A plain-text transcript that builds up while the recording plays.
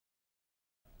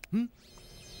嗯。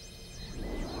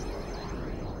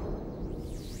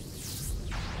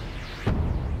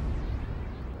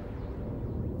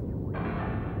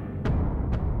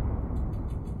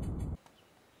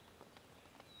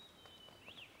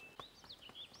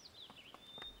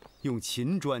用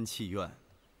秦砖砌院，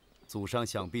祖上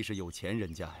想必是有钱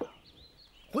人家呀。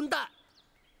混蛋！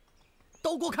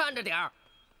都给我看着点儿，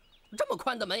这么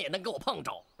宽的门也能给我碰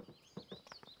着，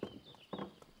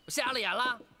瞎了眼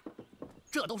了？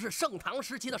这都是盛唐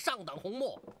时期的上等红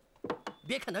木，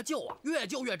别看它旧啊，越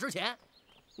旧越值钱。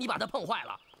你把它碰坏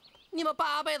了，你们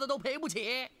8辈子都赔不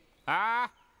起。哎，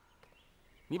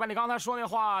你把你刚才说那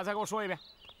话再给我说一遍。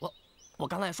我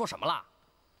刚才说什么了？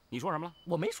你说什么了？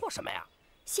我没说什么呀。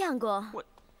相公，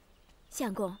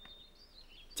相公，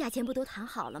价钱不都谈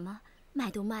好了吗？卖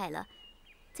都卖了，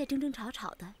再争争吵吵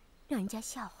的，让人家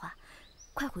笑话。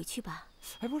快回去吧。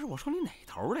哎，不是，我说你哪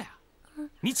头的呀？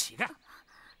你乞丐！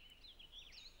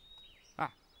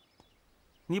哎，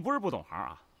你不是不懂行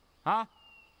啊？啊？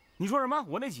你说什么？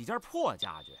我那几件破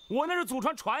家具，我那是祖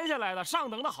传传下来的上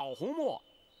等的好红木。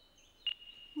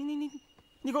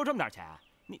你给我这么点钱，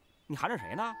你含着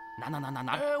谁呢？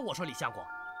拿！我说李相公，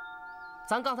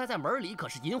咱刚才在门里可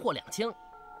是银货两清，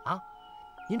啊，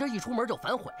您这一出门就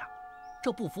反悔啊，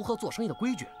这不符合做生意的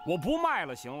规矩。我不卖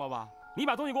了，行了吧？你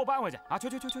把东西给我搬回去啊！去！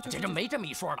这没这么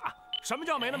一说的啊！什么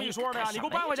叫没那么一说的呀？你给我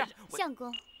搬回去！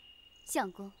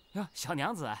相公呀，小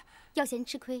娘子，要嫌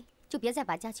吃亏，就别再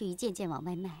把家具一件件往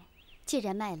外卖。既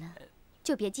然卖了，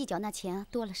就别计较那钱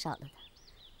多了少了的。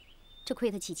这亏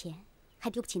得起钱，还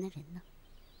丢不起那人呢。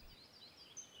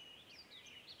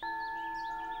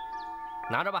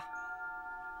拿着吧。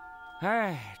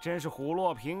哎，真是虎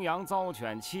落平阳遭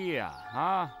犬欺呀！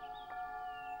啊，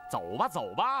走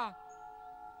吧。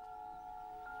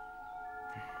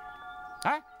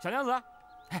哎，小娘子，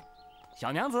哎，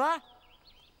小娘子，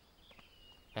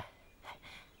哎，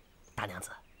大娘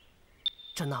子，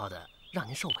这闹得让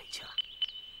您受委屈了。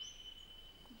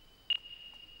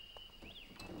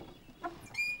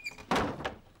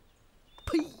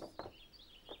呸！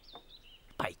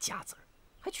败家子儿，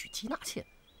还娶妻纳妾，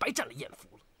白占了艳福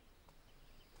了。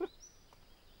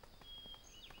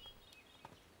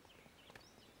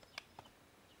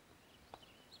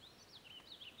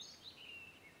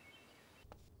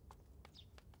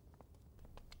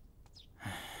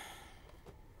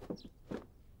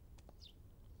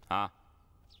啊，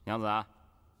娘子啊，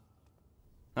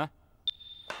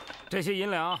这些银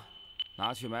两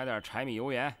拿去买点柴米油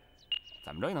盐，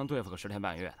怎么着也能对付个10天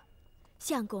半月的。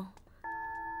相公，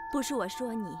不是我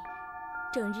说你，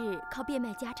整日靠变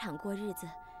卖家产过日子，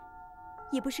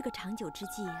也不是个长久之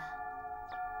计啊。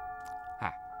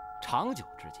哎，长久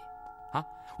之计啊！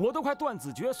我都快断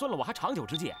子绝孙了，我还长久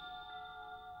之计？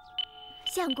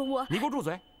相公，你给我住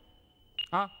嘴！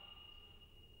啊！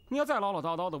你要再唠唠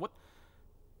叨叨的，我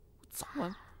早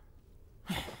晚……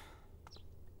哎，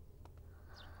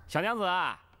小娘子，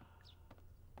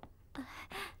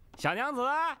小娘子，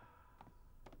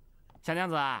小娘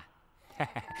子，嘿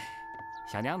嘿，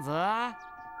小娘子，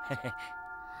嘿嘿。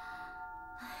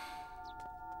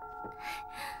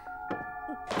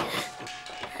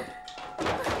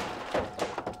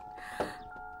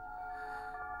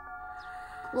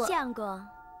相公，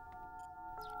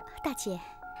大姐，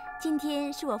今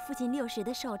天是我父亲60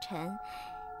的寿辰，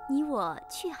你我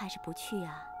去还是不去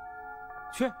啊？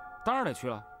去，当然得去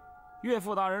了。岳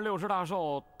父大人60大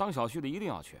寿，当小婿的一定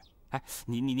要去。哎，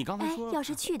你刚才说，要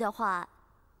是去的话，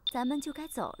咱们就该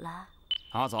走了。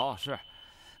好，走是。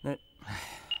那，哎，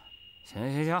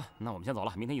行，那我们先走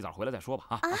了，明天一早回来再说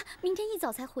吧。啊，明天一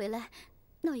早才回来，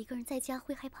那我一个人在家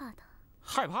会害怕的。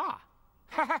害怕？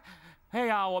嗨，哎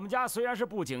呀，我们家虽然是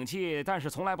不景气，但是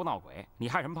从来不闹鬼，你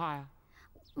害什么怕呀？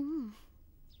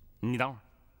你等会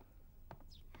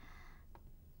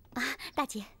儿。大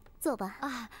姐，坐吧。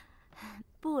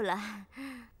不了，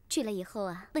去了以后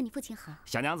啊，问你父亲好。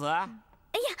小娘子，哎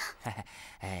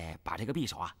呀，把这个匕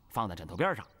首啊放在枕头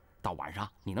边上，到晚上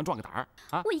你能壮个胆儿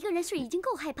啊。我一个人睡已经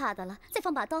够害怕的了，再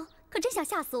放把刀，可真想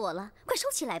吓死我了。快收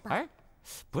起来吧。哎，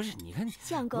不是，你看你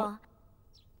相公，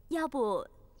要不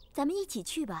咱们一起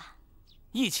去吧？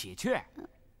一起去？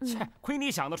切，亏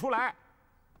你想得出来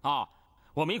啊！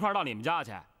我们一块儿到你们家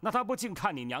去，那他不净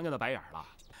看你娘家的白眼了？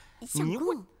相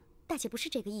公，大姐不是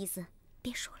这个意思，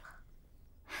别说了。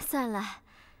算了，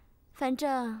反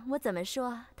正我怎么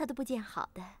说他都不见好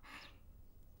的。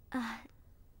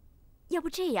要不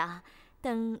这样，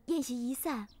等宴席一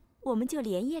散，我们就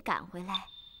连夜赶回来。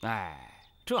哎，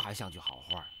这还像句好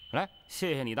话。来，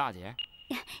谢谢你大姐。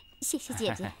谢谢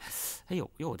姐姐。哎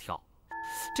呦，又跳，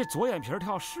这左眼皮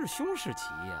跳是凶是吉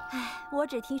呀？我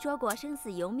只听说过生死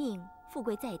由命，富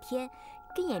贵在天，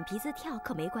跟眼皮子跳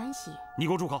可没关系。你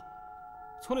给我住口！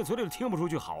从你嘴里听不出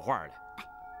句好话来。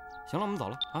行了，我们走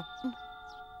了啊。嗯，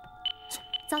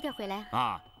早点回来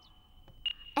啊。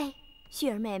哎，旭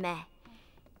儿妹妹，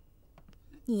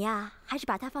你呀，还是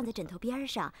把它放在枕头边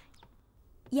上，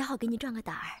也好给你壮个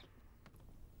胆儿。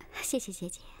谢谢姐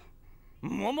姐。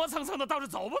磨磨蹭蹭的，倒是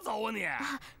走不走啊你？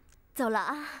啊，走了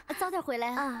啊，早点回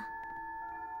来啊。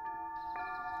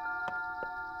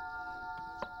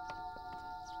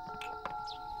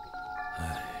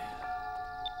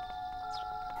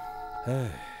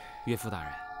哎，岳父大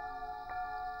人，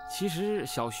其实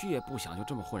小婿也不想就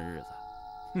这么混日子。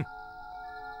哼，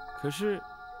可是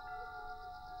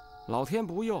老天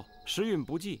不佑，时运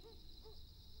不济，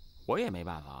我也没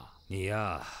办法。你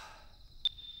呀，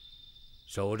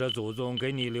守着祖宗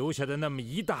给你留下的那么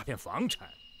一大片房产，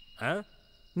啊，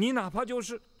你哪怕就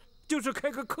是开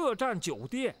个客栈酒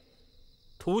店，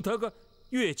图他个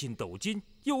月进斗金，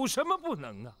有什么不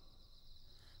能啊？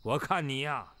我看你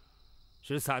呀，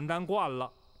是散丹惯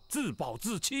了，自暴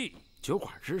自弃。酒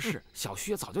馆之事，小婿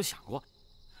也早就想过，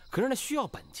可是那需要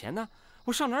本钱呢，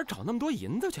我上哪儿找那么多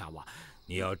银子去啊？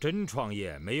你要真创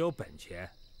业没有本钱，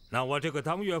那我这个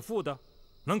当岳父的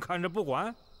能看着不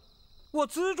管？我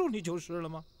资助你就是了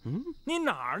吗？嗯，你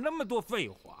哪儿那么多废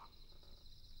话？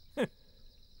哼！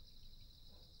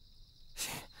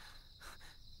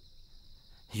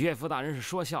岳父大人是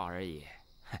说笑而已，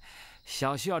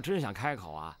小婿要真想开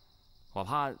口啊，我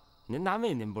怕您难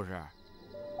为您不是？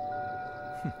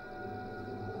哼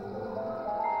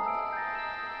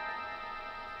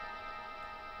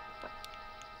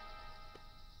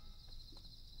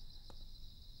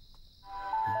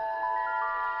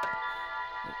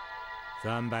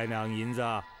！300两银子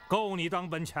够你当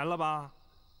本钱了吧？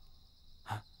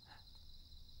啊！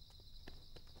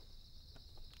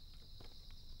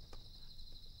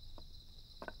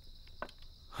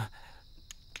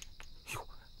哟，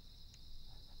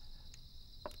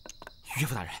岳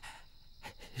父大人，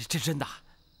这真的？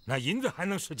那银子还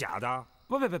能是假的？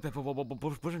不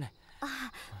是那。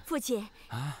啊，父亲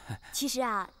啊，其实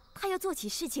啊，他要做起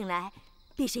事情来，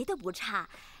比谁都不差。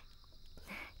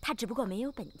他只不过没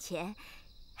有本钱，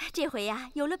这回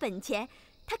呀，有了本钱，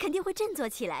他肯定会振作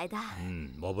起来的。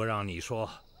嗯，我不让你说，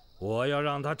我要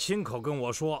让他亲口跟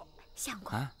我说。相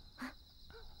公，啊，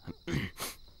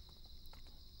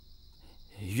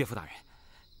岳父大人，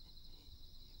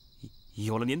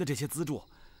有了您的这些资助，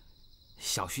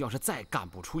小婿要是再干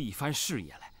不出一番事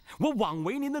业来，我枉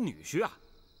为您的女婿啊！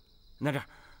那这样，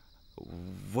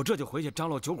我这就回去张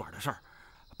罗酒馆的事儿，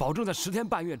保证在10天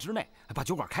半月之内把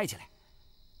酒馆开起来。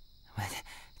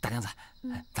大娘子，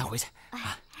咱回去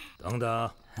啊！等等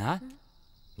啊！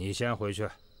你先回去，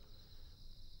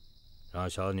让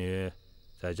小女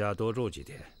在家多住几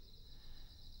天。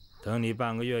等你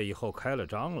半个月以后开了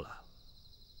张了，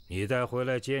你再回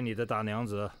来接你的大娘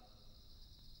子。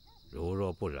如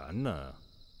若不然呢，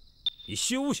你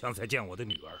休想再见我的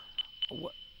女儿。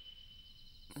我，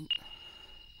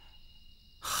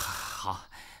好，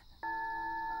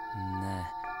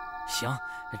那行，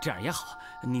这样也好。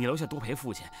你留下多陪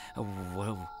父亲，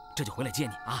我这就回来接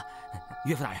你啊，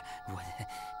岳父大人，我。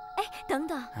哎，等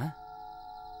等啊！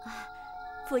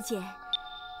父亲，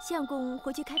相公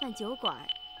回去开办酒馆，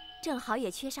正好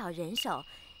也缺少人手，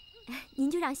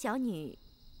您就让小女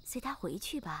随他回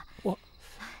去吧。我，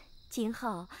今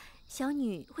后小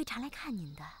女会常来看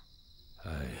您的。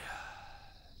哎呀，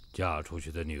嫁出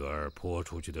去的女儿泼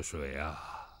出去的水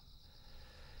啊！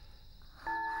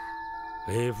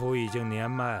为夫已经年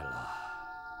迈了。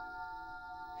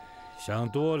想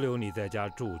多留你在家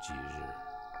住几日，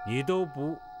你都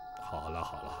不。好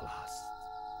了，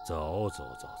走，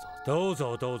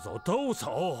都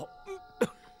走。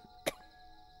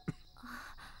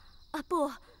啊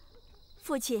不，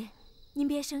父亲，您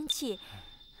别生气，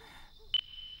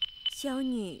小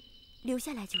女留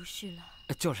下来就是了。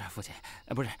就是父亲，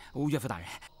不是岳父大人。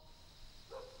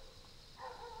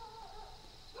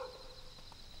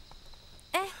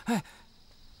哎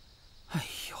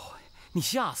呦！你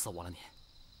吓死我了你！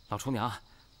老厨娘，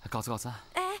告辞。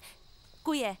哎，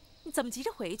姑爷，你怎么急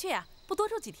着回去呀？不多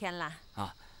住几天了？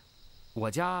啊，我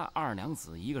家二娘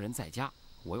子一个人在家，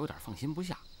我有点放心不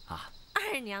下啊。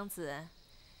二娘子，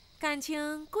感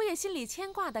情姑爷心里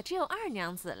牵挂的只有二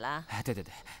娘子了。哎，对，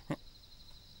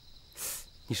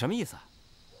你什么意思啊？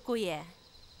姑爷，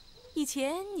以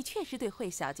前你确实对惠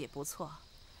小姐不错，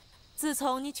自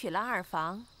从你娶了二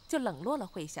房，就冷落了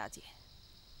惠小姐。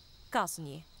告诉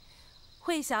你。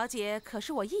惠小姐可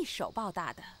是我一手抱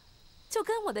大的，就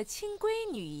跟我的亲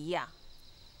闺女一样。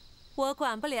我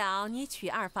管不了你娶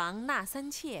二房纳三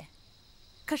妾，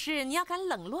可是你要敢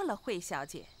冷落了惠小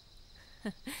姐，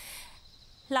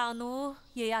老奴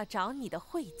也要找你的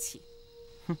晦气。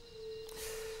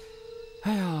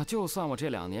哎呀，就算我这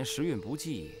2年时运不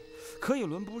济，可也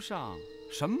轮不上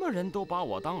什么人都把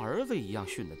我当儿子一样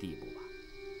训的地步吧？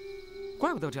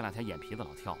怪不得这2天眼皮子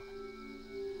老跳呢，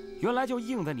原来就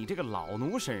硬在你这个老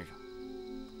奴身上。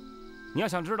你要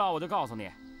想知道，我就告诉你，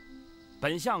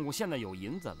本相公现在有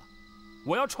银子了，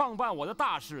我要创办我的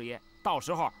大事业，到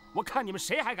时候我看你们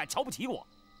谁还敢瞧不起我！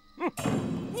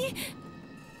你。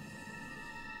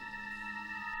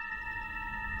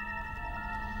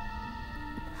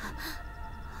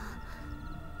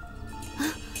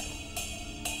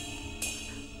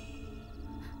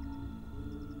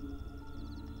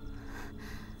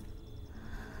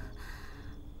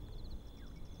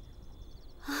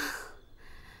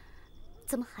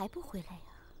 怎么还不回来呀？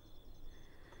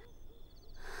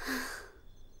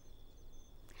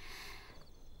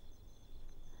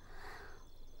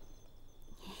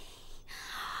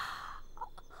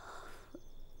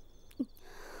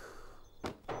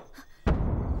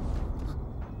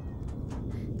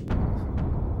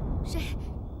谁？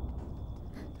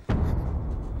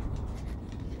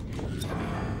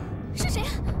是谁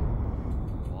啊？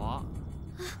我。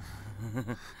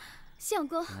相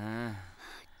公。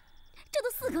这都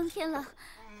4更天了，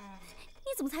你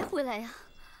怎么才回来呀？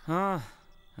哎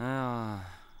呀，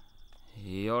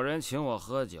有人请我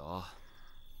喝酒。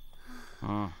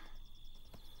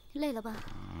累了吧？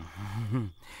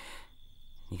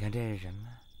你看这是什么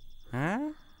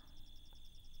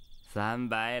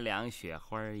？300两雪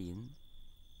花银。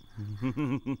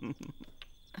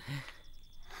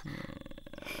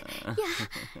呀，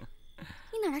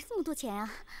你哪来这么多钱啊？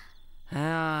 哎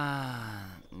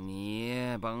呀，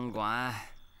你甭管。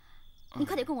你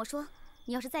快点跟我说，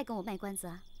你要是再跟我卖关子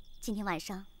啊，今天晚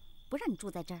上不让你住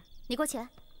在这儿。你给我起来！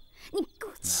你给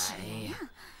我起来呀！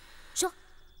说。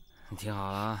你听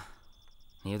好了啊，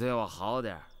你对我好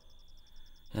点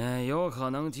儿。有可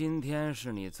能今天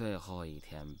是你最后一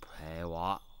天陪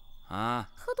我，啊？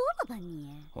喝多了吧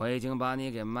你？我已经把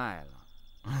你给卖了。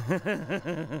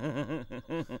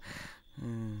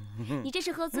你这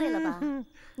是喝醉了吧？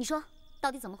你说。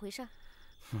 到底怎么回事？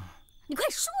你快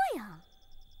说呀！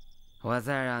我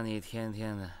再让你天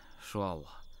天的说我，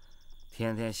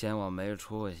天天嫌我没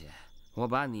出息，我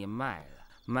把你卖了，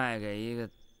卖给一个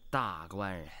大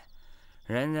官人，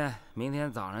人家明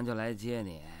天早上就来接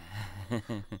你。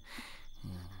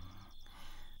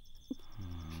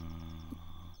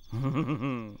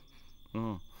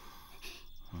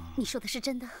你说的是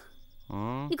真的？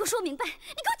你给我说明白！你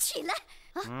给我起来！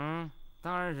啊！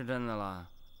当然是真的了。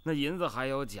 那银子还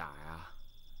有假呀？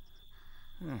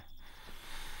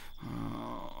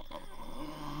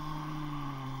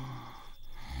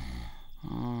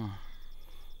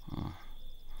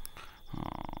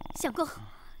相公，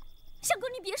相公，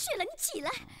你别睡了，你起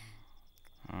来。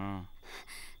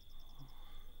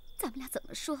咱们俩怎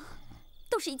么说，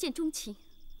都是一见钟情。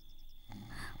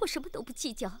我什么都不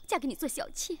计较，嫁给你做小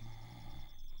妾。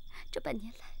这半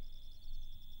年来，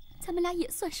咱们俩也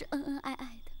算是恩恩爱爱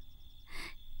的。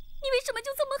 你为什么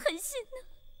就这么狠心呢？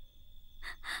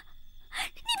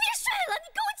你别睡了，你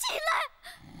给我起来！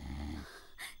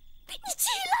你起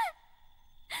来！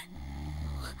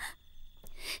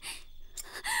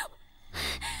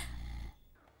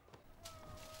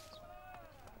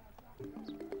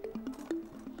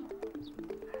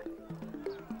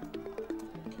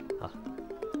啊，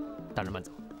大人慢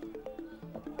走。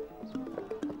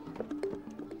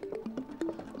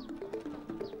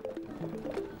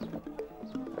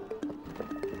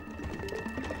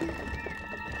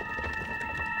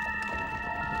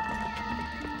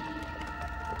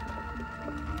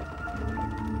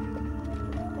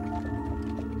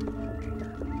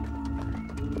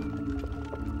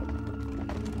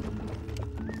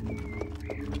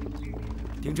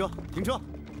 停车！停车！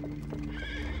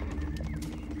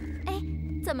哎，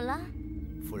怎么了？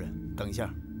夫人，等一下。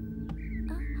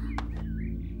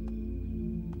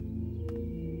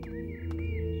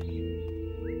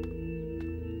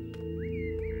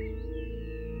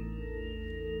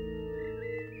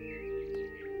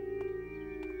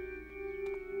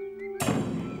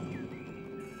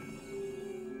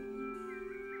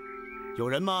有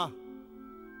人吗？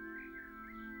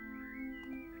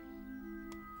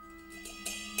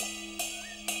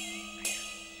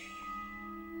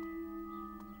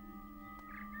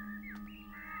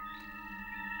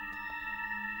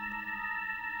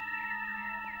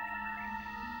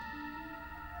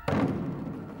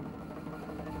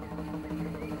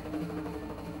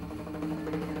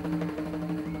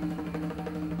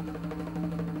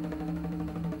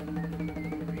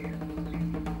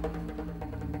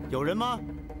 有人吗？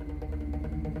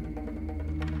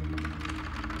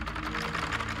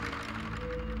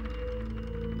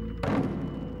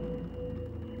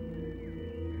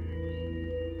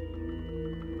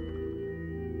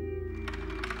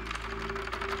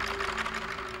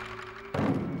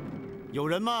有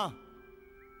人吗？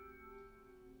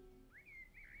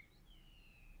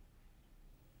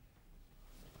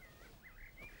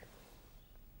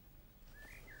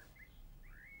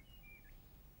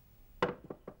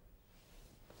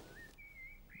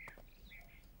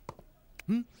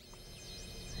嗯。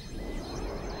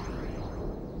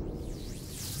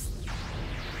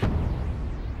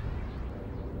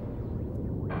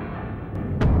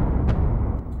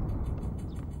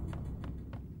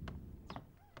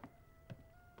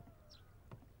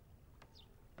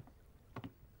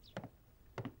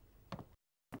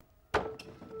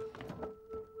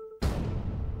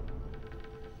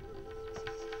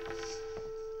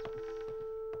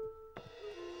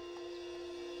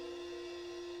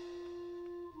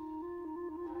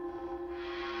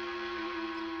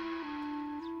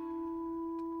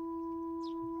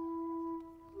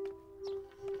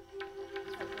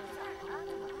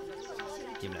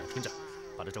 你们俩听着，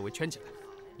把这周围圈起来。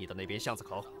你到那边巷子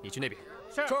口，你去那边。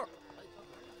是。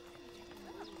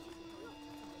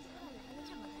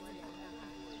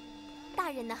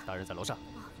大人呢？大人在楼上。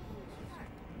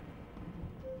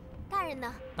大人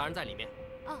呢？大人在里面。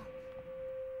哦。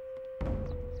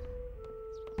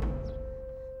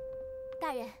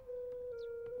大人。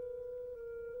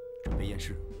准备验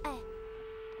尸。哎。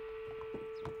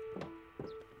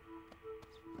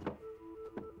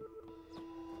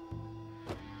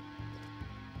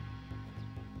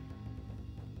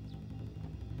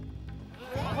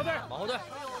 往后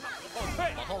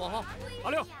退，往后，往后。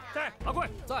阿六在，阿贵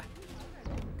在。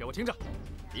给我听着，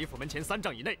李府门前3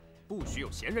丈以内不许有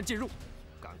闲人进入，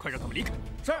赶快让他们离开。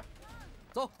是。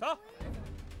走。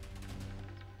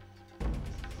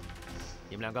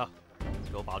你们2个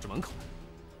给我把住门口，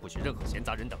不许任何闲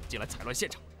杂人等进来踩乱现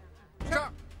场。是。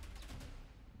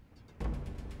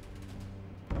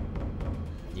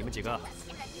你们几个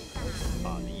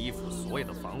把李府所有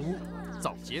的房屋、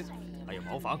灶间还有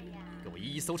茅房。 给我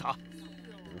一一搜查，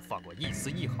不放过一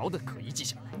丝一毫的可疑迹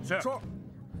象。是。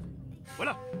回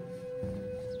来。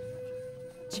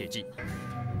切记，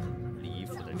李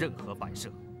府的任何摆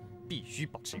设必须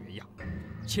保持原样，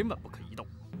千万不可移动，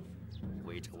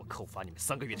违者我扣罚你们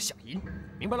3个月的饷银，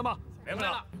明白了吗？明白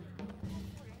了。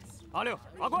阿六、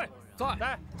阿贵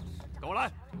在，跟我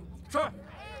来。是。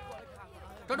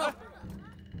站住！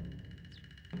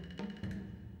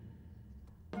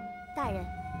大人。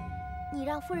 你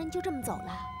让夫人就这么走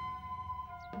了？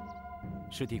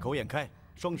尸体口眼开，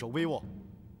双手微握。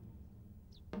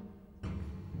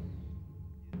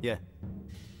验，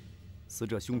死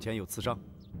者胸前有刺伤，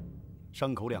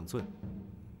伤口2寸，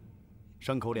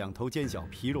伤口2头尖小，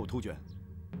皮肉突卷，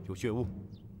有血污。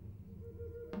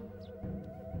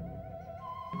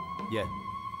验，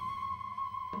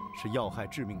是要害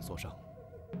致命所伤。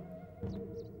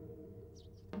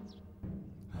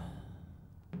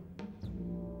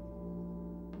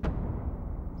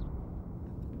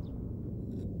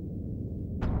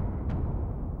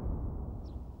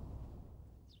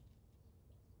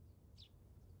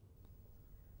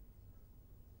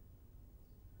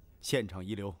 现场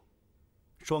遗留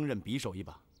双刃匕首1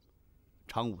把，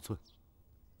长5寸，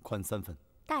宽3分。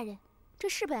大人，这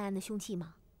是本案的凶器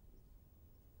吗？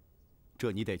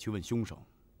这你得去问凶手。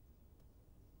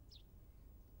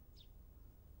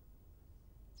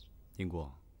宁国。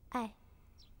哎。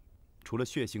除了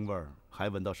血腥味儿，还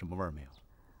闻到什么味儿没有？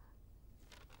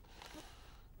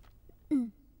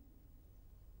嗯。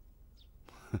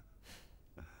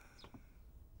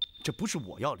这不是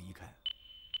我要离开。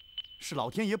 是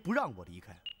老天爷不让我离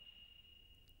开。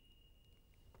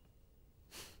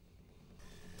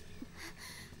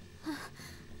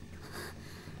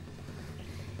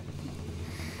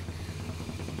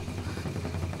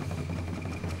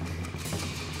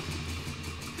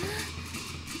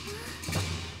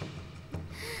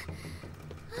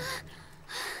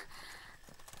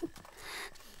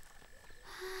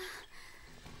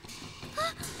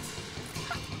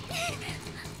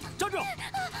站住！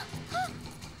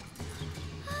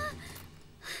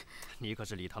 你可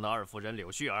是礼堂的2夫人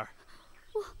柳絮儿。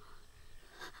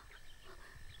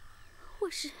我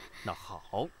是。那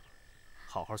好，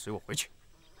好好随我回去。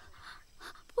我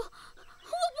不回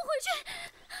去。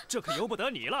这可由不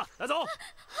得你了，来走。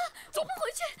走。我不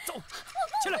回去。走。我不回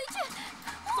去。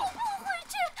我不回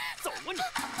去。走啊你！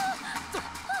走。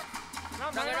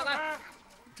让开！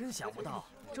真想不到，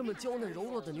这么娇嫩柔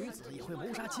弱的女子也会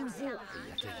谋杀亲夫。哎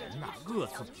呀，这人呐，恶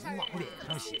字不往脸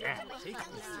上写，谁敢？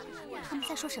他们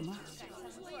在说什么？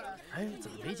哎，怎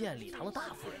么没见礼堂的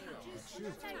大夫人？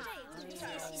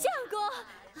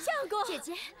相公，姐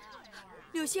姐，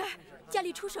柳絮儿，家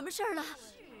里出什么事儿了？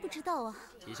不知道啊。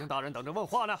提刑大人等着问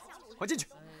话呢，快进去。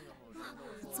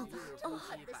走。走吧。哦，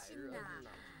狠的心呐！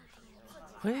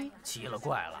嘿，奇了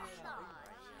怪了。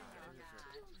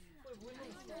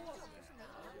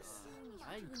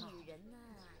哎，你看，女人呢？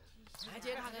来，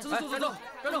接着看看。站住！站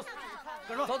住！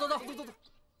走！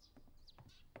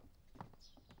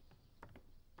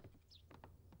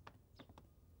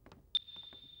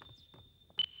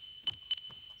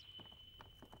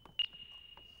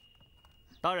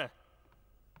大人，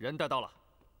人带到了。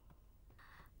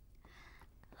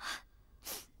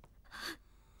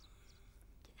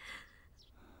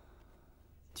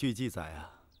据记载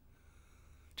啊，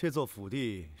这座府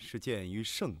邸是建于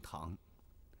盛唐，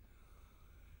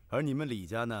而你们李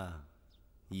家呢，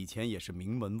以前也是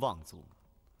名门望族。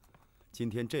今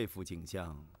天这幅景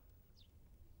象，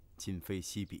今非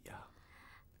昔比啊！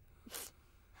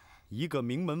一个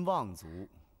名门望族，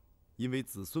因为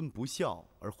子孙不孝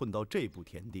而混到这步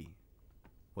田地，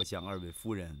我想二位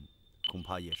夫人恐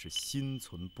怕也是心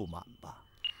存不满吧。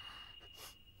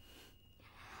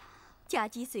嫁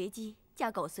鸡随鸡，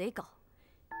嫁狗随狗。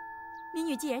民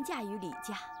女既然嫁于李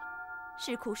家，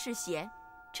是苦是咸，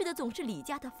吃的总是李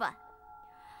家的饭。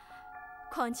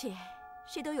况且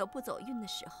谁都有不走运的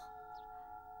时候，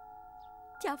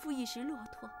家父一时骆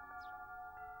驼，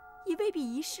也未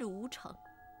必一事无成。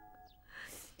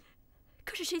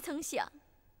可是谁曾想，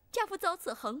家父遭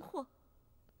此横祸，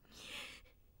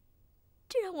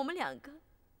这让我们两个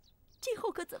今后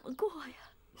可怎么过呀？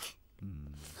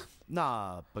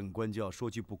那本官就要说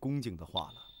句不恭敬的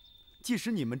话了。即使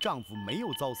你们丈夫没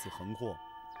有遭此横祸，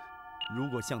如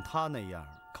果像他那样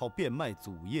靠变卖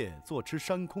祖业、坐吃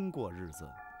山空过日子，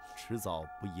迟早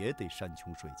不也得山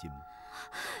穷水尽吗？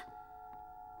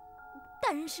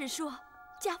大人是说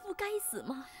家父该死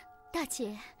吗？大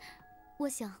姐，我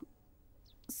想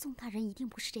宋大人一定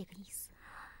不是这个意思。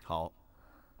好，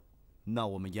那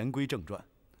我们言归正传。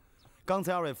刚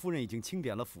才二位夫人已经清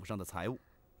点了府上的财物，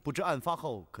不知案发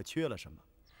后可缺了什么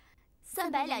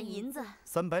？300两银子。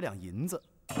300两银子，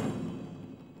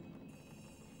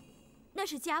那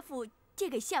是家父借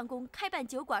给相公开办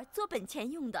酒馆做本钱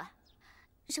用的。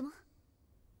什么？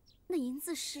那银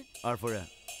子是？二夫人，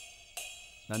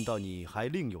难道你还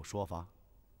另有说法？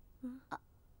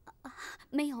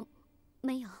没有，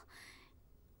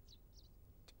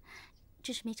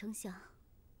只是没成想，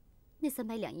那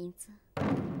300两银子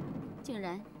竟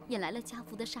然引来了家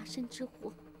父的杀身之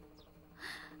祸。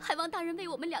还望大人为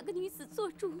我们2个女子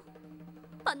做主，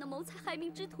把那谋财害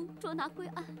命之徒捉拿归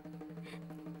案，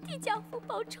替家父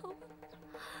报仇。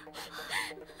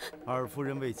二夫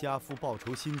人为家父报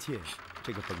仇心切，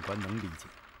这个本官能理解。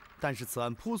但是此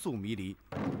案扑朔迷离，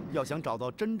要想找到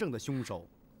真正的凶手，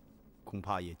恐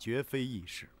怕也绝非易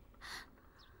事。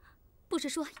不是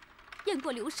说雁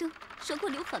过留声，蛇过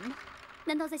留痕吗？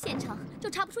难道在现场就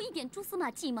查不出一点蛛丝马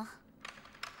迹吗？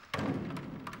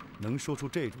能说出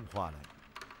这种话来，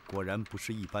果然不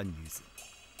是一般女子，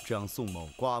这让宋某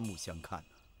刮目相看呢。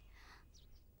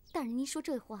大人，您说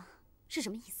这话是什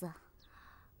么意思啊？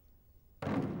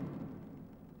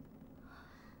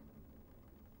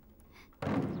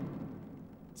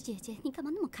姐姐，你干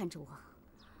嘛那么看着我？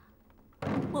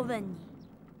我问你，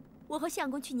我和相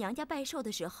公去娘家拜寿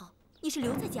的时候，你是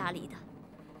留在家里的。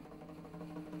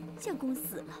相公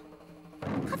死了，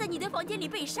他在你的房间里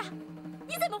被杀，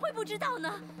你怎么会不知道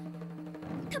呢？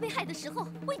他被害的时候，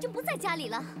我已经不在家里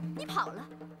了。你跑了，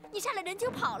你杀了人就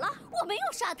跑了。我没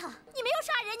有杀他。你没有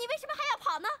杀人，你为什么还要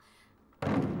跑呢？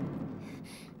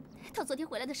他昨天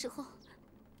回来的时候，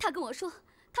他跟我说，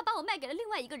他把我卖给了另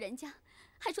外一个人家，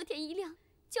还说天一亮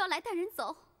就要来带人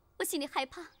走。我心里害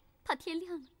怕，怕天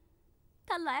亮了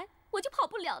他来我就跑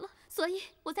不了了，所以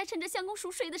我才趁着相公熟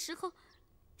睡的时候，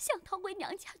想逃回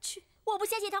娘家去。我不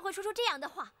相信他会说出这样的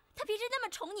话。他平时那么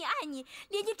宠你爱你，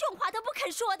连句重话都不肯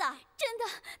说的。真的，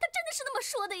他真的是那么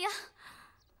说的呀。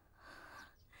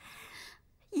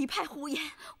一派胡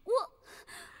言。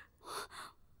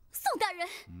宋大人。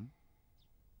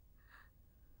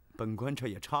本官这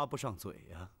也插不上嘴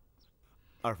呀。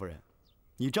二夫人，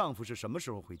你丈夫是什么时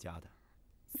候回家的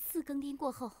？4更天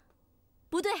过后。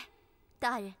不对，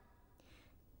大人，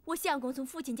我相公从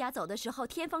父亲家走的时候，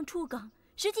天方初更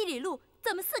，10几里路，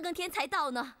怎么4更天才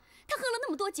到呢？他喝了那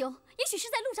么多酒，也许是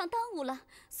在路上耽误了，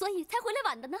所以才回来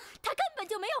晚的呢。他根本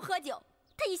就没有喝酒，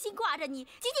他一心挂着你，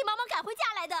急急忙忙赶回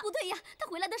家来的。不对呀，他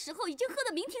回来的时候已经喝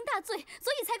得酩酊大醉，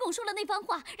所以才跟我说了那番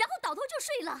话，然后倒头就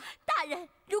睡了。大人，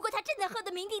如果他真的喝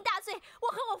得酩酊大醉，我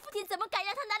和我父亲怎么敢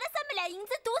让他拿着300两银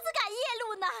子独自赶夜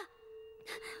路呢？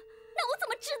那我怎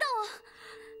么知道啊，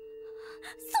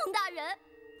宋大人？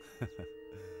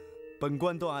本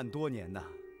官断案多年呐，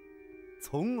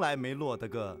从来没落得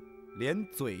个连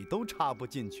嘴都插不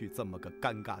进去这么个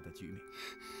尴尬的局面。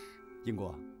英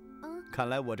国，看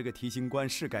来我这个提刑官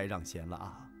是该让贤了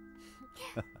啊。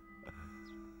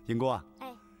英姑啊，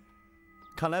哎，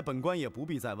看来本官也不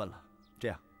必再问了。这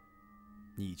样，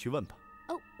你去问吧。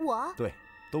我？对，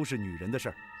都是女人的事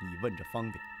儿，你问着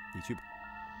方便。你去吧，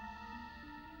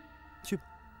去吧。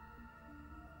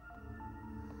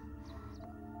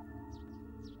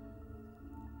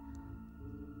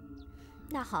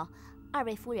那好，二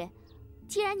位夫人，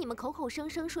既然你们口口声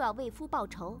声说要为夫报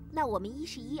仇，那我们一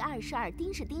是一，二是二，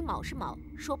丁是丁，卯是卯，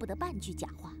说不得半句假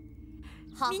话。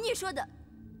好，民女说的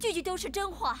句句都是真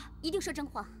话，一定说真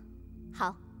话。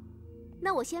好，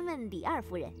那我先问李二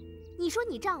夫人，你说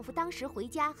你丈夫当时回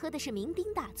家喝的是酩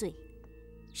酊大醉？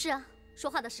是啊，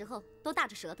说话的时候都大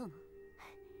着舌头呢。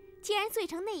既然醉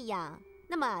成那样，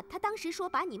那么他当时说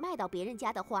把你卖到别人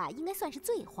家的话，应该算是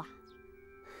醉话。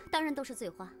当然都是醉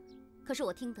话，可是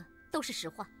我听的都是实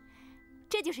话。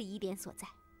这就是疑点所在。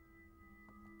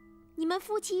你们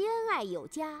夫妻恩爱有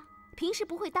加，平时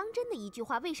不会当真的一句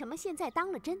话，为什么现在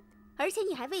当了真？而且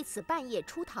你还为此半夜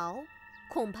出逃，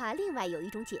恐怕另外有一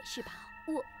种解释吧？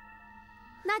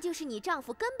那就是你丈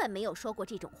夫根本没有说过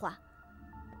这种话。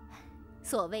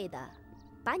所谓的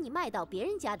把你卖到别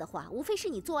人家的话，无非是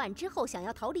你作案之后想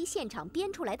要逃离现场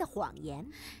编出来的谎言。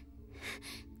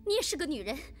你也是个女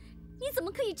人，你怎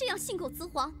么可以这样信口雌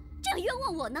黄，这样冤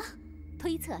枉我呢？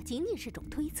推测仅仅是种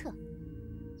推测，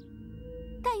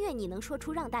但愿你能说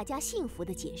出让大家信服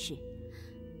的解释。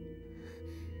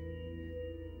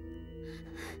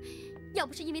要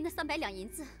不是因为那300两银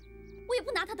子，我也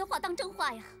不拿他的话当真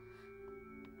话呀。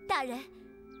大人，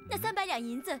那300两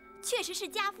银子确实是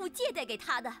家父借贷给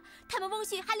他的，他们翁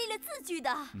婿还立了字据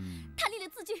的。他立了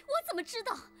字据，我怎么知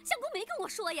道？相公没跟我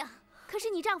说呀。可是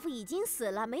你丈夫已经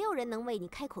死了，没有人能为你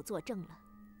开口作证了。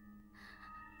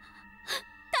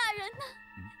大人呢？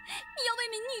你要为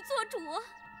民女做主啊！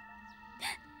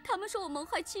他们说我谋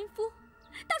害亲夫，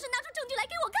倒是拿出证据来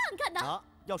给我看看呢。啊，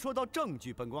要说到证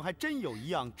据，本官还真有一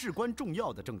样至关重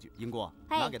要的证据。英姑，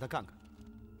拿给他看看。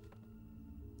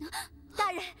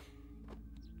大人，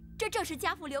这正是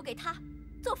家父留给他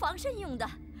做防身用的，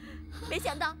没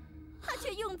想到他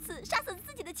却用此杀死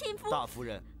自己的亲夫。大夫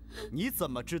人，你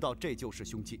怎么知道这就是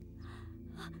凶器？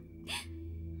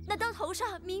那刀头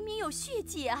上明明有血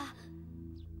迹啊！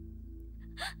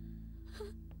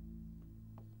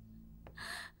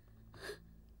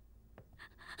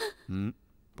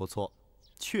不错，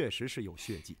确实是有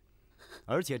血迹，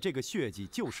而且这个血迹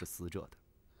就是死者的。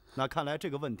那看来这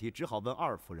个问题只好问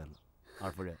二夫人了。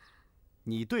二夫人，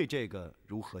你对这个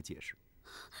如何解释？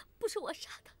不是我杀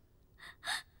的，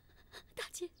大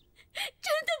姐，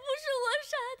真的不是我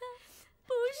杀的，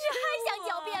不是。你还想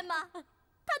狡辩吗？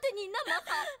他对你那么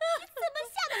好，你怎么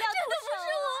下得了毒手？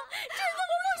真的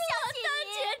不是我，大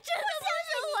姐，真的不是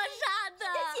我杀的。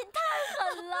你的心太狠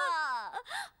了！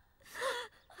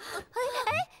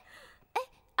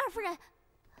二夫人。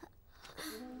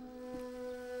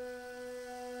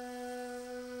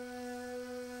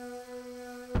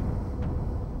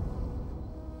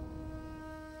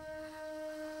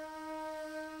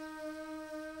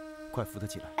快扶他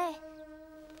起来。哎，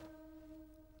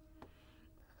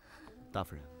大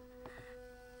夫人，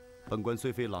本官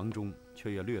虽非郎中，却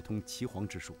也略通岐黄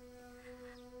之术。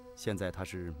现在他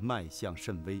是脉象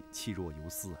甚微，气若游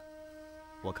丝啊。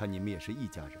我看你们也是一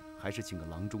家人，还是请个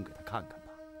郎中给他看看吧。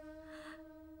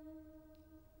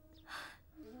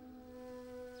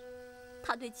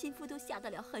他对亲夫都下得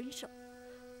了狠手，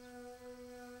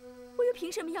我又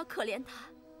凭什么要可怜他？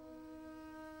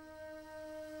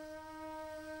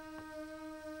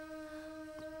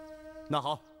那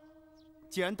好，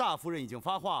既然大夫人已经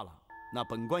发话了，那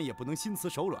本官也不能心慈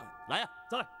手软。来呀，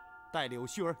在，带柳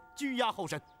絮儿拘押候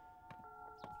审。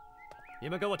你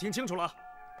们给我听清楚了，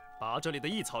把这里的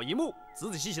一草一木仔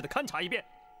仔细细的勘察一遍。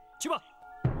去吧。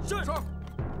是。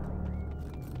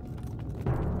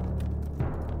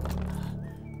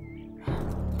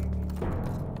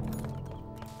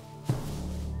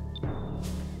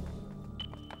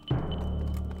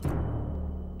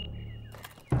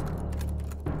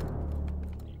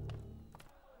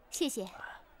谢谢。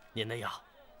您的药。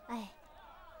哎，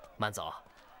慢走。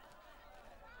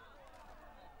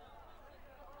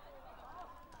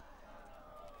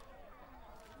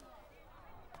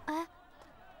哎，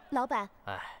老板。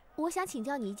哎，我想请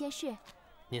教你一件事。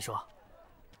您说。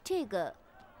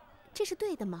这是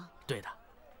对的吗？对的。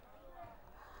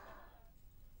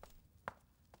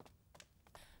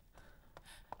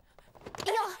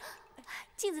哎呦，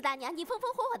镜子大娘，你风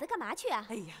风火火的干嘛去啊？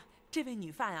哎呀，这位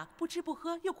女犯啊，不吃不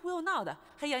喝，又哭又闹的，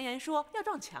还扬言说要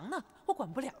撞墙呢，我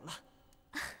管不了了。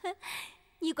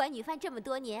你管女犯这么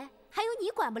多年，还有你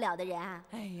管不了的人啊？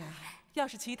哎呀，要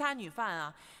是其他女犯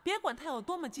啊，别管她有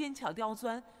多么奸巧刁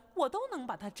钻，我都能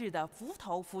把她治得服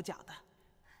头服脚的。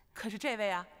可是这位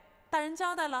啊，大人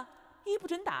交代了，一不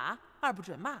准打，二不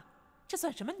准骂，这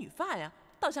算什么女犯呀？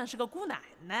倒像是个姑奶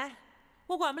奶。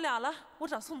我管不了了，我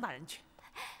找宋大人去。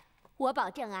我保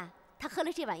证啊，他喝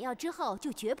了这碗药之后，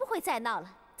就绝不会再闹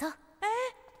了。走。哎，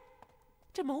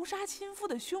这谋杀亲夫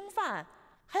的凶犯，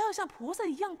还要像菩萨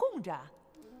一样供着，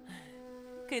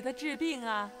给他治病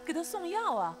啊，给他送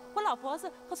药啊，我老婆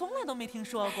子可从来都没听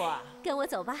说过。跟我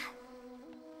走吧。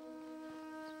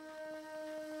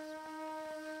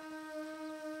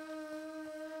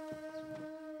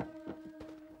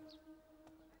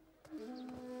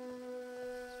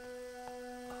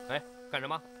哎，干什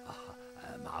么？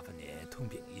麻烦您通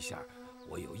禀一下，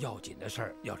我有要紧的事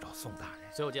儿要找宋大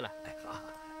人。随我进来。哎，好。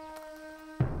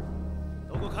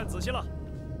都给我看仔细了。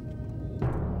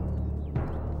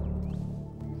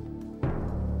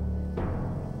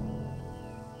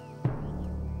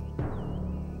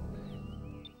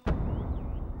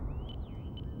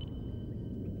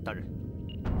大人，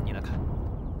你来看。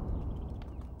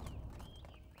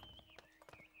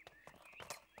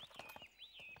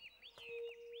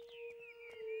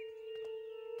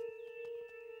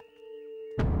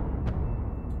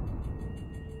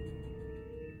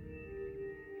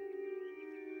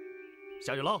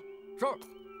下去捞。是。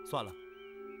算了，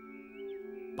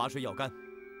把水舀干。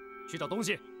去找东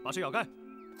西，把水舀干。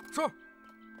是。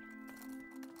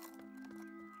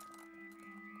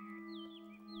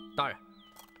大人，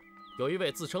有一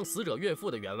位自称死者岳父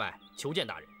的员外求见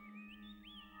大人。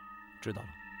知道了。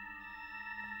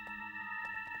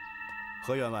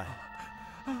何员外。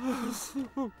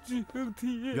宋敬天。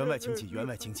员外请起，员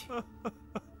外请起。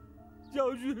小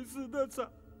婿死得惨，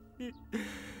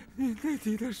你给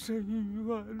替他伸冤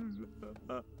了。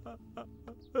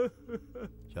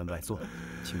员外坐，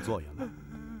请坐，员外。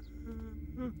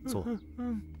坐。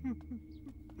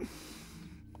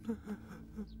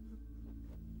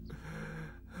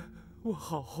我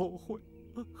好后悔，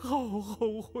好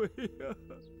后悔呀！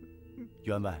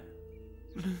员外，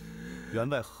员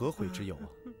外何悔之有啊？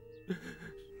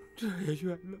这也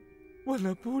怨了我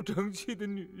那不争气的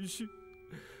女婿。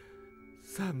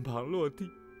三榜落地，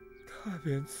他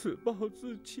便自暴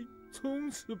自弃，从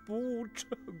此不务正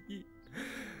业，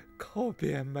靠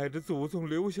变卖着祖宗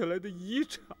留下来的遗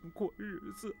产过日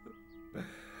子。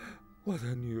我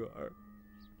的女儿，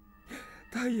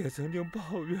她也曾经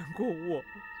抱怨过我，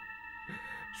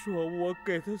说我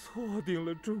给她错定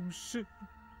了终身。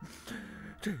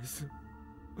这次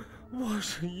我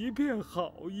是一片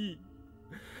好意，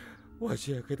我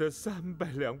借给她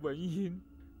300两纹银，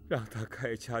让她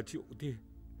开家酒店，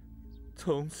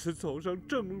从此走上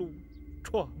正路，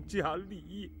创家立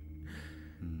业。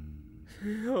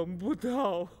想不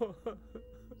到啊，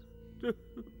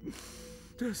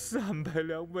这300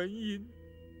两纹银，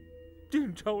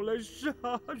竟招来杀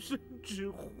身之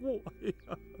祸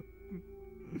呀！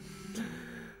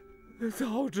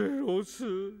早知如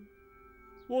此，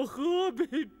我何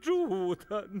必助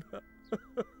他呢？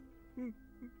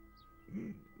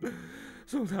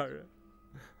宋大人，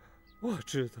我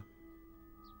知道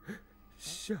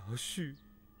小婿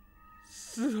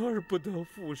死而不得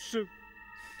复生，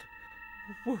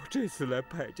我这次来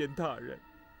拜见大人，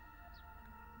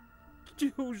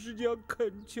就是要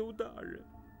恳求大人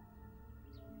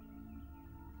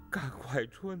赶快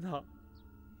捉拿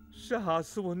杀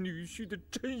死我女婿的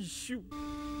真凶。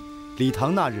李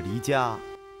唐那日离家，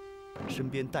身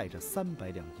边带着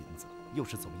300两银子，又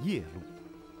是走夜路，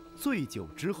醉酒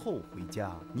之后回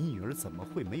家，你女儿怎么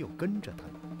会没有跟着他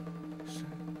呢？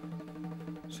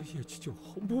是夜去酒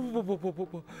后？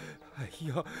不！哎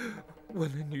呀，我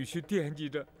那女婿惦记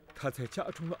着他在家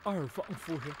中的2房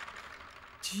夫人，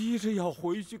急着要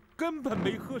回去，根本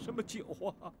没喝什么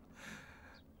酒啊。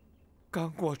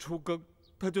刚过初更，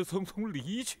他就匆匆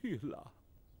离去了。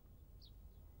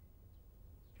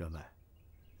员外，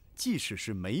即使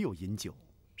是没有饮酒，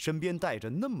身边带着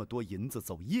那么多银子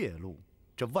走夜路，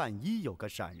这万一有个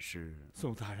闪失……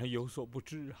宋大人有所不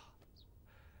知啊，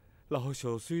老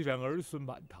朽虽然儿孙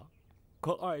满堂，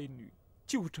可爱女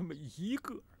就这么一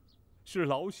个，是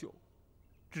老朽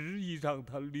执意让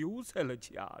她留在了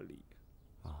家里。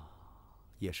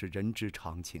也是人之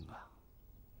常情啊。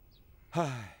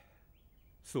唉，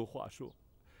俗话说，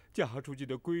嫁出去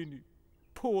的闺女，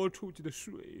泼出去的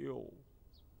水哟。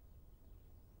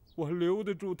我留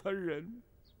得住她人，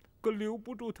可留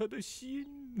不住她的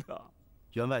心呐。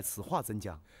员外，此话怎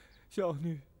讲？小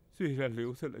女虽然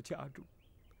留在了家中，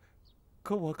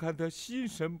可我看她心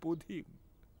神不定，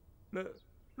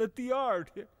那第2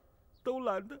天都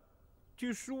懒得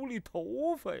去梳理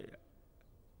头发呀。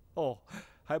哦，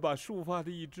还把束发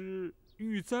的一只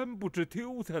玉簪不知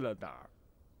丢在了哪儿。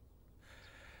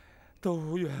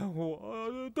都怨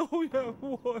我，都怨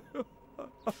我呀！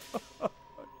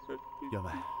员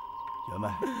外，员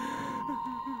外，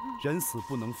人死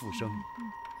不能复生，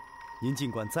您尽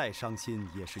管再伤心，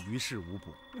也是于事无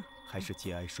补，还是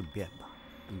节哀顺变吧。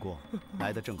云姑，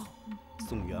来得正好，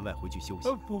送员外回去休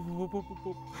息。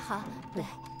不，好，来，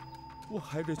我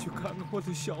还得去看看我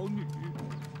的小女。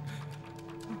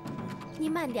你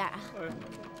慢点啊，哎，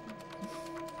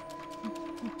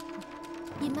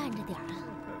你慢着点啊。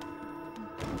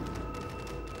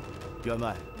员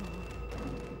外，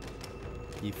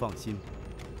你放心，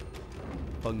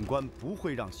本官不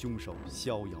会让凶手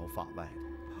逍遥法外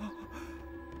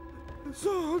的。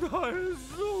宋大人，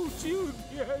宋青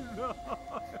天呐！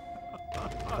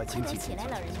快请起，起来，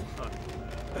老人家。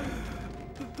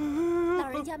老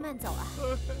人家慢走啊。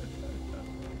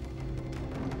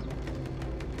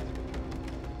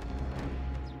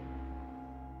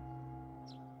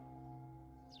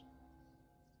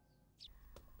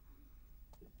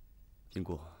金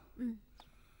姑，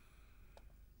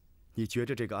你觉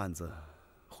着这个案子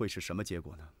会是什么结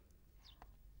果呢？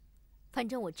反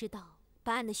正我知道，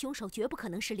本案的凶手绝不可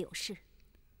能是柳氏。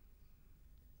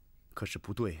可是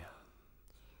不对呀，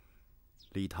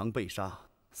李唐被杀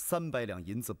，300两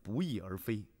银子不翼而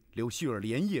飞，柳絮儿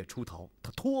连夜出逃，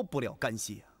她脱不了干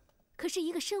系啊。可是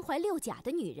一个身怀6甲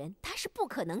的女人，她是不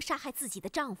可能杀害自己的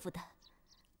丈夫的。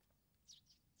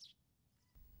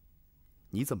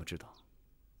你怎么知道？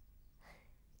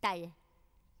大人，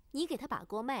你给她把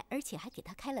过脉，而且还给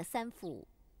她开了3副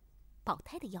保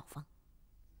胎的药方。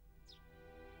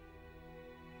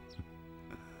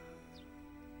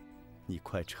你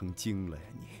快成精了呀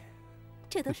你！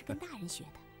这都是跟大人学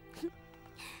的。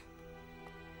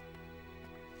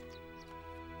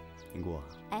金姑，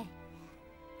哎，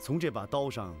从这把刀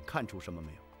上看出什么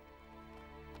没有？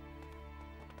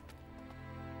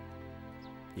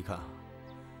你看啊，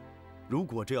如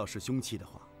果这要是凶器的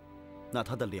话，那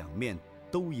它的2面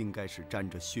都应该是沾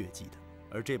着血迹的，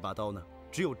而这把刀呢，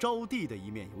只有招娣的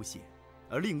一面有血，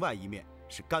而另外一面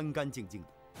是干干净净的。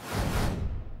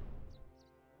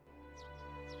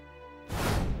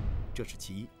这是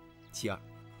其一，其二，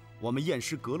我们验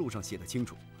尸格录上写得清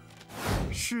楚，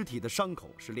尸体的伤口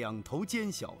是2头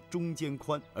尖小，中间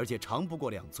宽，而且长不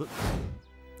过2寸。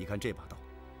你看这把刀，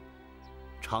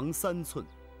长3寸，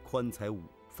宽才5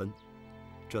分，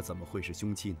这怎么会是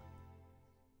凶器呢？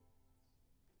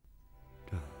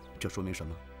这说明什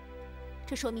么？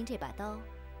这说明这把刀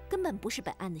根本不是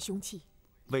本案的凶器。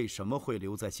为什么会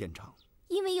留在现场？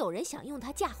因为有人想用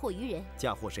它嫁祸于人。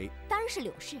嫁祸谁？当然是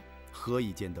柳氏。何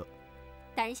以见得？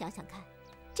大人想想看，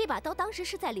这把刀当时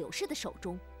是在柳氏的手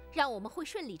中，让我们会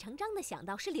顺理成章地想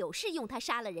到是柳氏用它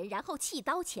杀了人，然后弃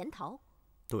刀潜逃。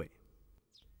对。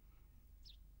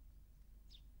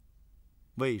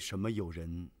为什么有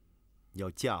人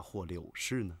要嫁祸柳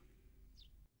氏呢？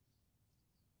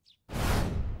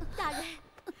大人，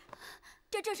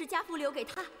这正是家父留给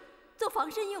他做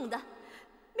防身用的，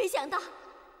没想到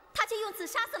他却用此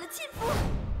杀死了亲夫。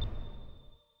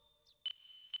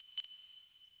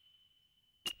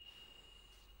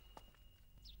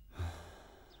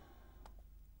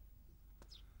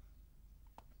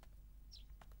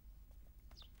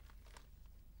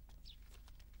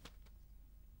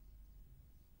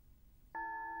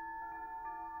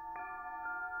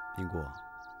冰姑，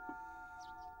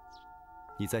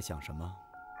你在想什么？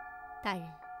大人，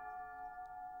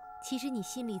其实你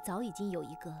心里早已经有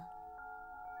一个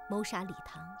谋杀李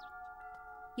唐，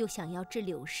又想要置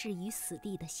柳氏于死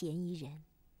地的嫌疑人。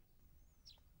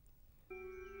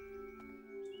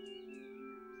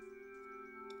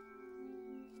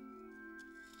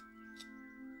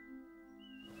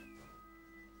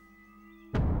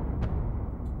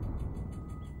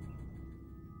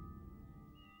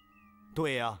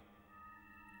对呀，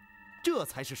这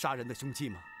才是杀人的凶器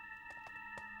嘛。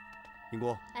云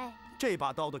姑，哎，这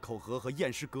把刀的口盒和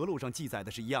验尸格录上记载的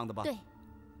是一样的吧？对。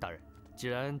大人，既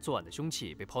然作案的凶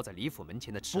器被抛在李府门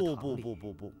前的池塘里，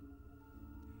不，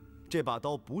这把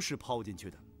刀不是抛进去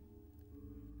的，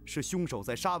是凶手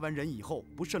在杀完人以后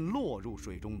不慎落入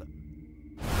水中的。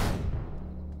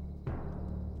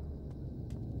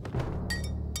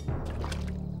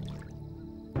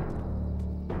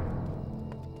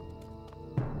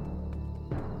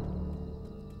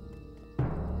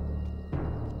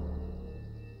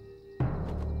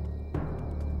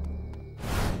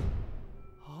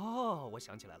我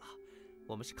想起来了，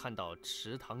我们是看到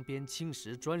池塘边青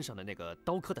石砖上的那个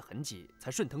刀刻的痕迹，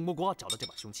才顺藤摸瓜找到这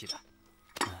把凶器的。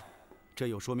这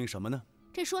又说明什么呢？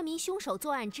这说明凶手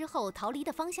作案之后逃离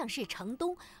的方向是城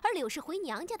东，而柳氏回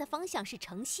娘家的方向是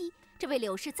城西，这为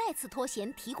柳氏再次脱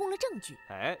嫌提供了证据。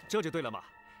哎，这就对了嘛。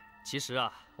其实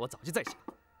啊，我早就在想，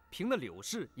凭那柳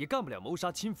氏也干不了谋杀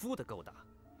亲夫的勾当。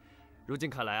如今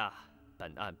看来啊，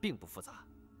本案并不复杂。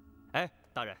哎，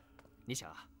大人，你想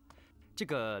啊，这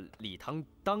个李唐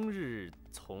当日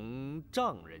从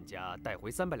丈人家带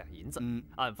回300两银子，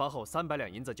案发后300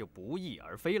两银子就不翼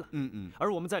而飞了。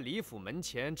而我们在李府门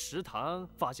前池塘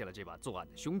发现了这把作案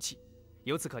的凶器，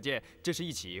由此可见，这是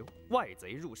一起外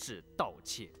贼入室盗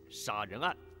窃杀人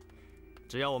案。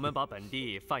只要我们把本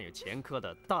地犯有前科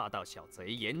的大盗小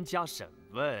贼严加审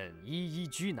问，一一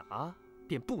拘拿，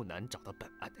便不难找到本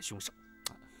案的凶手。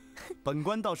本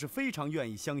官倒是非常愿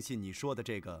意相信你说的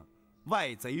这个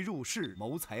外贼入室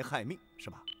谋财害命，是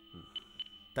吧？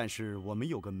但是我们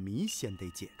有个谜先得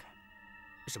解开。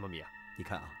什么谜啊？你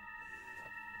看啊，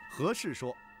何氏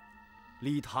说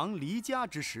李唐离家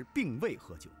之时并未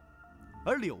喝酒，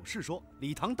而柳氏说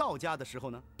李唐到家的时候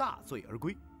呢大醉而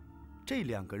归。这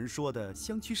2个人说的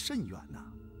相去甚远呐。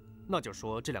那就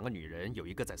说这2个女人有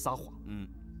一个在撒谎。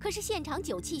可是现场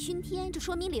酒气熏天，这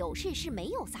说明柳氏是没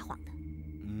有撒谎的。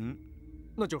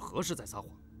那就是何氏在撒谎。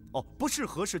哦，不是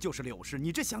何氏就是柳氏，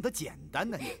你这想的简单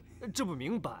呢？这不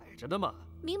明摆着的吗？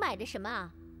明摆着什么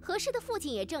啊？何氏的父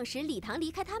亲也证实，李唐离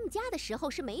开他们家的时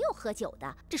候是没有喝酒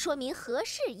的，这说明何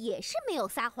氏也是没有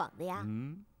撒谎的呀。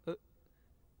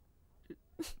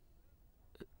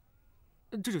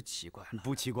这就奇怪了。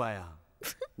不奇怪啊，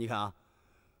你看啊，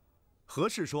何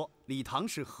氏说李唐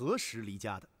是何时离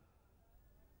家的？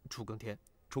初更天。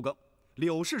初更。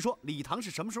柳氏说李唐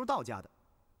是什么时候到家的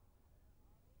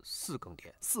？4更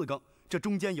天。4更，这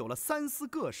中间有了3、4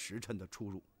个时辰的出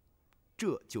入，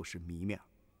这就是谜面。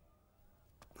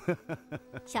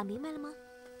想明白了吗？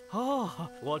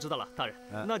哦，我知道了，大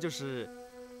人，那就是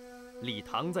李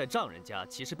唐在丈人家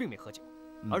其实并没喝酒，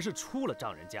而是出了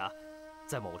丈人家，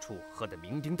在某处喝得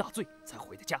酩酊大醉才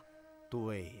回的家。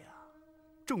对呀，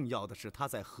重要的是他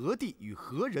在何地与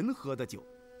何人喝的酒，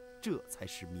这才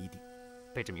是谜底。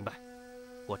卑职明白，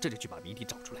我这就去把谜底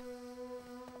找出来。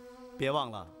别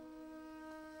忘了，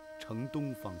城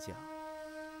东方向。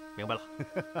明白了。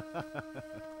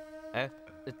哎，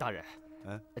大人，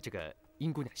这个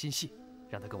殷姑娘心细，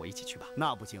让她跟我一起去吧。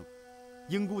那不行，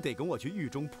殷姑得跟我去狱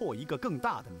中破一个更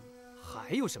大的谜。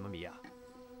还有什么谜啊？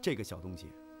这个小东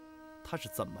西，它是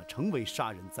怎么成为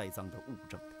杀人栽赃的物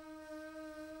证的？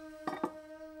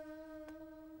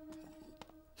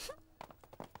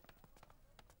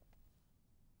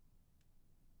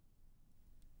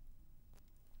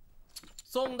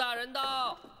宋大人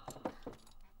到。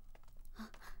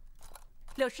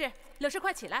柳氏，柳氏，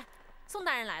快起来！宋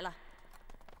大人来了。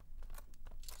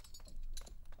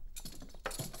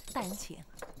大人请。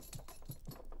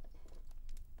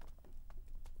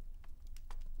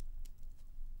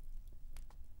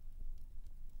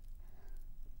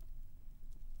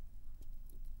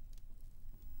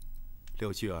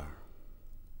柳絮儿，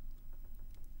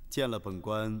见了本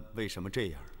官，为什么这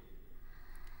样？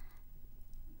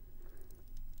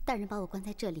大人把我关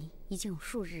在这里已经有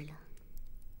数日了，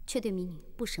却对民女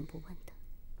不审不问的。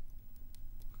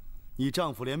你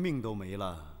丈夫连命都没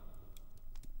了，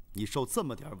你受这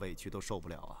么点委屈都受不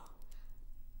了啊？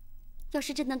要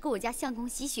是真能给我家相公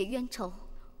洗雪冤仇，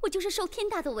我就是受天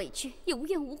大的委屈也无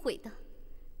怨无悔的。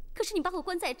可是你把我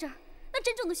关在这儿，那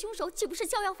真正的凶手岂不是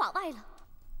逍遥法外了？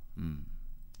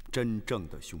真正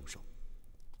的凶手。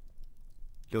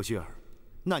柳絮儿，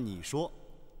那你说，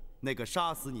那个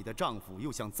杀死你的丈夫又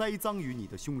想栽赃于你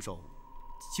的凶手，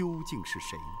究竟是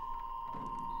谁呢？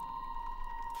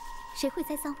谁会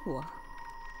栽赃我？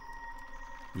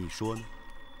你说呢？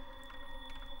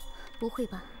不会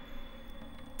吧？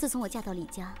自从我嫁到李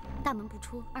家，大门不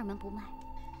出，二门不迈，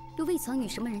又未曾与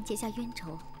什么人结下冤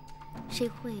仇，谁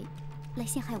会来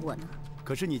陷害我呢？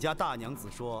可是你家大娘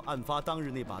子说，案发当日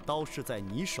那把刀是在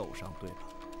你手上，对吧？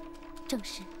正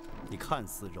是。你看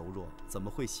似柔弱，怎么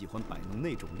会喜欢摆弄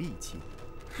那种利器呢？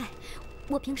嗨，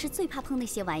我平时最怕碰那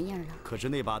些玩意儿了。可是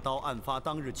那把刀案发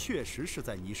当日确实是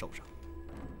在你手上。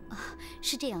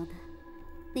是这样的，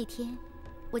那天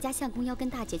我家相公要跟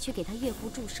大姐去给他岳父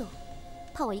祝寿，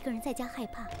怕我一个人在家害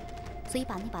怕，所以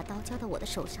把那把刀交到我的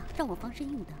手上，让我防身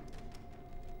用的。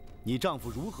你丈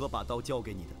夫如何把刀交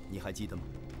给你的？你还记得吗？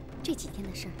这几天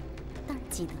的事儿，当然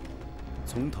记得。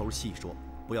从头细说，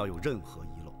不要有任何遗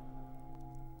漏。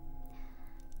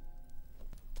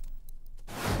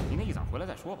明天一早回来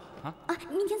再说吧。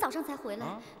明天早上才回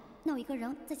来，那我一个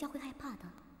人在家会害怕的。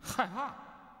害怕？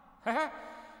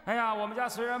哎呀，我们家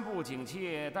虽然不景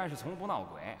气，但是从不闹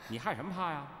鬼，你害什么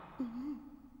怕呀？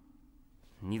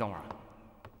你等会儿。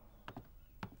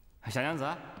小娘子，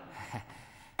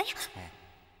哎呀，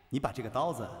你把这个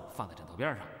刀子放在枕头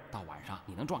边上，到晚上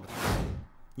你能撞着它。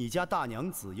你家大娘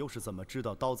子又是怎么知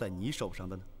道刀在你手上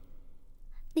的呢？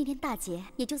那天大姐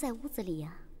也就在屋子里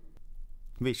呀。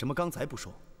为什么刚才不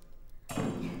说？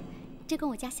这跟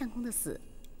我家相公的死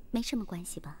没什么关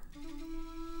系吧？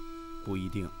不一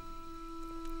定，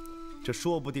这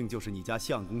说不定就是你家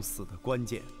相公死的关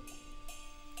键。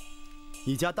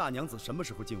你家大娘子什么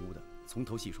时候进屋的？从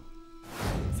头细说。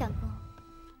相公，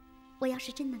我要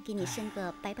是真能给你生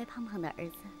个白白胖胖的儿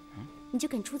子，你就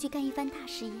肯出去干一番大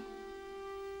事业？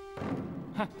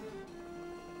哼，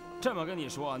这么跟你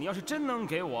说，你要是真能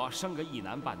给我生个一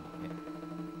男半女，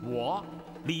我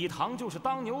李唐就是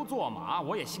当牛做马，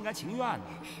我也心甘情愿的。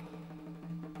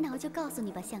那我就告诉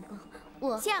你吧，相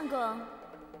公，相公，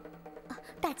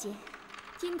大姐，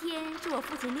今天是我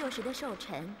父亲60的寿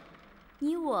辰，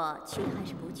你我去还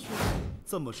是不去？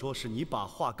这么说，是你把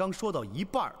话刚说到一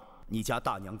半，你家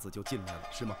大娘子就进来了，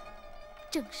是吗？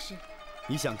正是。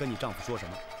你想跟你丈夫说什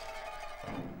么？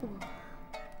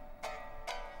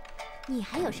你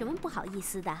还有什么不好意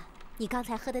思的？你刚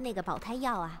才喝的那个保胎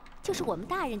药啊，就是我们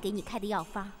大人给你开的药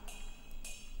方。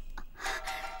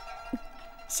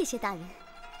谢谢大人。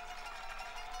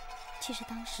其实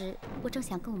当时我正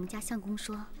想跟我们家相公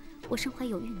说，我身怀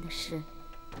有孕的事。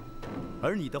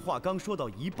而你的话刚说到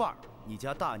一半，你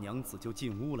家大娘子就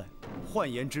进屋来，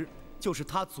换言之，就是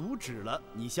她阻止了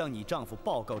你向你丈夫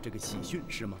报告这个喜讯，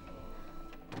是吗？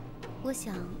我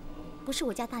想，不是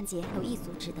我家大姐有意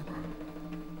阻止的吧？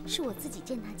是我自己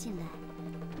见她进来，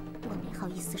我没好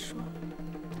意思说。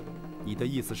你的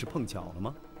意思是碰巧了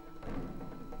吗？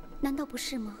难道不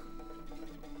是吗？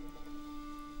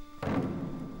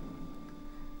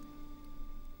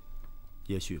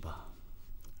也许吧。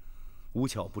无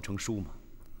巧不成书嘛。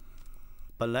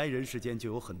本来人世间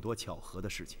就有很多巧合的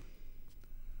事情。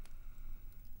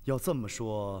要这么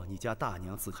说，你家大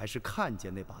娘子还是看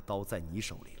见那把刀在你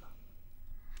手里了。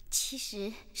其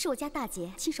实是我家大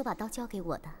姐亲手把刀交给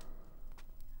我的。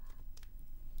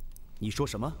你说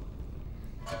什么？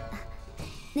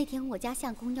那天我家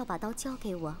相公要把刀交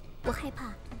给我，我害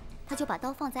怕，他就把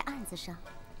刀放在案子上。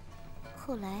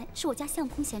后来是我家相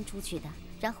公先出去的，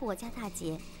然后我家大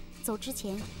姐走之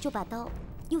前就把刀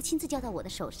又亲自交到我的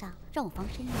手上，让我防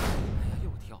身用。哎呀，又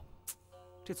跳，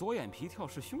这左眼皮跳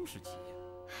是凶是吉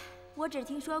呀？我只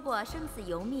听说过生死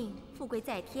由命，富贵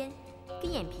在天，跟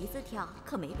眼皮子跳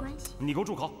可没关系。你给我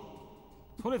住口！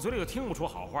从这嘴里可听不出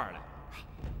好话来。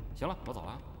行了，我走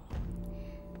了。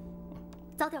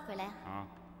早点回来啊！啊。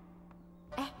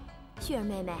哎，旭儿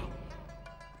妹妹，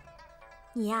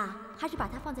你呀，还是把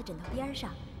它放在枕头边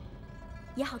上，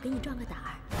也好给你壮个胆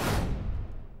儿。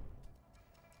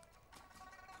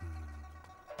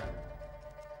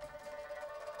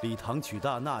李唐取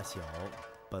大纳小，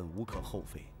本无可厚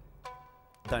非。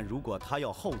但如果他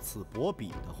要厚此薄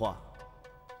彼的话，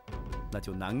那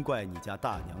就难怪你家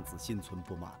大娘子心存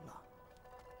不满了。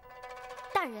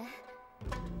大人，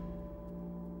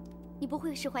你不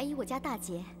会是怀疑我家大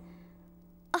姐？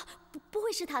啊，不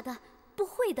会是她的，不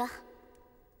会的。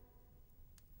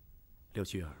柳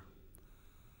絮儿，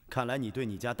看来你对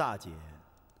你家大姐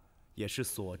也是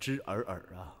所知而耳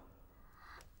啊。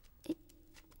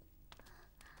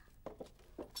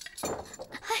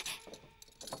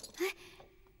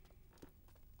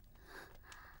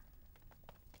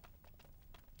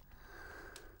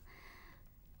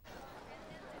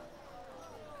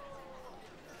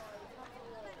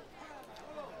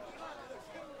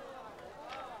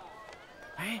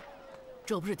哎，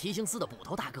这不是提刑司的捕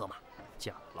头大哥吗？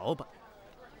贾老板，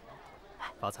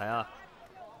发财啊！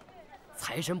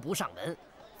财神不上门，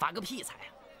发个屁财啊！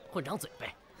混张嘴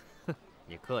呗！哼，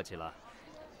你客气了。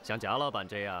像贾老板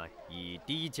这样以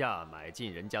低价买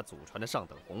进人家祖传的上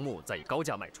等红木，再以高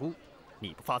价卖出，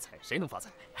你不发财谁能发财？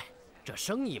哎，这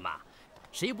生意嘛，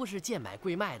谁不是贱买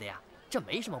贵卖的呀？这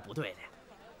没什么不对的呀。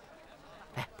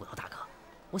哎，捕头大哥，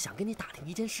我想跟你打听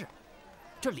一件事，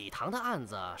这李唐的案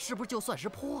子是不是就算是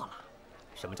破了？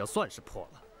什么叫算是破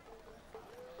了？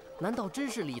难道真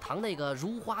是李唐那个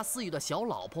如花似玉的小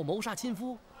老婆谋杀亲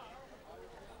夫？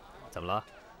怎么了？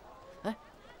哎，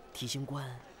提刑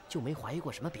官就没怀疑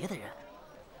过什么别的人？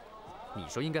你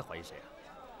说应该怀疑谁啊？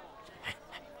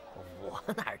我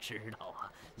哪知道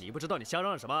啊？你不知道你瞎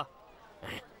嚷嚷什么？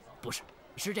哎，不是，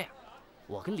是这样，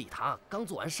我跟李唐刚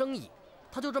做完生意，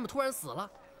他就这么突然死了，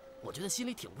我觉得心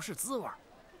里挺不是滋味，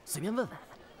随便问问，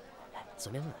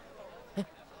随便问问。哎，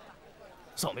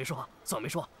算我没说，算我没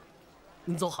说。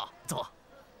您走好，走。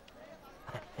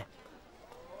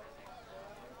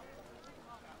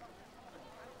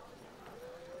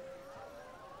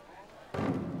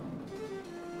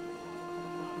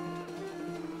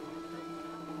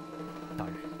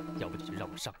不你就让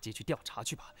我上街去调查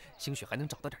去吧，兴许还能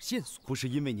找到点线索。不是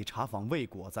因为你茶坊未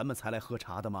果，咱们才来喝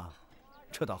茶的吗？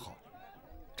这倒好，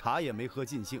茶也没喝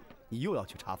尽兴，你又要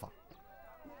去茶坊，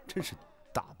真是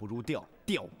大不如调，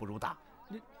调不如大。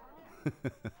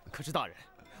可是大人，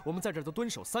我们在这儿都蹲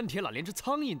守3天了，连只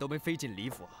苍蝇都没飞进李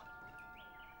府啊！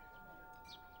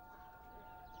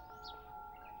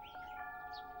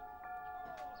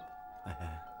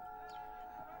哎，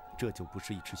这就不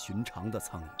是一只寻常的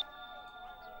苍蝇。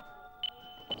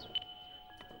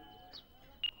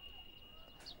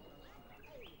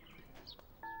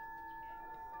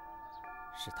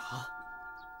是他，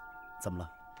怎么了？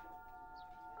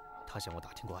他向我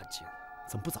打听过案情，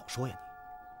怎么不早说呀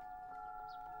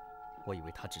你？我以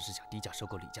为他只是想低价收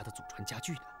购李家的祖传家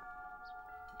具呢。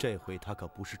这回他可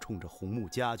不是冲着红木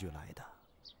家具来的。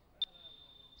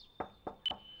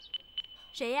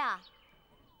谁呀？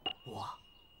我。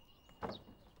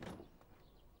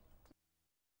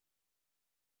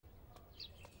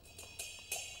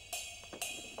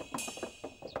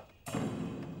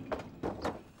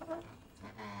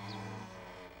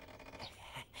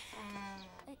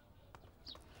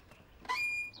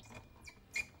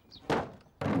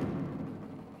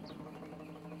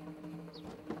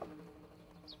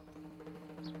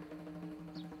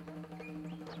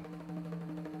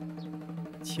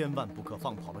千万不可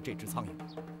放跑了这只苍蝇。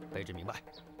卑职明白。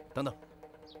等等，你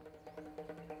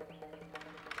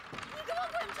给我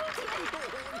滚出去！你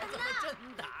怎么真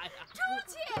打呀？出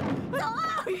去！走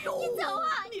啊！哎呦，你走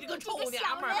啊！你这个臭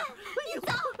娘们儿！你走，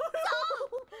快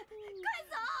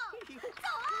走！走啊！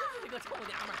你这个臭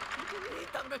娘们儿！你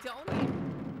等着瞧你！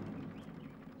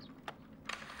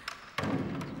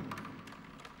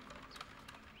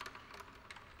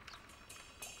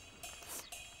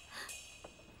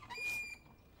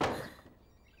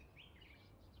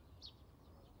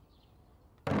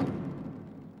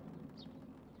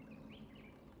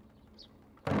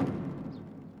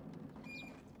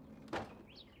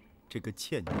这个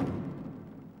倩娘，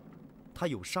她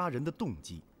有杀人的动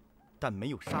机，但没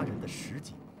有杀人的时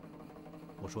机。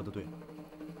我说的对了。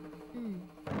嗯。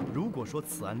如果说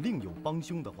此案另有帮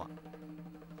凶的话，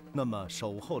那么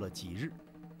守候了几日，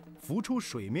浮出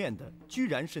水面的居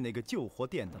然是那个旧货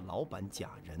店的老板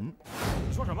贾仁。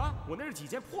你说什么？我那是几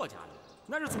件破家具，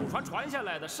那是祖传传下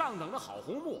来的上等的好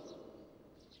红木。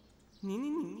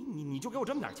你就给我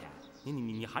这么点钱？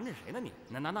你含着谁呢你？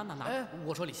拿！哎，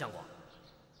我说李相公。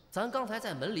咱刚才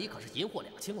在门里可是银货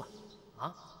2清了，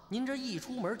啊！您这一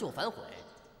出门就反悔，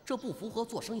这不符合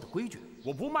做生意的规矩。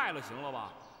我不卖了，行了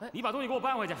吧？你把东西给我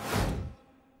搬回去。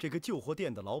这个旧货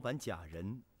店的老板贾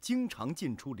仁经常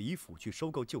进出李府去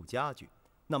收购旧家具，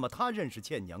那么他认识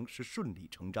倩娘是顺理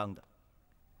成章的。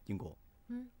英国，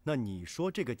那你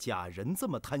说这个贾仁这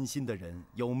么贪心的人，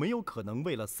有没有可能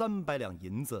为了300两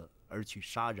银子而去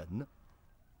杀人呢？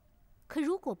可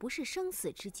如果不是生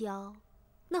死之交，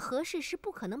那何氏是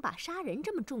不可能把杀人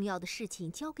这么重要的事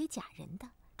情交给贾仁的，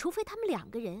除非他们2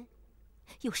个人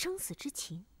有生死之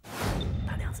情。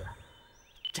大娘子，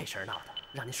这事儿闹的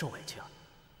让您受委屈了。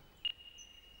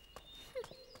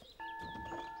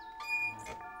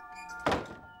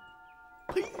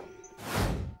呸！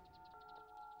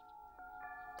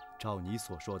照你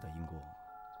所说的，英国，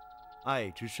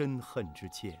爱之深，恨之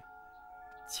切。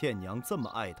倩娘这么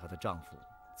爱她的丈夫，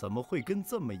怎么会跟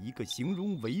这么一个形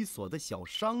容猥琐的小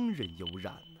商人有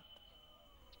染呢？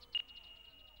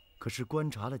可是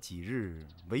观察了几日，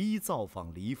唯一造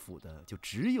访李府的就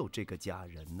只有这个贾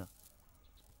仁呢。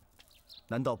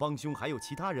难道帮凶还有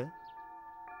其他人？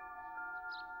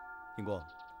英国，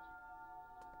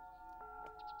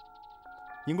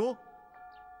英国，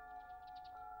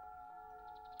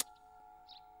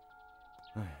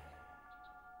唉。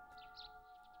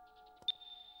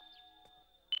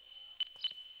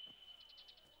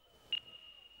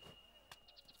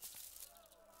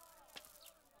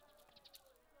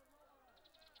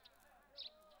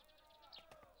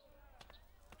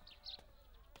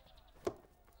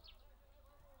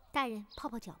大人，泡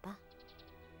泡脚吧。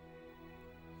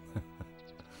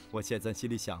我现在心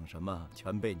里想什么，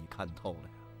全被你看透了呀。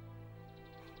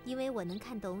因为我能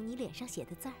看懂你脸上写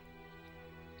的字儿。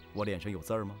我脸上有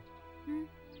字儿吗？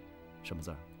什么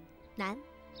字儿？难。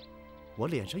我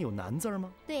脸上有难字儿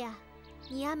吗？对呀，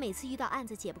你呀，每次遇到案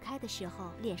子解不开的时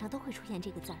候，脸上都会出现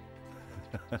这个字儿。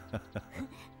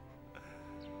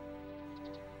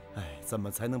哎，怎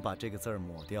么才能把这个字儿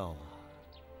抹掉啊？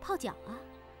泡脚啊。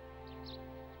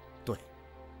对，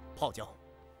泡脚。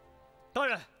大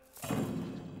人，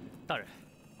大人，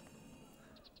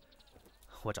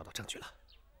我找到证据了。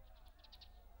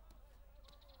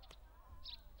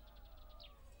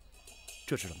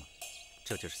这是什么？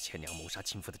这就是倩娘谋杀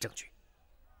亲夫的证据。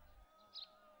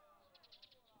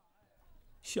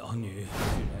小女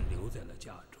居然留在了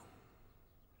家中，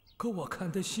可我看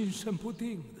她心神不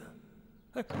定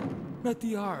的，那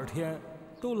第2天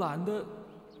都懒得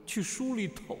去梳理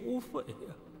头发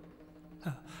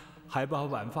呀，还把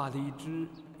晚发的一只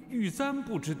玉簪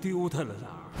不知丢在了哪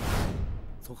儿。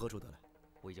从何处得来？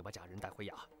我已经把假人带回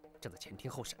衙，正在前厅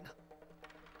候审呢。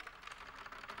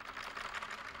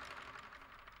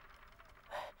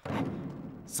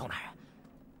宋大人，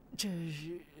这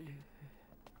是……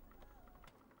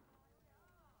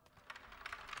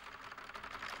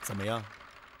怎么样？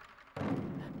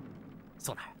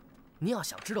宋大人，您要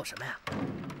想知道什么呀，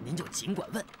您就尽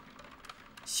管问。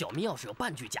小民要是有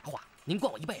半句假话，您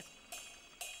惯我一辈子。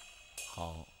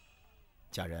好，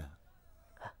家人，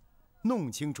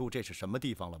弄清楚这是什么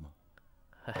地方了吗？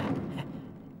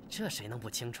这谁能不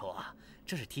清楚啊？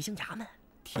这是提刑衙门。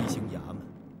提刑衙门，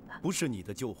不是你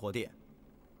的旧货店。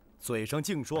嘴上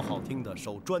净说好听的，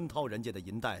手专掏人家的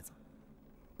银袋子。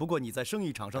不过你在生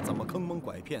意场上怎么坑蒙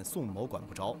拐骗，宋某管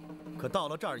不着，可到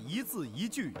了这儿一字一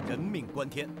句人命关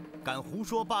天，敢胡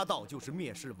说八道就是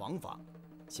蔑视王法。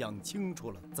想清楚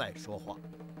了再说话。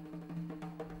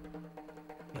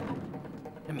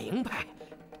明白。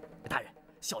大人，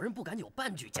小人不敢有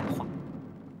半句假话。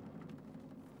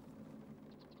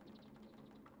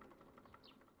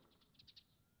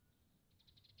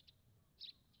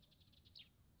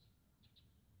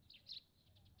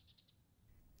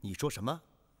你说什么？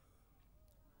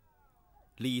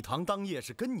礼堂当夜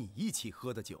是跟你一起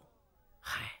喝的酒。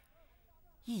嗨，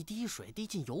一滴水滴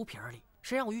进油瓶里，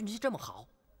谁让我运气这么好，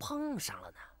碰上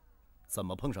了呢？怎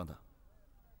么碰上的？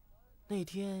那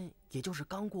天也就是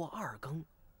刚过2更，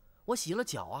我洗了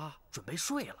脚啊，准备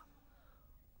睡了。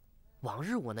往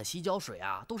日我那洗脚水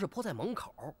啊，都是泼在门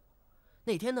口，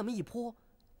那天那么一泼，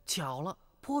巧了，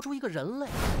泼出一个人来。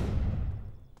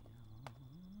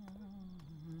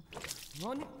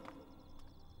你，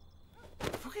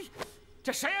嘿，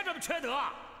这谁呀？这么缺德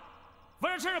啊！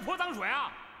往人身上泼脏水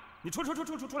啊！你出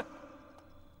来！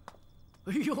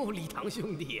哎呦，李堂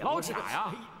兄弟，老贾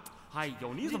呀！哎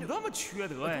呦，你怎么这么缺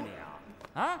德呀你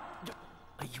啊？啊！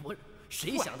哎呦，我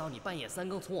谁想到你半夜3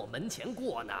更从我门前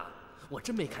过呢？我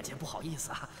真没看见，不好意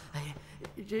思啊。哎，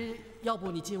这要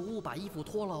不你进屋把衣服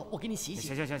脱了，我给你洗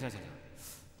洗。行。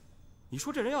你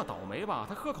说这人要倒霉吧，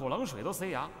他喝口冷水都塞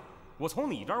牙。我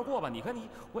从你这儿过吧，你看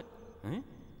我，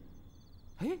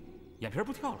眼皮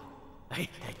不跳了。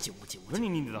进屋。不是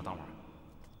你等会儿，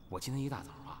我今天一大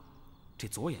早啊，这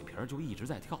左眼皮就一直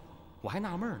在跳，我还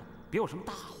纳闷呢，别有什么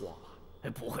大祸吧？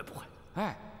不会。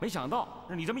没想到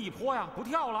让你这么一泼呀，不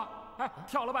跳了。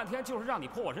跳了半天就是让你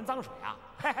泼我身脏水啊！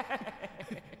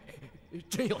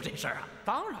真有这事儿啊？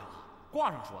当然了，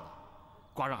卦上说的，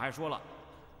卦上还说了，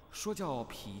说叫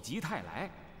否极泰来。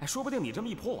说不定你这么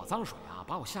一泼我脏水啊，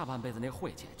把我下半辈子那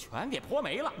晦气全给泼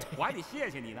没了，我还得谢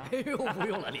谢你呢。哎呦，不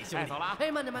用了，李兄弟。走了啊。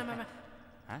慢着。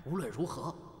无论如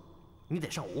何，你得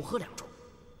上屋喝2盅，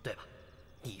对吧？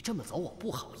你这么走，我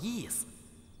不好意思。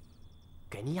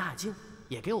给您压惊，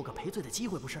也给我个赔罪的机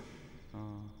会，不是？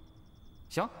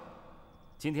行。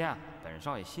今天啊，本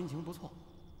少爷心情不错，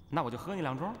那我就喝你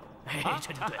2盅。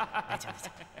这就对了。请。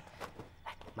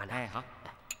慢点。好。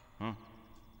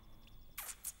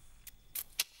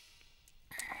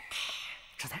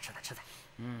吃菜。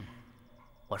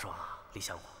我说李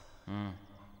相公，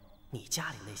你家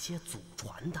里那些祖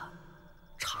传的，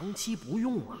长期不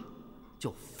用啊，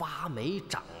就发霉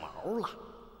长毛了，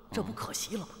这不可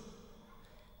惜了吗？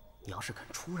你要是肯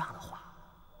出让的话，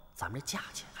咱们这价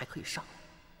钱还可以上。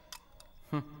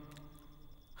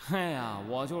哎呀，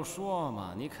我就说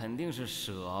嘛，你肯定是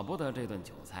舍不得这顿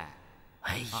酒菜。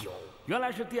哎呦，原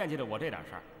来是惦记着我这点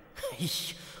事儿。哎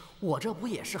呀，我这不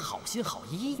也是好心好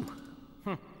意吗？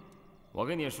我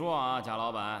跟你说啊，贾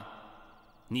老板，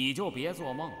你就别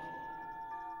做梦了。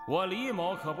我李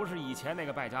某可不是以前那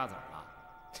个败家子了。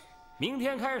明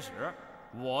天开始，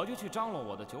我就去张罗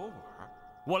我的酒馆，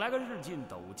我来个日进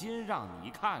斗金，让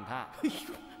你看看。哎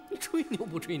呦，你吹牛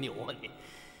不吹牛啊你？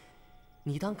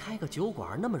你当开个酒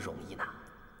馆那么容易呢？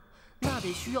那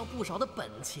得需要不少的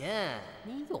本钱，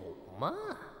你有吗？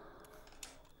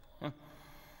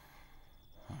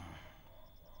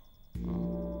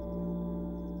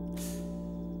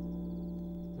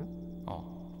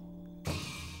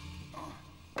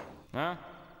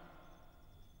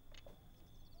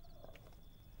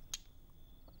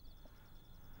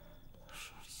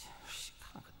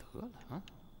看看得了啊！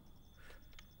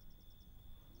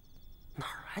哪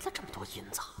儿来的这么多银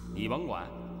子？你甭管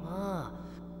啊！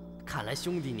看来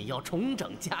兄弟你要重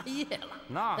整家业了。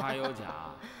那还有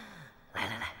假？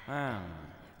来。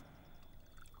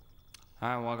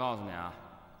我告诉你啊，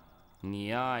你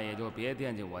呀也就别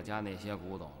惦记我家那些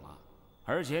古董了。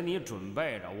而且你准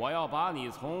备着，我要把你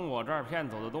从我这儿骗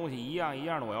走的东西一样一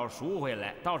样的，我要赎回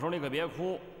来。到时候你可别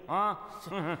哭啊！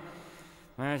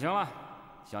哎，行了，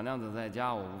小娘子在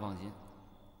家我不放心。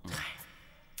嗨，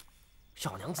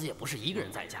小娘子也不是一个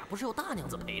人在家，不是有大娘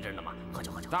子陪着呢吗？喝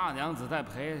酒喝酒。大娘子在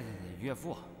陪岳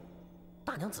父。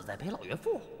大娘子在陪老岳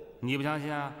父？你不相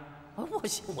信啊？我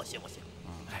信，我信，我信。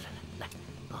来来来来，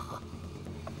喝喝。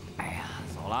哎呀，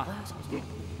走了。哎，走走。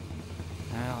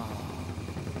哎呀。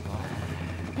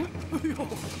哎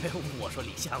呦，我说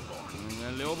李相公，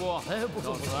留步！哎，不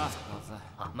告辞，告辞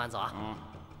啊，慢走啊。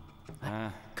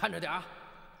哎，看着点啊。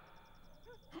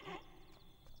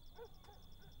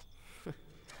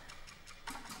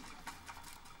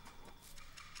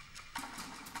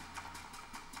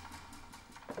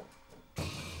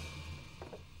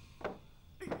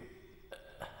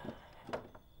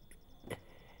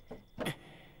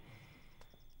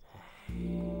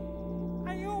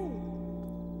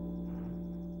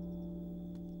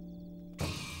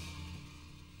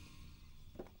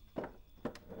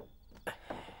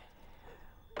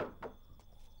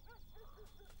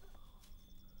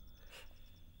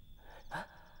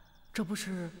这不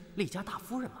是厉家大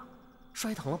夫人吗？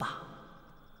摔疼了吧？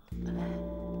哎，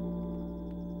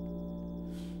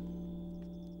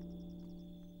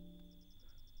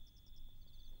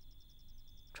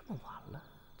这么晚了，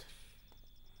这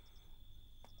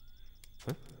是……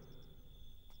嗯？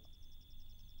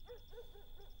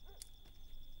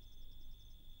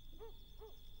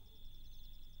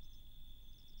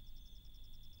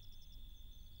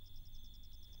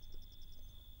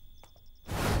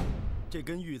这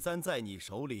根玉簪在你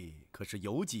手里可是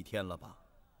有几天了吧？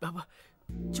啊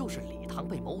不，就是李唐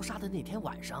被谋杀的那天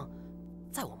晚上，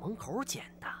在我门口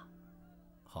捡的。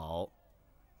好，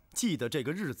记得这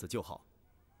个日子就好。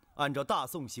按照大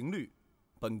宋刑律，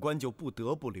本官就不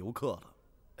得不留客了。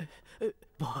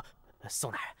不，宋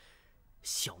大人，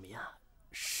小民啊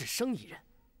是生意人，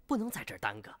不能在这儿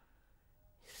耽搁。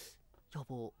要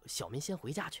不小民先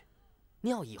回家去，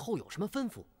您要以后有什么吩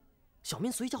咐，小民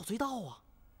随叫随到啊。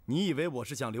你以为我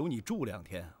是想留你住2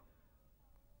天啊？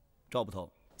赵捕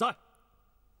头在，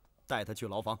带他去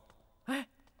牢房。哎，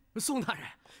宋大人，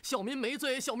小民没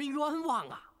罪，小民冤枉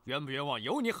啊！冤不冤枉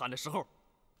有你喊的时候，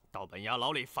到本衙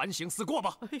牢里反省思过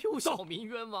吧。哎呦，小民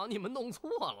冤枉，你们弄错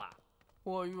了，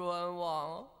我冤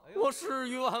枉，我是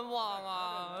冤枉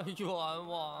啊，冤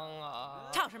枉啊！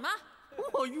吵什么？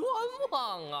我冤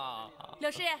枉啊！柳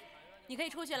氏，你可以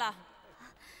出去了。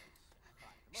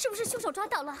是不是凶手抓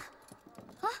到了？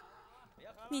啊！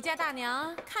你家大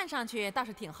娘看上去倒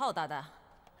是挺厚道的，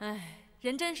哎，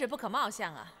人真是不可貌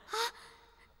相啊！啊！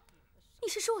你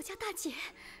是说我家大姐？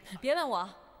别问我，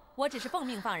我只是奉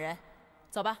命放人。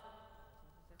走吧，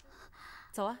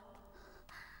走啊！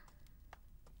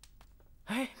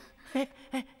哎，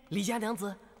李家娘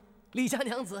子，李家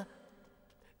娘子，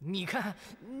你看，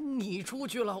你出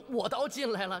去了，我倒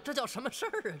进来了，这叫什么事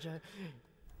儿啊？这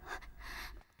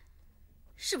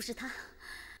是不是他？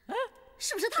哎，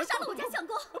是不是他杀了我家相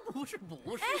公？不是，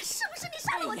哎，是不是你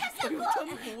杀了我家相公？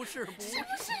真不是，是不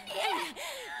是你？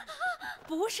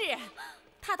不是，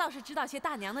他倒是知道些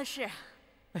大娘的事。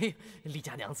哎，李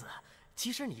家娘子，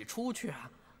其实你出去啊，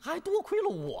还多亏了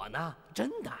我呢，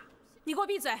真的。你给我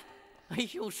闭嘴！哎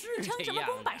呦，是这样。称什么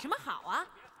公摆什么好啊？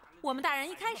我们大人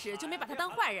一开始就没把他当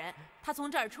坏人，他从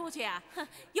这儿出去啊，哼，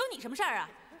有你什么事儿啊？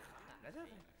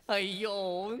哎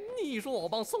呦，你说我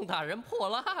帮宋大人破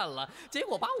了案了，结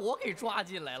果把我给抓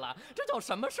进来了，这叫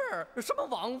什么事儿？什么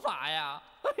王法呀？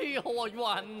哎呦，我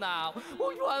冤呐，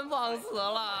我冤枉死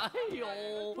了！哎呦，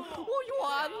我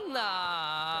冤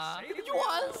呐，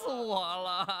冤死我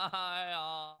了！哎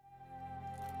呀，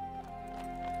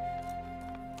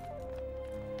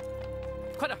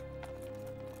快点！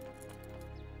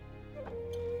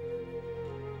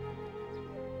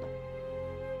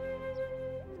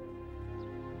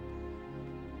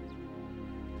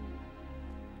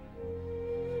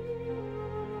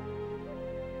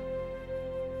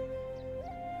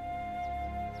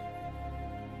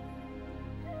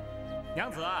娘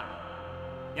子，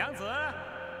娘子，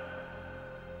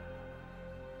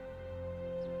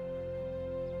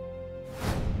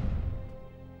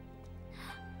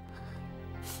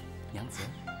娘子，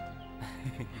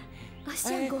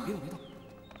相公，别动，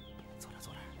坐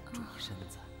这，注意身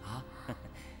子啊！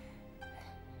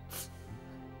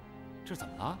这怎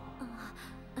么了？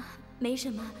没什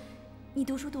么，你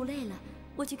读书读累了，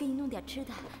我去给你弄点吃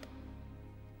的。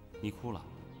你哭了，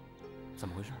怎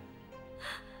么回事？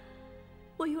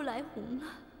我又来红了。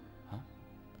啊？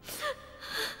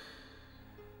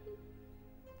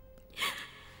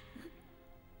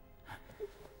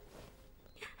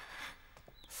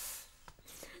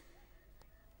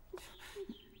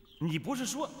你不是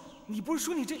说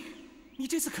你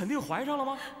这次肯定怀上了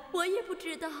吗？我也不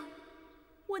知道，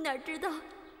我哪知道，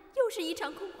又是一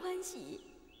场空欢喜。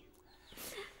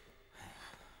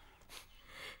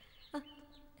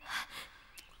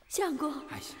相公，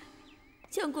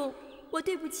相公，我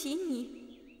对不起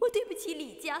你，我对不起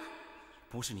李家。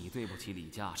不是你对不起李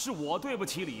家，是我对不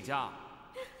起李家。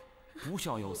不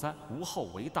孝有三，无后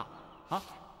为大啊！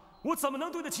我怎么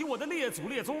能对得起我的列祖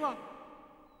列宗啊？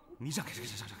你让开，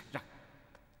让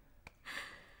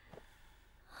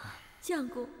开！相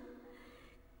公，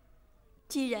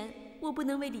既然我不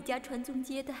能为李家传宗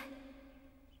接代，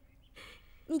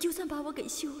你就算把我给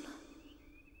休了，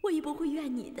我也不会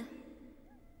怨你的。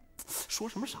说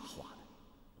什么傻话呢？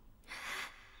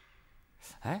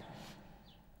哎，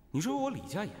你说我李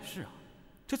家也是啊，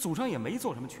这祖上也没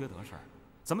做什么缺德事儿，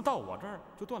怎么到我这儿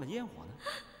就断了烟火呢？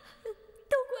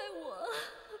都怪我。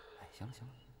哎，行了，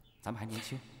咱们还年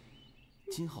轻，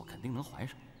今后肯定能怀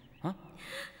上，啊！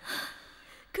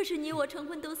可是你我成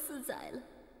婚都4载了，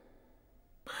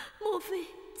莫非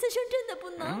此生真的不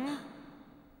能？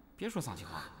别说丧气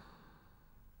话，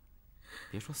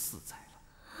别说4载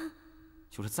了，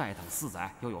就是再等4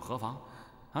载又有何妨？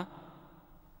啊！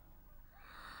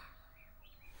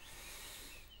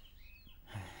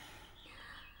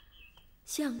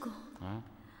相公，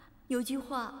有句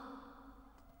话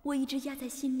我一直压在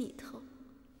心里头。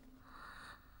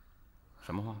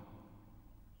什么话？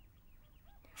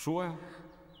说呀！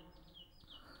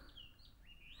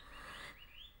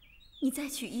你再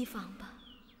娶一房吧，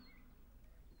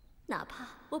哪怕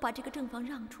我把这个正房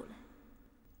让出来。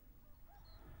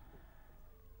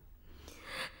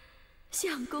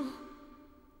相公，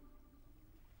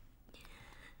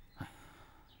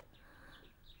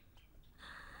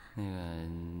那个，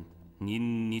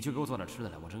你去给我做点吃的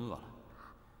来，我真饿了。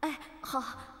哎，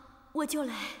好，我就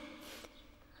来。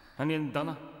哎，你等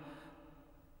等。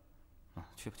啊，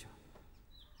去吧。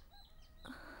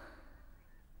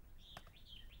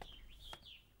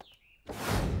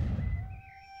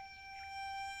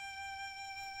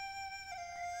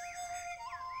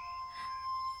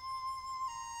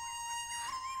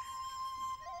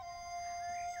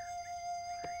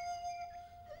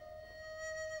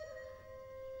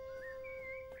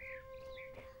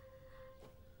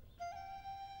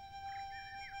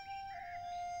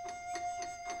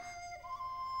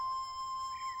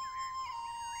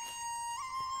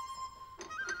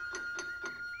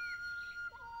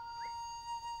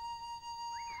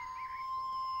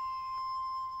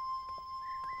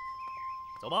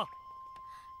走吧。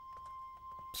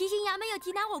提刑衙门要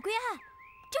缉拿我归案，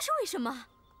这是为什么？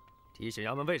提刑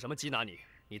衙门为什么缉拿你，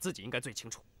你自己应该最清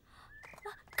楚。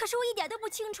可是我一点都不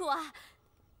清楚啊！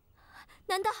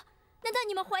难道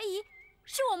你们怀疑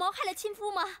是我谋害了亲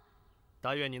夫吗？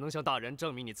但愿你能向大人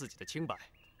证明你自己的清白。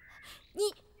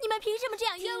你们凭什么这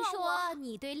样冤枉我？听说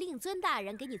你对令尊大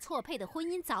人给你错配的婚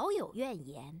姻早有怨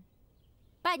言。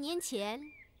半年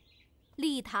前，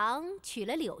李唐娶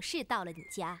了柳氏到了你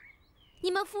家。你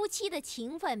们夫妻的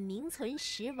情分名存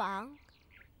实亡，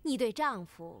你对丈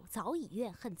夫早已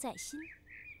怨恨在心。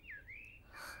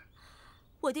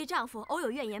我对丈夫偶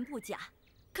有怨言不假，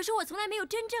可是我从来没有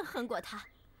真正恨过他。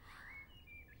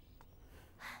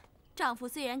丈夫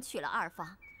虽然娶了2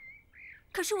房，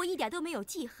可是我一点都没有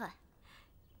记恨，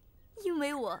因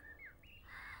为我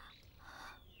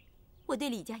对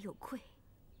李家有愧。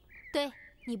对，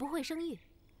你不会生育。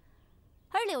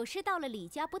而柳氏到了李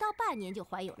家不到半年就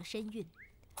怀有了身孕，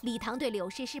李唐对柳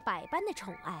氏是百般的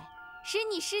宠爱，使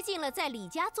你失尽了在李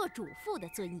家做主妇的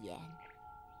尊严。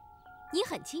你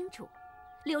很清楚，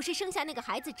柳氏生下那个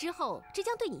孩子之后，这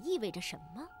将对你意味着什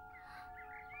么？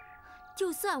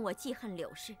就算我记恨柳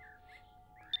氏，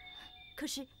可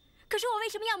是我为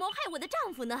什么要谋害我的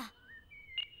丈夫呢？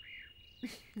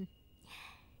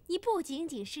你不仅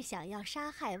仅是想要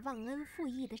杀害忘恩负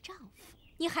义的丈夫，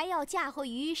你还要嫁祸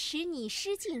于使你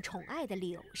失尽宠爱的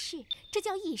柳氏，这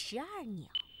叫一石二鸟。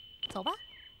走吧。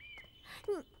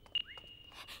你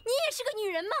也是个女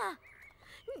人嘛！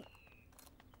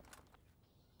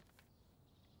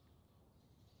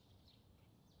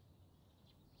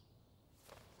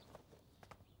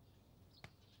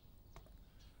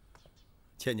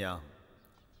倩娘，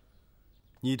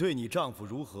你对你丈夫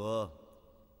如何，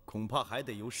恐怕还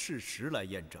得由事实来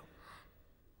验证。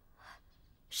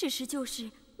事实就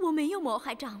是我没有谋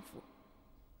害丈夫。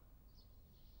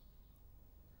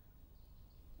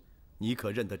你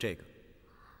可认得这个？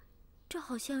这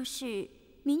好像是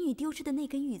民女丢失的那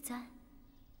根玉簪。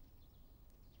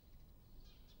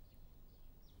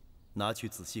拿去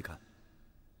仔细看。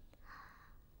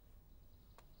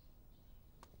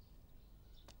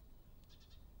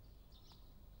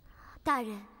大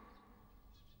人，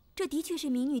这的确是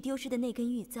民女丢失的那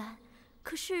根玉簪，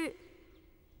可是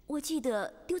我记得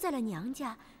丢在了娘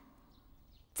家，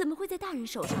怎么会在大人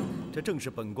手上呢？这正是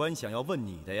本官想要问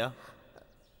你的呀。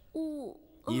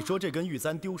你说这根玉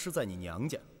簪丢失在你娘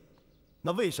家，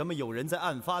那为什么有人在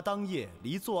案发当夜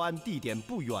离作案地点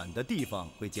不远的地方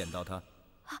会捡到它？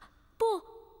不，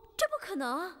这不可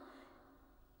能！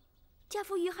家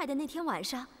父遇害的那天晚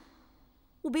上，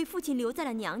我被父亲留在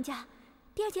了娘家，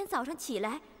第二天早上起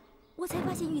来，我才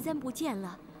发现玉簪不见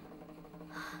了。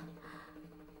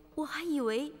我还以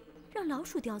为让老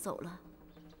鼠叼走了。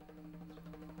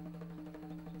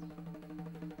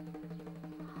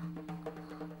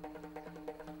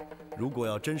如果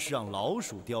要真是让老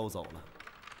鼠叼走了，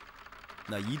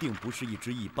那一定不是一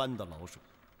只一般的老鼠，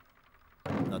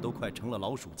那都快成了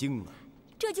老鼠精了。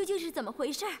这究竟是怎么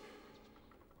回事？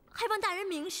还望大人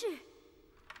明示。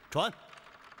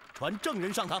传证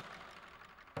人上堂。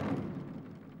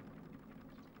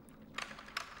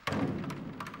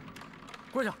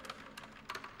跪下。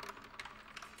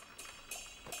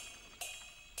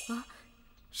啊，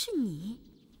是你？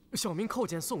小民叩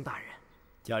见宋大人。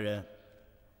家人，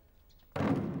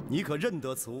你可认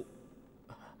得此物？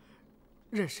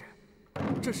认识，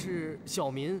这是小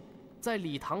民在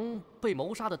礼堂被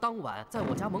谋杀的当晚，在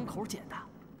我家门口捡的。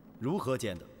如何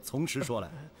捡的？从实说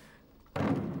来。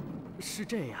是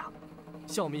这样，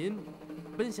小民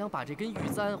本想把这根玉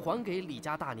簪还给李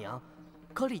家大娘，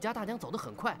可李家大娘走得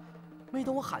很快，没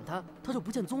等我喊她，她就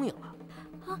不见踪影了。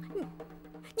啊，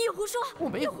你胡说！我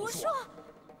没胡说！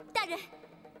大人，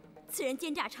此人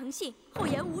奸诈成性，厚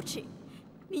颜无耻，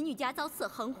民女家遭此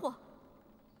横祸，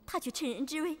他却趁人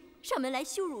之危上门来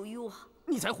羞辱于我。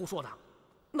你才胡说呢！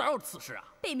哪有此事啊？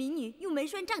被民女用门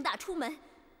栓杖打出门，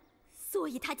所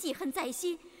以他记恨在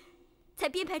心，才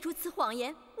编排出此谎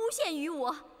言诬陷于我。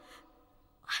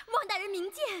望大人明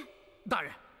鉴。大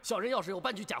人，小人要是有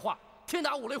半句假话，天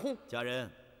打五雷轰。家人，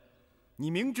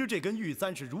你明知这根玉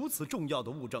簪是如此重要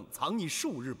的物证，藏匿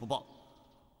数日不报，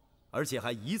而且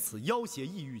还以此要挟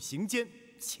意欲行奸，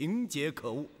情节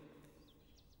可恶。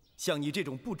像你这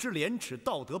种不知廉耻、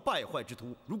道德败坏之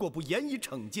徒，如果不严以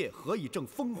惩戒，何以正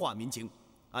风化民情？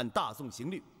按大宋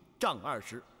刑律，杖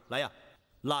20。来呀，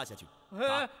拉下去。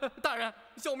大人，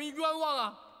小民冤枉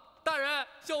啊！大人，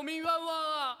小民冤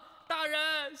枉啊！大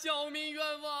人，小民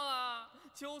冤枉啊！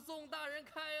求宋大人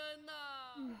开恩呐！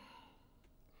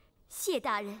谢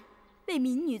大人为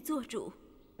民女做主。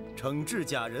惩治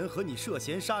假人和你涉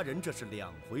嫌杀人，这是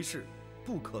两回事，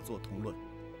不可做同论。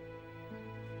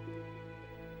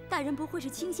大人不会是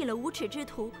轻信了无耻之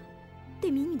徒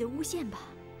对民女的诬陷吧？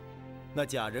那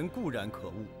假人固然可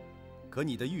恶，可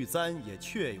你的玉簪也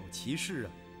确有其事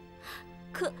啊。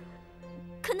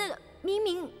可那个明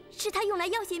明是他用来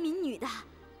要挟民女的。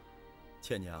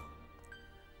倩娘，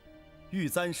玉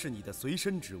簪是你的随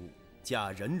身之物，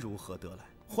假人如何得来？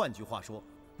换句话说，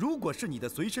如果是你的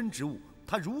随身之物，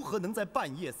他如何能在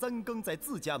半夜3更在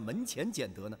自家门前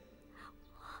捡得呢？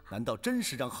难道真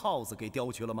是让耗子给叼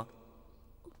去了吗？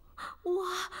冤枉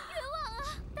啊，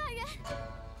大人！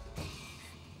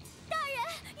大人，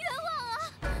冤枉啊！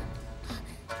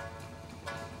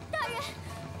大人，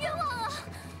冤枉啊！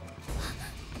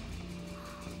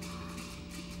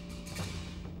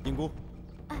宁姑，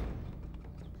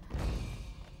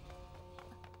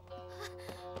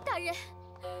大人，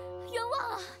冤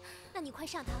枉啊！那你快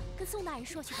上堂跟宋大人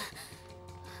说去吧。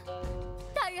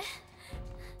大人，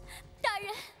大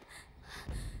人，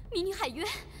民女喊冤。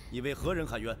你为何人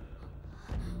喊冤？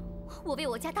我为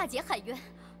我家大姐喊冤。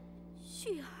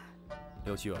旭儿，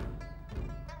刘旭儿，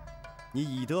你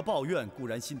以德报怨固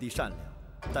然心地善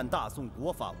良，但大宋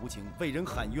国法无情，为人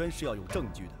喊冤是要有证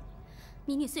据的。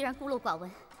民女虽然孤陋寡闻，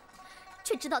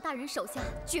却知道大人手下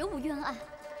绝无冤案。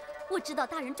我知道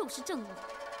大人重视政务，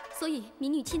所以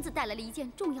民女亲自带来了一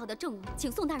件重要的政务，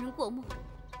请宋大人过目。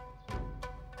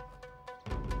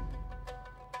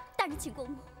大人请过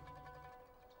目。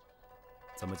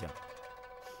怎么讲？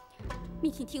密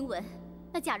听听闻，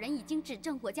那假人已经指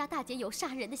证我家大姐有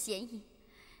杀人的嫌疑，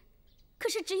可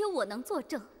是只有我能作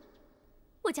证。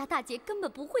我家大姐根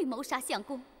本不会谋杀相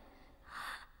公，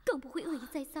更不会恶意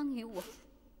栽赃于我。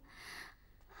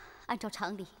按照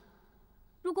常理，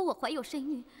如果我怀有身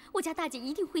孕，我家大姐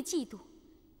一定会嫉妒。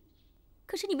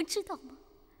可是你们知道吗？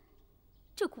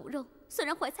这骨肉虽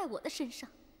然怀在我的身上，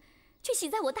却喜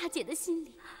在我大姐的心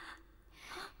里。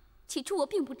起初我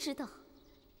并不知道，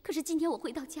可是今天我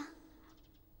回到家，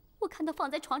我看到放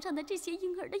在床上的这些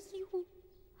婴儿的衣物，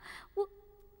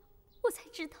我才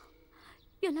知道，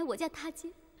原来我家大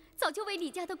姐早就为李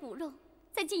家的骨肉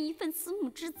再尽一份慈母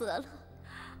之责了。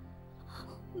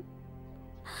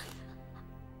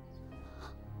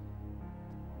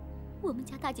我们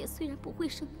家大姐虽然不会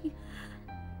生育，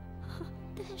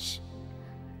但是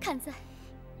看在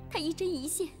她一针一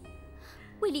线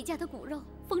为李家的骨肉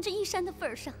缝制衣衫的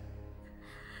份上，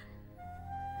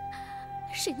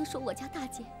谁能说我家大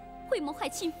姐会谋害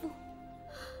亲夫，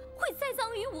会栽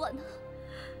赃于我呢？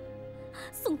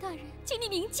宋大人，请你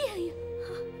明鉴呀！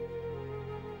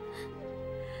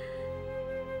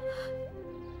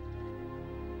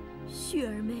雪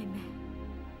儿妹妹，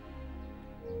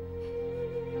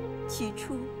起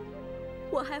初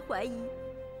我还怀疑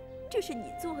这是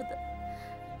你做的。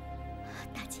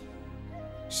大姐，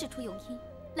事出有因，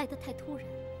来得太突然，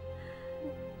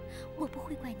我不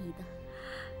会怪你的。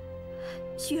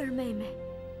雪儿妹妹，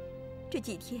这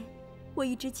几天我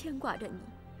一直牵挂着你，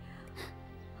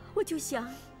我就想，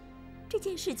这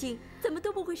件事情怎么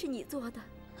都不会是你做的。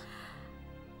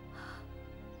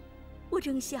我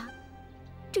正想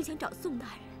找宋大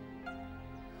人。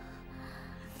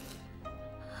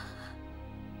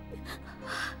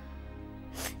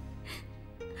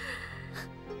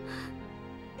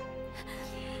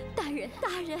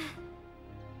大人，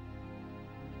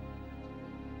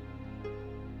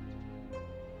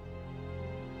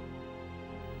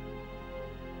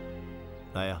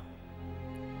来呀，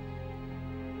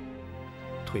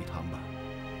退堂吧。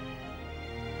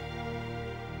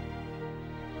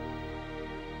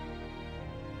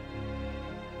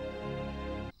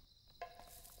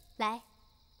来，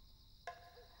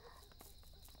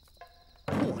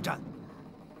破绽。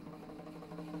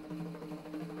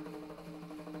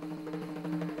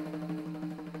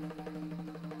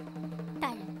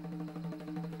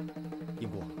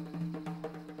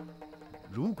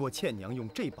如果倩娘用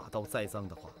这把刀栽赃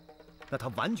的话，那她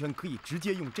完全可以直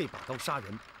接用这把刀杀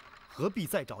人，何必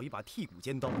再找一把剔骨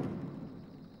尖刀？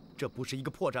这不是一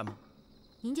个破绽吗？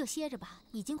您就歇着吧，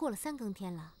已经过了3更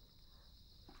天了。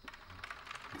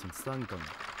已经3更了。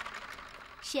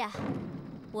是啊，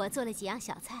我做了几样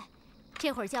小菜，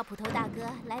这会儿叫捕头大哥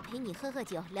来陪你喝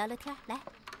酒、聊聊天。来。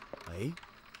哎，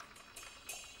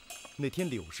那天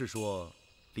柳氏说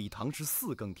李唐是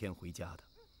4更天回家的。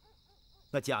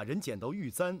那假人捡到玉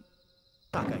簪，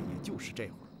大概也就是这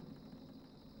会儿。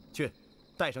去，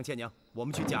带上倩娘，我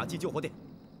们去甲记救活店。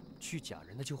去假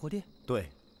人的救活店？对，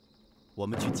我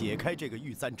们去解开这个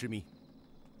玉簪之谜。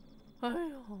哎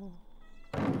呦，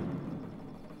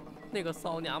那个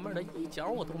骚娘们的一角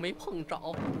我都没碰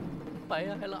着，白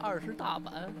挨了20大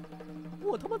板，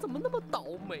我他妈怎么那么倒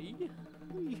霉呀？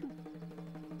哎呦！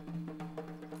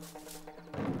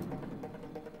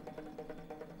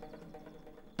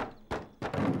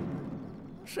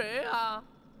谁呀？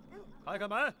开开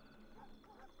门！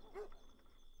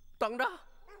等着！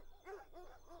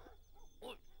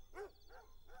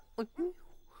哎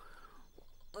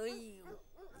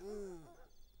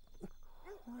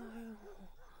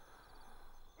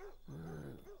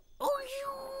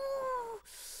呦，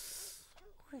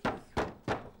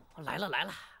来了来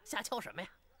了，瞎敲什么呀？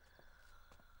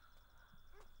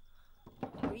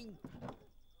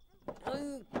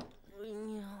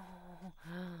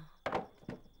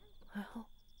哎呦，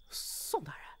宋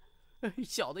大人，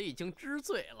小的已经知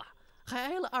罪了，还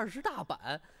挨了20大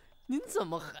板，您怎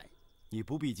么还……你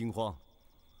不必惊慌。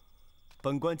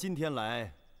本官今天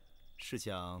来，是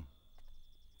想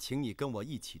请你跟我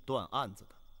一起断案子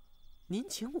的。您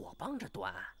请我帮着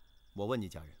断案？我问你，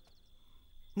家人，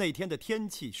那天的天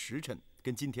气时辰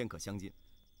跟今天可相近？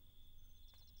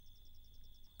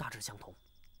大致相同。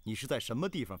你是在什么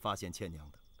地方发现倩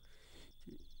娘的？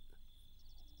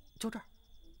就这儿。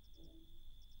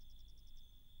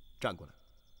站过来。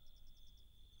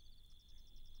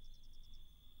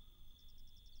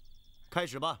开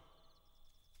始吧。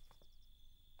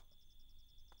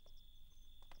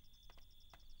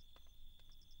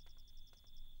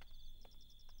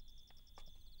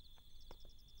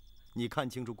你看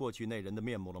清楚过去那人的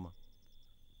面目了吗？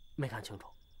没看清楚。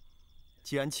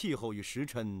既然气候与时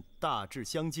辰大致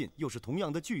相近，又是同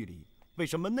样的距离，为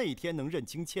什么那天能认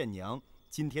清倩娘，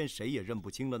今天谁也认不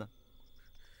清了呢？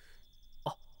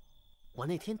哦，我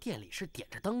那天店里是点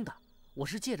着灯的，我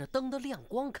是借着灯的亮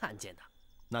光看见的。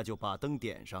那就把灯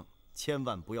点上，千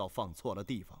万不要放错了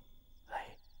地方。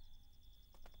哎，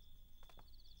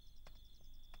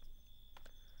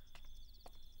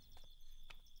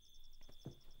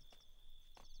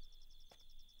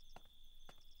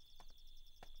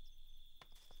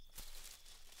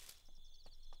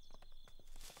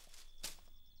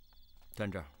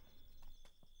站这儿。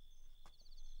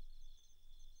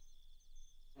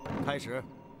开始。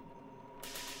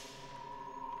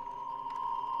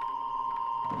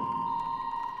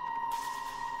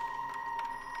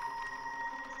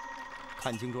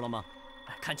看清楚了吗？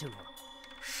看清楚了，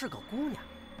是个姑娘。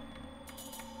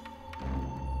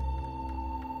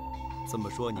这么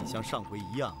说，你像上回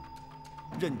一样，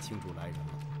认清楚来人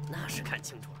了？那是看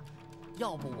清楚了，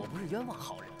要不我不是冤枉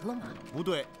好人了吗？不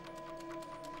对，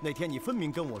那天你分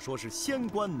明跟我说是先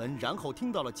关门，然后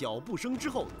听到了脚步声之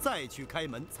后再去开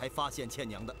门，才发现倩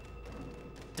娘的。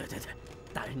对，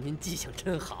大人您记性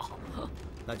真好。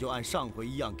那就按上回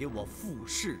一样给我复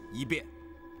试一遍。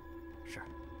是。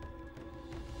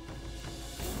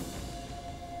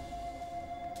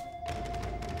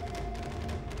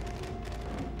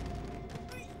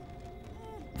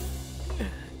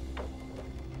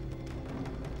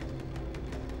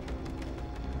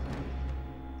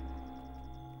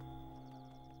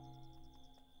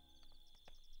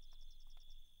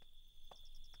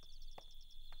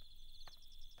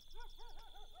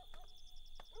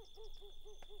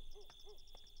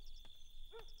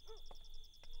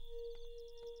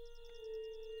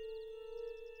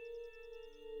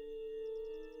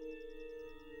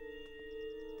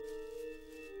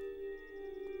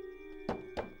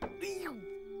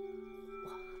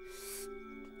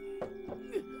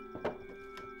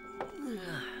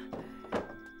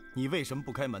你为什么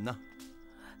不开门呢？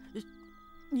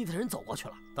你的人走过去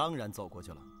了？当然走过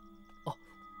去了。哦，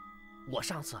我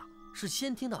上次是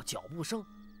先听到脚步声，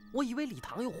我以为李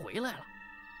唐又回来了，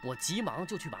我急忙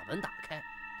就去把门打开，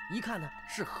一看呢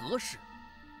是和氏。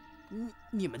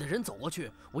你们的人走过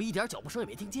去，我一点脚步声也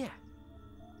没听见。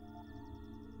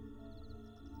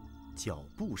脚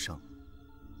步声？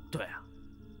对啊。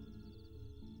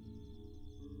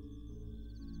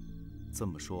这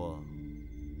么说，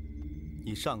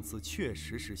你上次确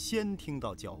实是先听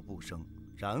到脚步声，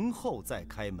然后再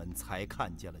开门才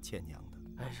看见了倩娘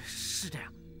的。哎，是这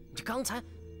样。这刚才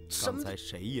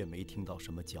谁也没听到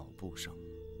什么脚步声。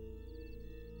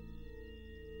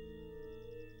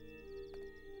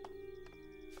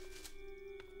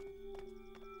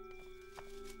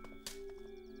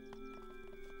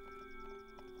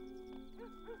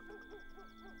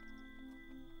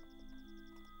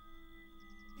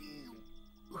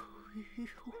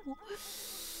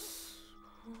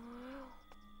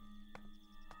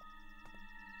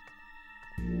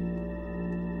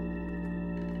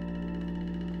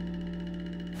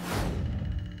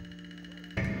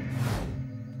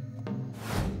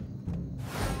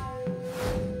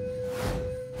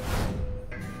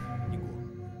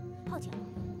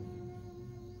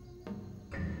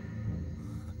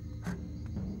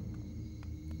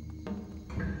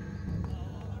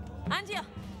安静，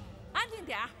安静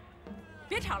点儿，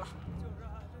别吵了，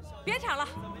别吵了，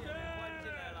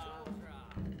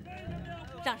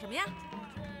嚷什么呀？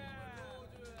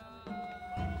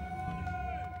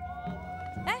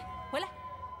哎，回来！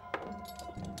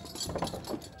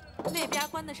那边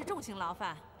关的是重刑牢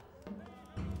犯，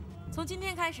从今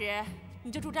天开始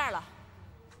你就住这儿了。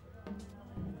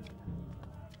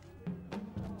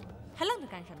还愣着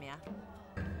干什么呀？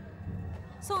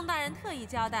宋大人特意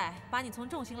交代，把你从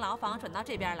重刑牢房转到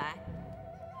这边来，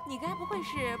你该不会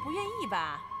是不愿意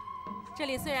吧？这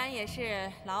里虽然也是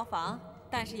牢房，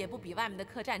但是也不比外面的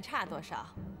客栈差多少，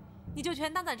你就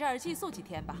全当在这儿寄宿几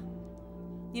天吧。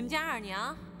你们家二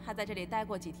娘还在这里待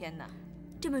过几天呢。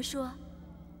这么说，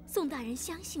宋大人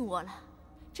相信我了？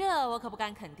这我可不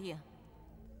敢肯定，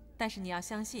但是你要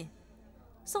相信，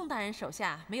宋大人手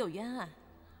下没有冤案。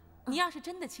你要是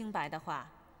真的清白的话，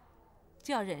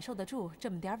就要忍受得住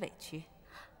这么点委屈。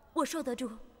我受得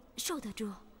住，受得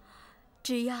住。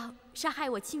只要杀害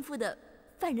我亲夫的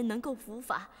犯人能够伏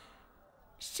法，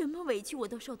什么委屈我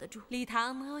都受得住。李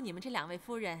唐能有你们这两位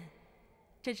夫人，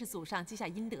真是祖上积下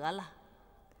阴德了。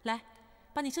来，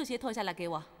把你绣鞋脱下来给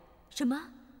我。什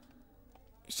么？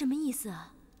什么意思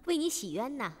啊？为你洗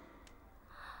冤呐。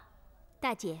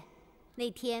大姐，那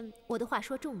天我的话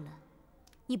说重了，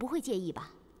你不会介意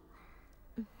吧？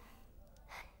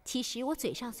其实我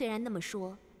嘴上虽然那么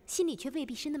说，心里却未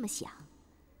必是那么想。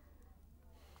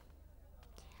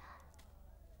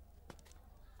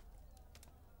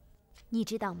你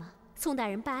知道吗？宋大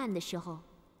人办案的时候，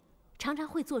常常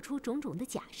会做出种种的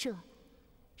假设，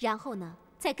然后呢，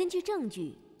再根据证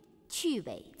据去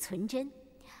伪存真。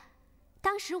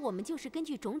当时我们就是根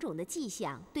据种种的迹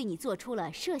象，对你做出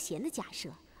了涉嫌的假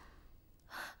设。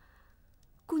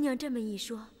姑娘这么一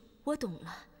说，我懂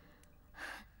了。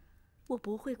我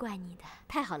不会怪你的。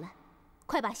太好了，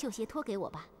快把绣鞋脱给我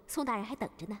吧，宋大人还等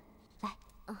着呢。来，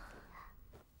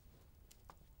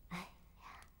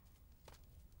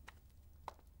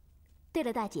对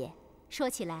了，大姐，说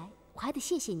起来我还得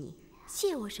谢谢你。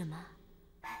谢我什么？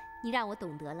你让我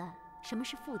懂得了什么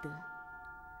是妇德。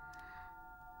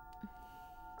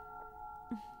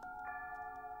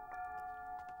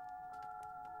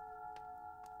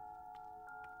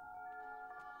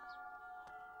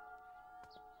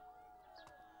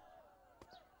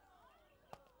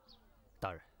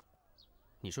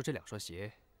你说这2双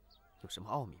鞋有什么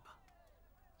奥秘吗？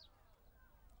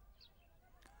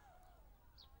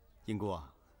英姑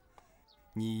啊，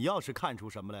你要是看出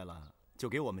什么来了，就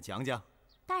给我们讲讲。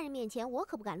大人面前我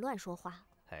可不敢乱说话。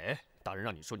哎，大人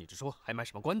让你说你就说，还卖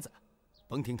什么关子？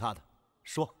甭听他的，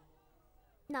说。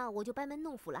那我就班门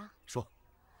弄斧了。说。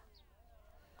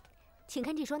请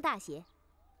看这双大鞋，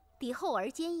底厚而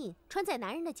坚硬，穿在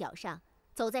男人的脚上，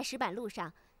走在石板路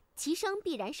上，其声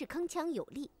必然是铿锵有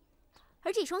力；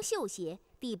而这双绣鞋，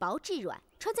底薄质软，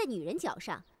穿在女人脚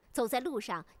上，走在路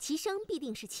上，其声必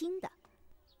定是轻的。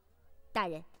大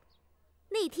人，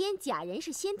那天贾人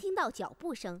是先听到脚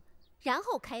步声，然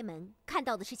后开门看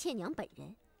到的是倩娘本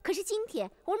人。可是今天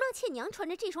我们让倩娘穿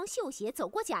着这双绣鞋走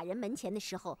过贾人门前的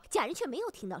时候，贾人却没有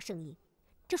听到声音。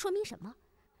这说明什么？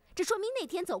这说明那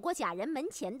天走过贾人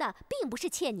门前的并不是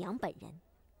倩娘本人。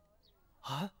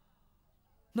啊？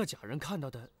那贾人看到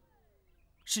的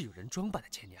是有人装扮的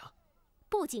倩娘？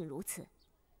不仅如此，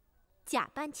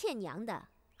假扮倩娘的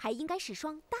还应该是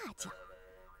双大脚。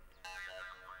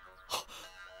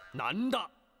男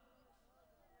的。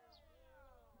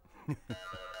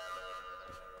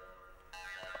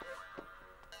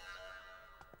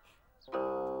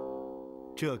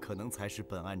这可能才是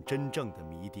本案真正的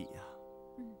谜底呀。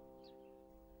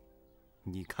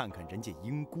你看看人家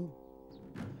英姑，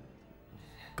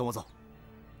跟我走。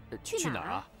去哪儿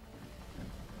啊？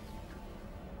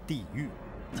地狱，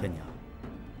倩娘。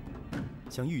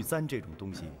像玉簪这种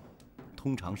东西，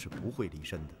通常是不会离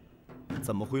身的，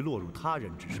怎么会落入他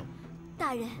人之手？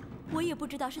大人，我也不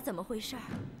知道是怎么回事儿。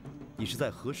你是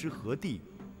在何时何地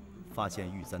发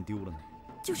现玉簪丢了呢？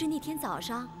就是那天早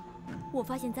上，我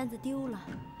发现簪子丢了。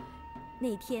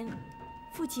那天，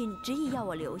父亲执意要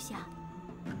我留下，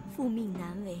父命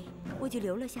难违，我就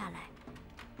留了下来。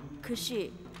可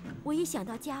是，我一想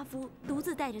到家夫独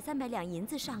自带着300两银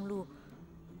子上路，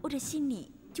我这心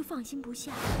里就放心不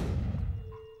下。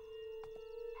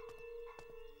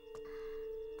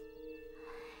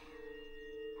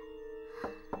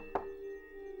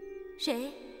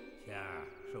谁？仙儿，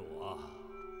是我。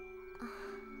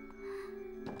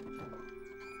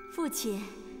父亲。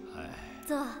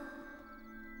坐。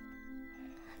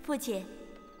父亲，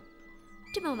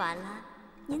这么晚了，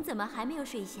您怎么还没有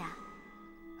睡下？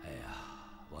哎呀，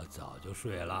我早就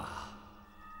睡了。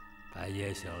半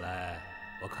夜醒来，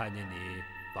我看见你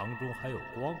房中还有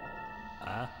光，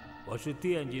我是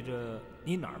惦记着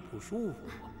你哪儿不舒服。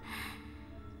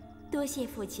多谢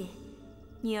父亲，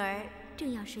女儿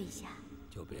正要睡下。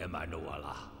就别瞒着我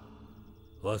了。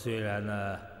我虽然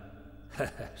呢，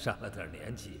上了点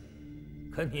年纪，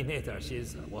可你那点心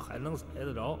思，我还能猜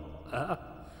得着啊？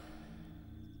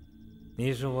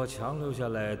你是我强留下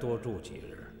来多住几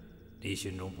日，你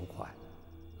心中不快，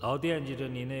老惦记着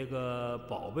你那个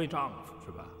宝贝丈夫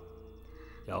是吧？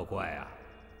要怪啊，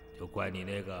就怪你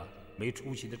那个没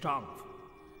出息的丈夫，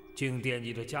净惦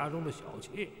记着家中的小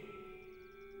妾，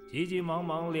急急忙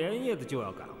忙连夜的就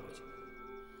要赶回去。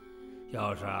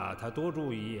要是他多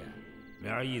住一夜，明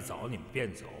儿一早你们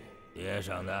便走，也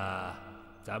省得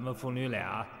咱们父女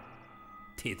俩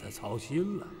替他操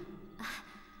心了。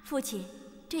父亲，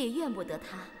这也怨不得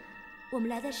他。我们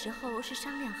来的时候是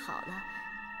商量好了，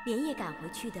连夜赶回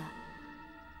去的。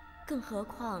更何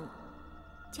况，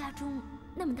家中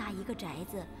那么大一个宅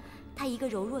子，她一个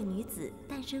柔弱女子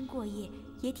单身过夜，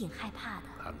也挺害怕的。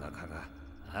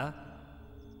看，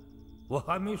我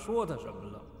还没说他什么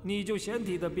了，你就先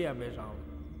替他辩辩上了。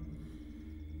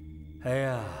哎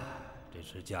呀，这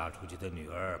是嫁出去的女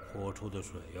儿泼出的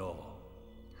水哟！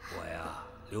我呀，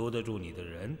留得住你的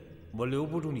人，我留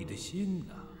不住你的心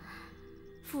呐。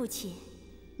父亲，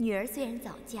女儿虽然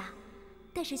早嫁，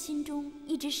但是心中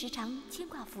一直时常牵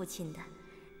挂父亲的，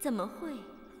怎么会？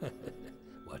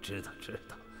我知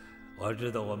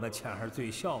道，我们倩儿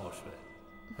最孝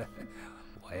顺。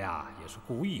我呀，也是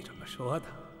故意这么说的。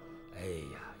哎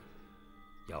呀，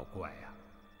要怪呀，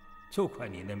就怪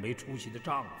你那没出息的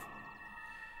丈夫。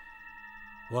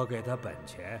我给他本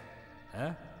钱，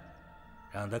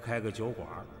让他开个酒馆，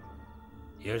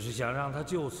也是想让他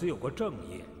就此有个正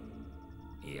业。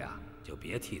你呀，就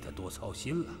别替他多操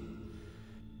心了。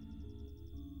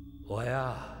我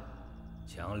呀，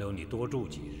强留你多住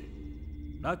几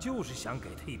日，那就是想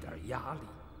给他一点压力。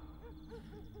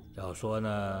要说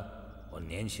呢，我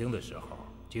年轻的时候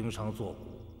经商做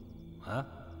股，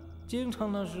经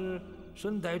常那是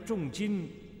身带重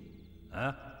金，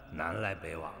南来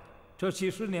北往的，这几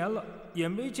十年了也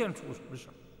没见出什么事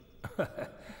儿。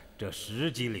这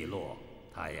10几里路，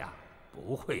他呀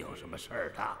不会有什么事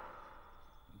儿的。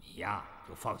你呀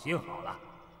就放心好了，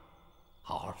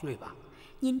好好睡吧。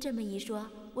您这么一说，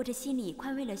我这心里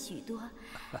宽慰了许多。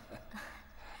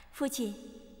父亲，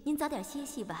您早点歇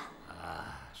息吧。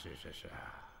啊，是。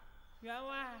员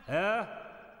外，哎，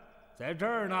在这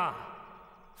儿呢。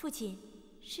父亲，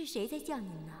是谁在叫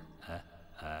您呢？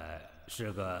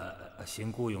是个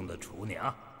新雇佣的厨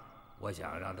娘，我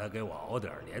想让她给我熬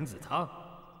点莲子汤，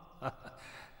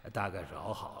大概是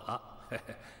熬好了。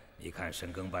你看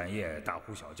深更半夜大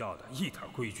呼小叫的，一点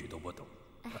规矩都不懂。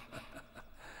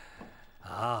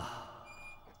啊，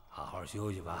好好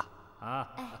休息吧。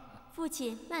啊。哎，父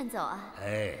亲慢走啊。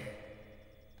哎。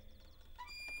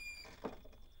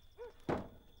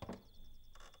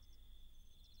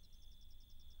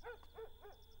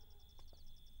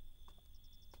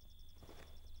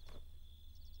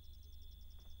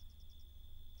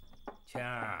倩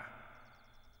儿，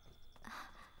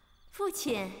父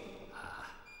亲。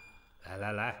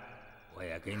来，我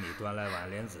也给你端来碗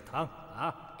莲子汤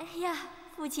啊！哎呀，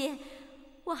父亲，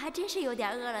我还真是有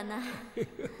点饿了呢。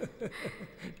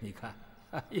你看，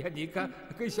哎呀，你看，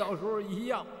跟小时候一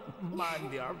样，慢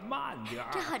点，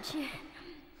真好吃。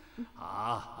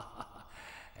好，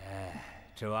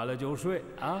哎，吃完了就睡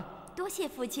啊！多谢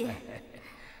父亲。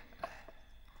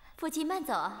父亲慢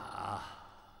走啊！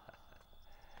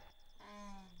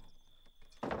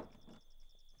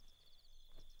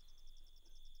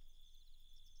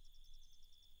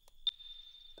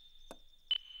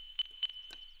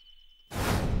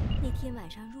那天晚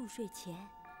上入睡前，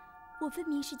我分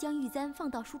明是将玉簪放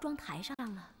到梳妆台上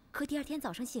了，可第二天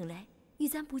早上醒来，玉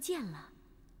簪不见了。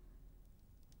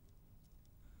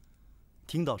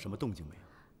听到什么动静没有？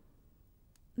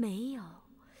没有。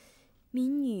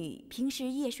民女平时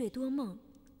夜睡多梦，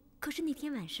可是那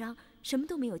天晚上什么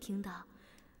都没有听到。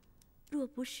若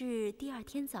不是第二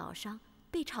天早上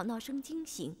被吵闹声惊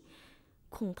醒，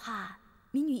恐怕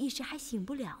民女一时还醒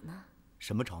不了呢。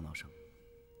什么吵闹声？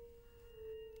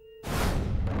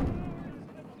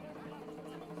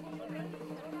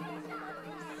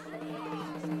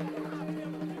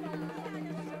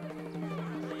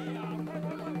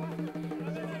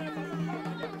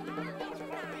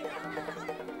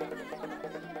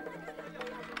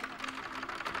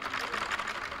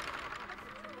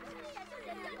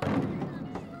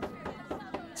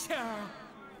倩儿，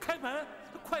开门，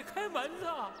快开门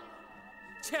啊！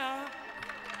倩儿，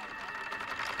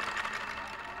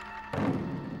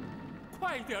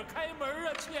快点开门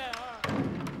啊！倩儿，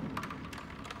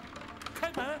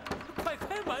开门，快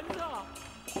开门啊！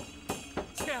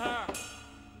倩儿，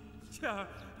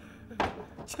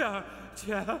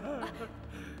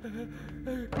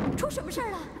出什么事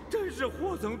儿了？真是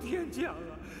祸从天降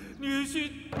啊！女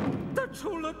婿他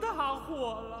出了大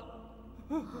祸了。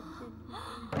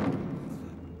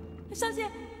小姐，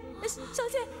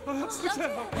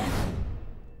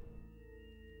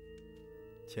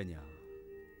千娘，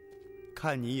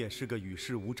看你也是个与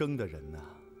世无争的人呐，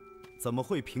怎么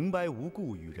会平白无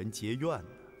故与人结怨呢？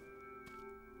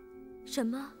什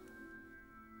么？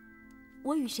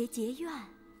我与谁结怨？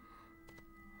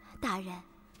大人，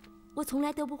我从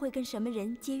来都不会跟什么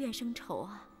人结怨生仇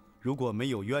啊。如果没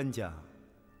有冤家，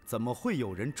怎么会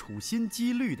有人处心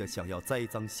积虑地想要栽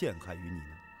赃陷害于你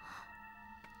呢？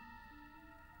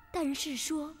大人是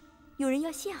说，有人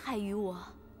要陷害于我？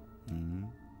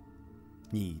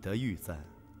你的玉簪，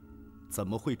怎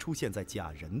么会出现在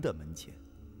假人的门前？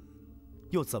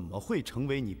又怎么会成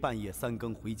为你半夜三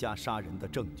更回家杀人的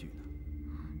证据呢？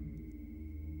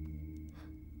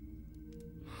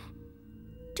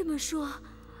这么说，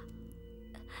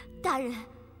大人，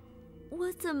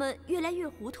我怎么越来越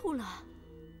糊涂了？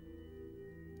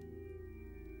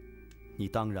你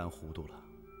当然糊涂了，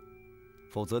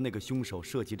否则那个凶手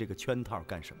设计这个圈套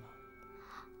干什么？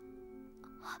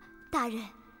大人，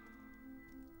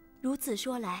如此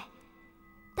说来，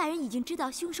大人已经知道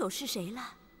凶手是谁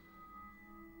了。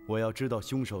我要知道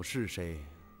凶手是谁，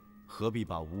何必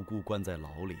把无辜关在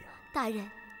牢里啊？大人，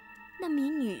那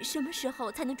民女什么时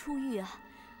候才能出狱啊？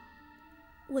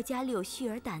我家柳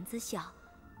絮儿胆子小，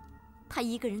她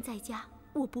一个人在家，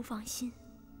我不放心。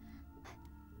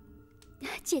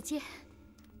姐姐，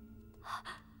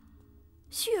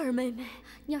絮儿妹妹，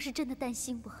你要是真的担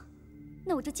心我，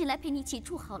那我就进来陪你一起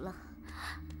住好了。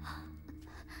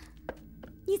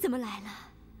你怎么来了？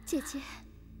姐姐，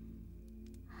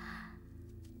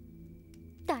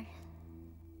大人，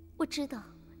我知道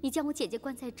你将我姐姐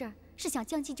关在这儿是想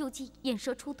将计就计，引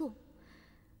蛇出洞。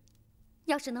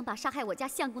要是能把杀害我家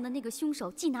相公的那个凶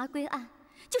手缉拿归案，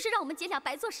就是让我们姐俩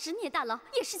白坐10年大牢，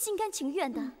也是心甘情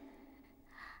愿的。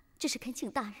只是恳请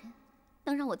大人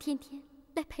能让我天天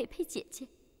来陪陪姐姐。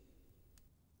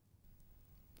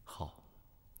好，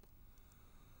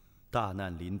大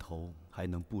难临头还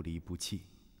能不离不弃。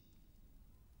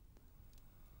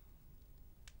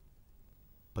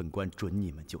本官准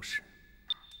你们就是。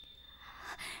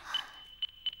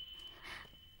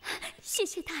谢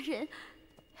谢大人，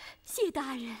谢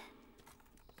大人。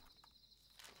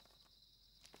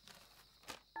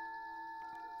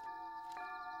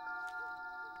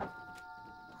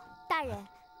大人，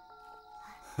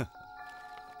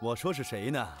我说是谁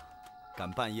呢？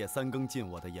敢半夜3更进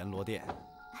我的阎罗殿？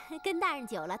跟大人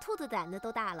久了，兔子胆子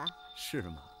都大了。是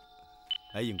吗？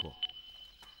哎，英姑，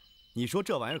你说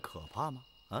这玩意儿可怕吗？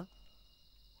啊？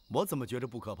我怎么觉着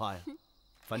不可怕呀？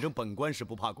反正本官是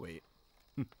不怕鬼。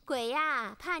鬼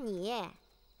呀，怕你。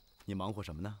你忙活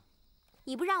什么呢？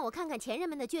你不让我看看前人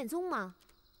们的卷宗吗？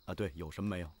啊，对，有什么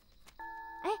没有？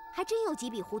哎，还真有几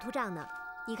笔糊涂账呢。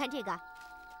你看这个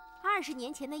，20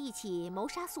年前的一起谋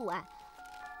杀诉案，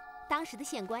当时的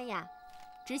县官呀，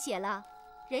只写了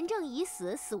“人证已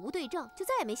死，死无对证”，就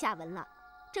再也没下文了。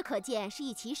这可见是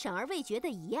一起审而未决的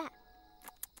疑案。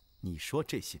你说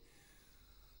这些，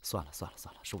算了，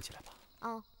收起来吧。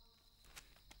哦。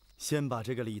先把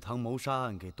这个礼堂谋杀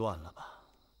案给断了吧。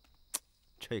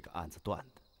这个案子断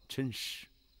的真是……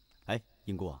哎，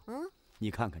英姑，你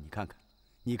看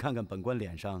看本官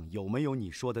脸上有没有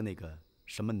你说的那个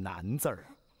什么难字儿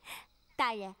啊？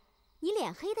大人，你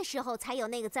脸黑的时候才有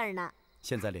那个字儿呢。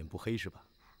现在脸不黑是吧？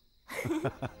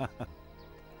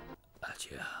阿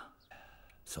青，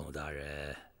宋大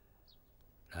人，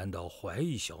难道怀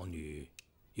疑小女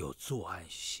有作案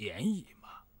嫌疑吗？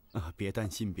啊，别担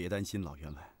心，老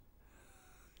员外。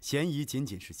嫌疑仅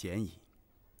仅是嫌疑，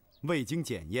未经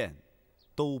检验，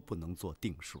都不能做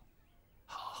定数。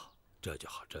好，这就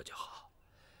好。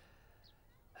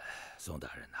宋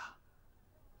大人呐，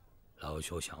老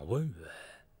朽想问问，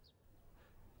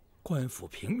官府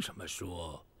凭什么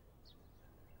说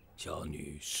小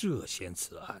女涉嫌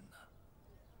此案呢？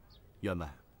员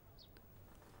外，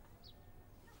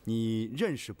你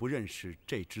认识不认识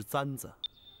这只簪子？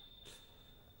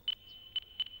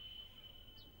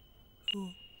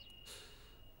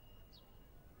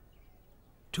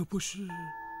这不是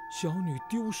小女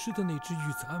丢失的那只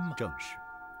玉簪吗？正是。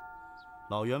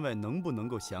老员外能不能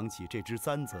够想起这只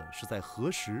簪子是在何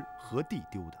时何地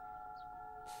丢的？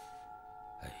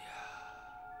哎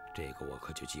呀，这个我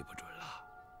可就记不准了。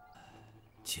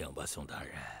请吧，宋大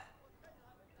人。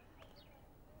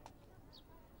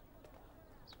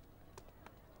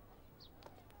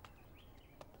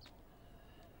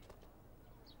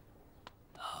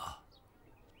啊，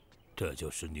这就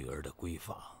是女儿的闺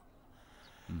房。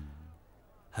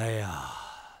哎呀，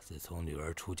自从女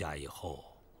儿出嫁以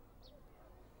后，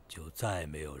就再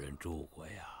没有人住过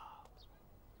呀。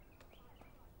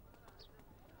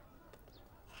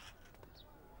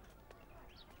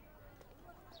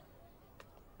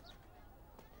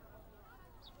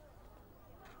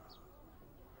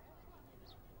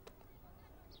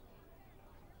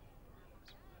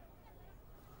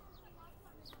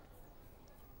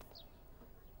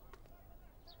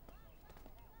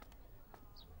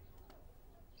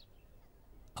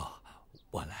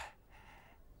我来。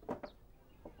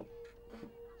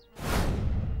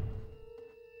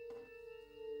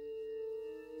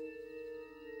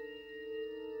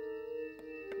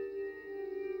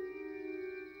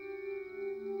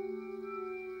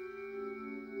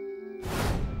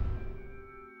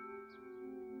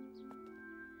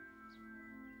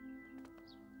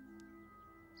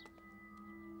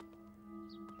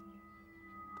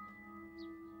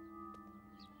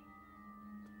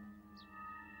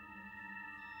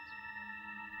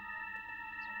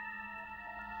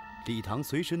李唐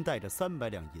随身带着300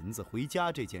两银子回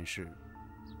家这件事，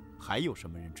还有什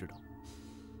么人知道？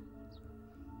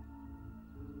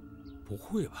不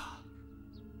会吧？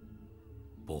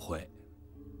不会。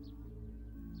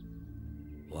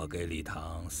我给李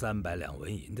唐300两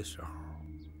纹银的时候，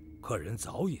客人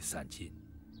早已散尽，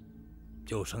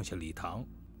就剩下李唐、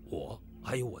我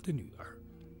还有我的女儿，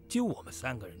就我们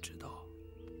3个人知道。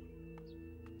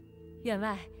员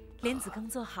外，莲子羹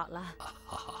做好了。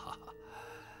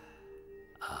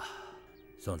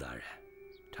宋大人，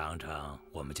尝尝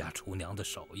我们家厨娘的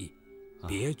手艺，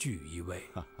别具一味。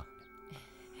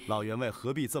老员外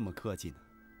何必这么客气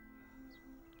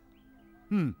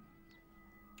呢？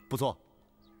不错，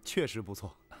确实不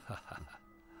错。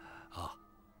好，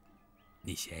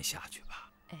你先下去吧。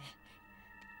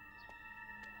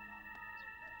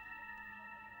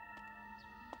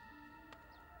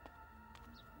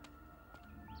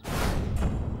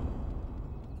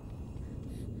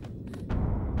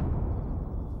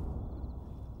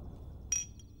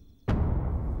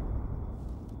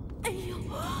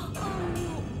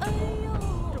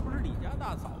这不是李家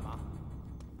大嫂吗？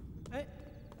哎，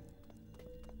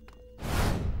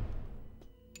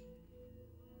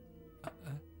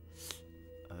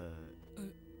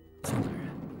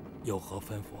有何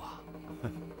吩咐啊？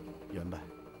员外，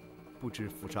不知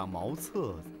府上茅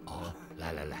厕。哦，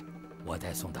来，我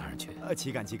带宋大人去。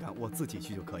岂敢，我自己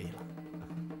去就可以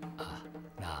了。啊，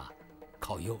那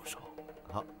靠右手。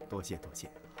好，多谢。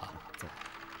好，走。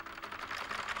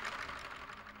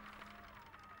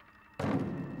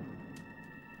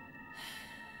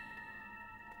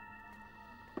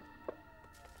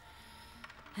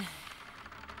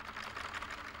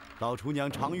老厨娘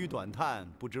长吁短叹，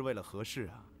不知为了何事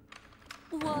啊？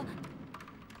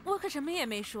我可什么也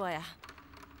没说呀。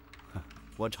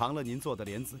我尝了您做的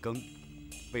莲子羹，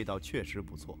味道确实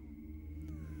不错。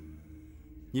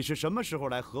你是什么时候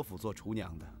来何府做厨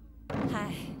娘的？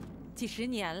嗨，几十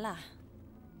年了。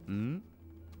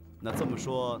那这么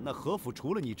说，那何府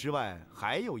除了你之外，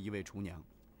还有一位厨娘？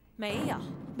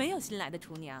没有新来的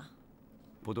厨娘。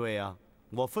不对呀，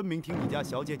我分明听你家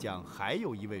小姐讲，还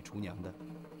有一位厨娘的。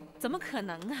怎么可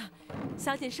能啊！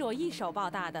小姐是我一手抱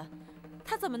大的，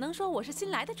她怎么能说我是新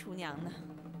来的厨娘呢？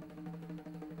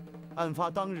案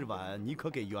发当日晚，你可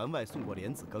给员外送过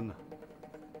莲子羹啊？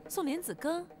送莲子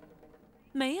羹？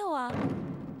没有啊。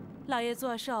老爷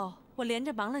做寿，我连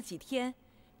着忙了几天，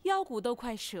腰骨都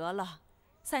快折了。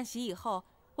散席以后，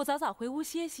我早回屋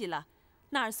歇息了，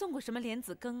哪儿送过什么莲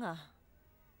子羹啊？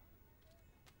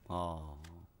哦。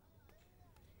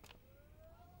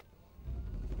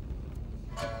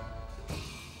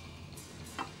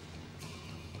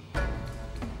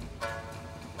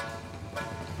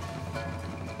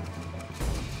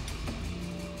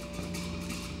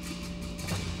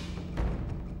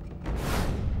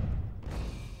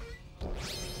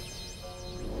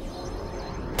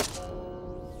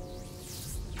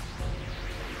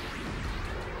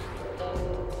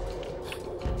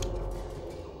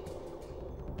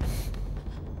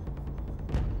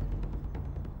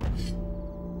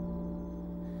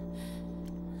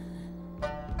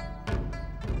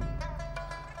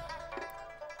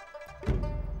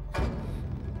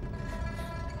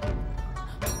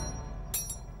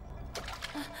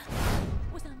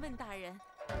大人，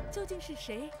究竟是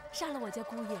谁杀了我家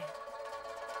姑爷？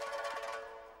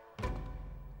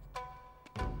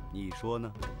你说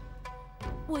呢？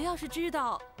我要是知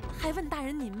道，还问大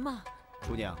人您吗？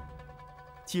厨娘，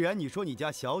既然你说你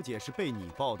家小姐是被你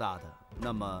抱大的，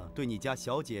那么对你家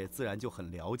小姐自然就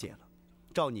很了解了。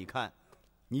照你看，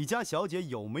你家小姐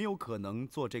有没有可能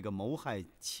做这个谋害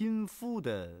亲夫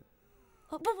的？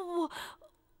不，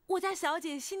我家小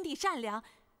姐心地善良，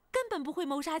根本不会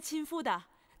谋杀亲夫的。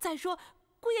再说，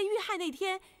姑爷遇害那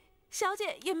天，小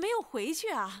姐也没有回去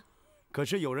啊。可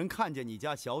是有人看见你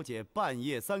家小姐半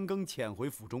夜3更潜回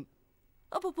府中。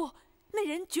不，那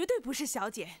人绝对不是小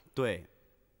姐。对，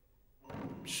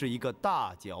是一个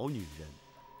大脚女人。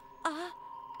啊，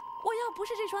我要不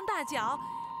是这双大脚，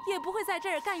也不会在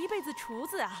这儿干一辈子厨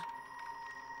子啊。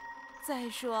再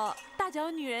说，大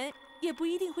脚女人也不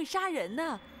一定会杀人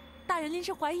呢。大人，您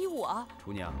是怀疑我？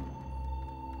厨娘，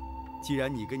既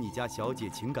然你跟你家小姐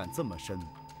情感这么深，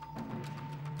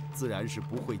自然是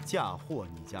不会嫁祸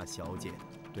你家小姐的，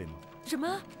对吗？什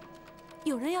么？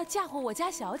有人要嫁祸我家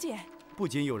小姐？不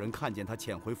仅有人看见她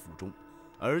潜回府中，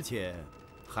而且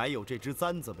还有这只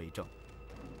簪子为证。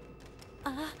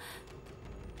啊，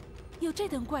有这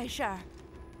等怪事儿？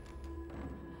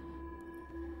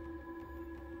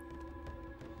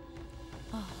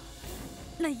哦，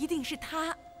那一定是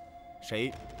她。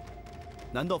谁？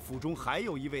难道府中还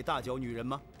有一位大脚女人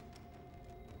吗？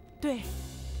对，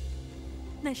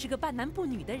那是个半男不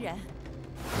女的人。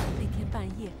那天半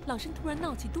夜，老身突然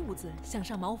闹起肚子，想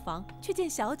上茅房，却见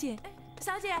小姐。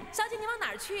小姐，你往哪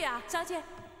儿去呀？小姐，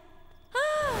啊！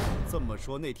这么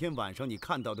说，那天晚上你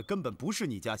看到的根本不是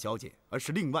你家小姐，而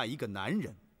是另外一个男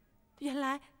人。原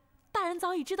来，大人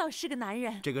早已知道是个男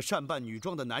人。这个善扮女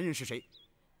装的男人是谁？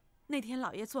那天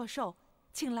老爷做寿，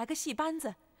请来个戏班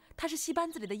子，他是戏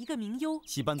班子里的一个名优。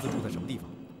戏班子住在什么地方？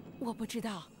我不知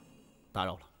道。打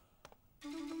扰了。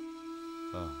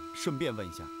顺便问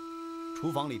一下，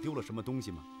厨房里丢了什么东西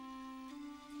吗？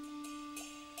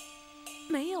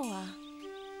没有啊。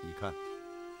你看，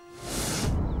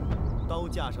刀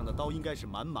架上的刀应该是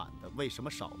满满的，为什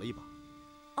么少了一把？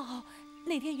哦，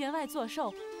那天员外做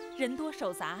寿，人多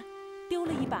手杂，丢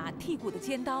了一把剔骨的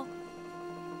尖刀。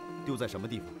丢在什么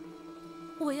地方？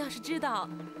我要是知道，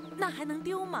那还能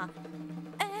丢吗？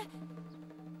哎，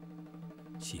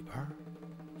戏班？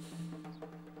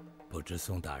不知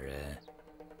宋大人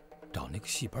找那个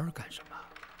戏班干什么？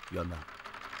员外，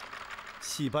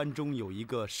戏班中有一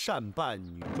个善扮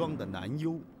女装的男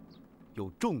优，有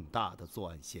重大的作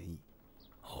案嫌疑。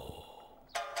哦，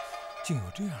竟有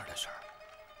这样的事儿！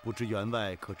不知员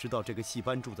外可知道这个戏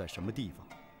班住在什么地方？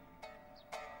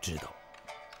知道，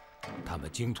他们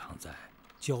经常在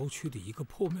郊区的一个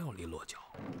破庙里落脚。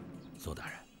宋大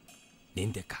人，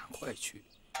您得赶快去，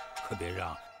可别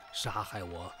让杀害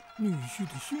我女婿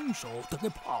的凶手他给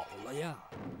跑了呀！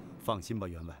放心吧，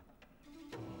员外，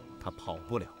他跑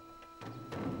不了。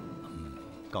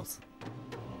告辞。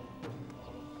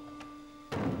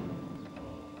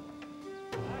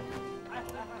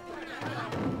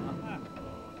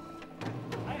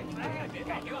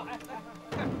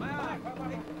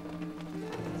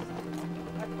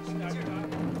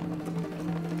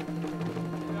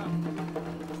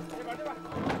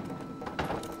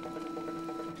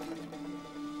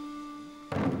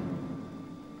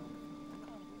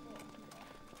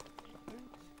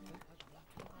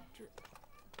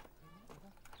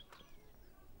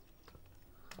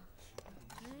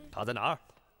他在哪儿？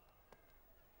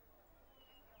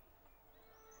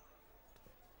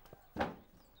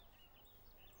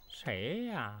谁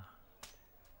呀？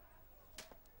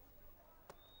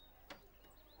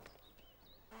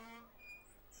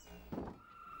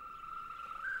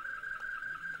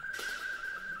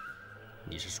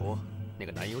你是说那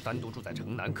个男优单独住在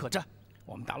城南客栈？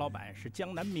我们大老板是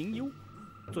江南名优，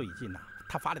最近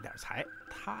他发了点财，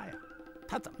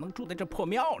他怎么能住在这破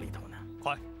庙里头呢？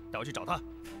快带我去找他！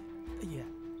爷，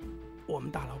我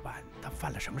们大老板他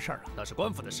犯了什么事儿了？那是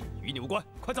官府的事，与你无关。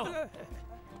快走！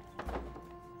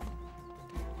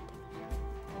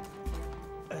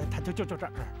他就这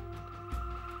儿。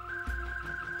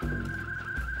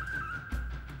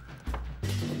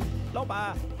老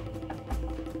板，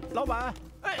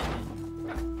哎！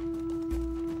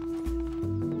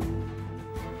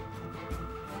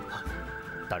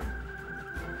大人。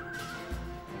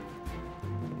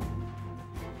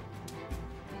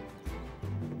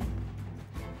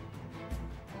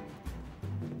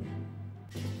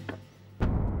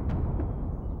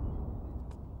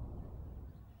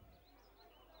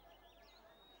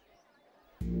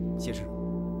谢师。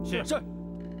是。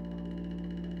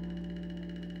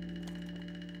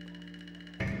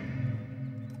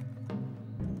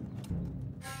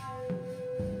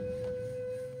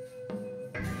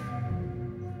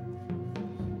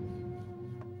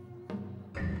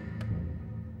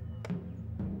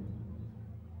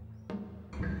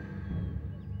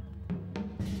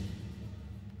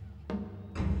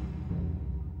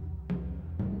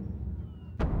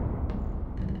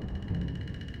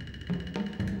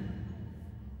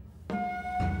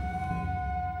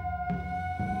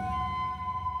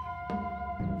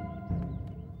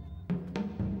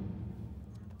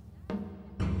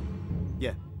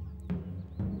验，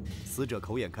死者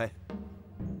口眼开，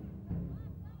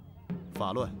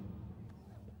发乱，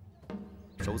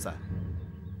手散，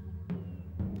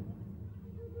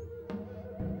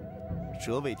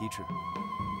舌未滴齿，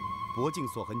脖颈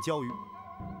所痕交于。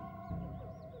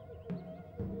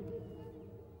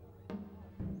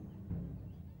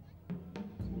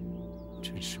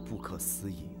真是不可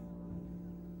思议！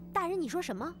大人，你说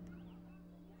什么？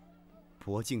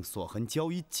脖颈所痕交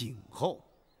于颈后。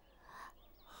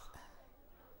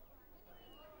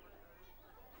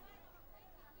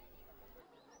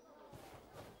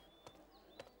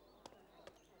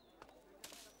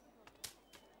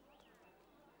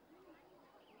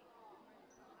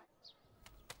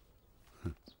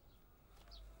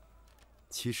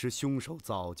其实凶手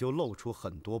早就露出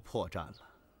很多破绽了，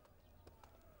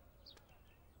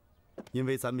因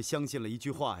为咱们相信了一句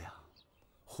话呀，“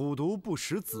虎毒不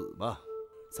食子”嘛，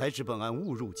才使本案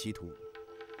误入歧途。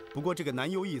不过这个男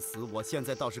优一死，我现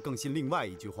在倒是更信另外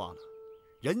一句话了：“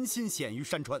人心险于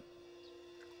山川。”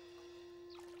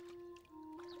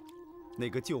那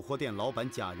个旧货店老板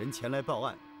假人前来报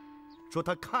案，说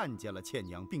他看见了倩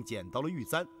娘，并捡到了玉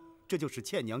簪，这就使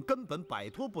倩娘根本摆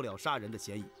脱不了杀人的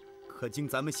嫌疑。可经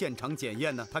咱们现场检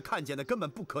验呢，他看见的根本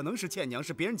不可能是倩娘，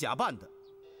是别人假扮的。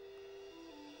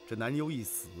这男优一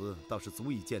死，倒是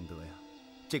足以见得呀，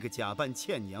这个假扮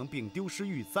倩娘并丢失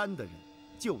玉簪的人，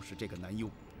就是这个男优。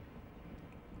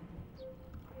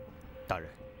大人，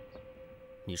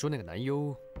你说那个男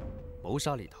优谋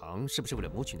杀李唐，是不是为了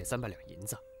谋取那300两银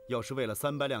子？要是为了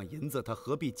300两银子，他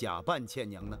何必假扮倩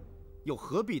娘呢？又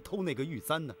何必偷那个玉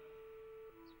簪呢？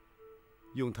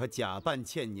用他假扮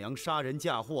倩娘杀人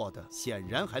嫁祸的，显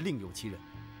然还另有其人。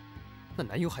那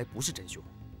男优还不是真凶？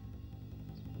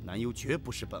男优绝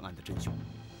不是本案的真凶。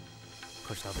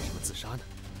可是他为什么自杀呢？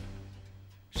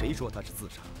谁说他是自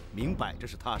杀？明摆着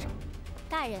是他杀。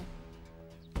大人，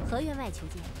何员外求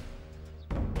见。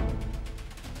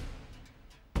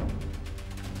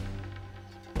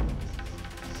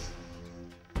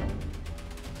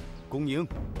恭迎。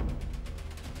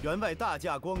员外大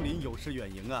驾光临，有失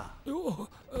远迎啊！哟，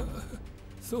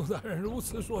宋大人如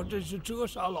此说，真是折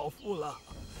杀老夫了。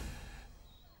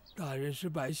大人是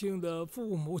百姓的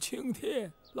父母青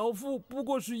天，老夫不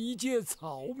过是一介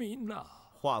草民呐。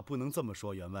话不能这么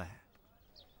说，员外。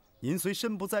您虽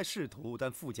身不在仕途，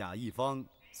但富甲一方，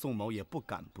宋某也不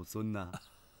敢不尊呐。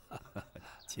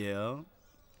请。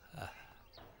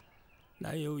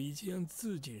南友已经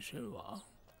自尽身亡，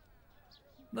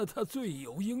那他罪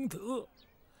有应得。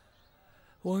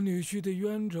我女婿的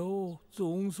冤仇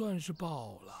总算是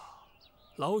报了。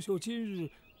老朽今日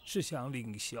是想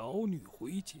领小女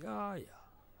回家呀。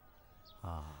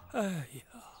啊！哎呀，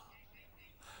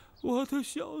我的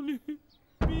小女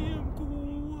命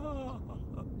苦啊！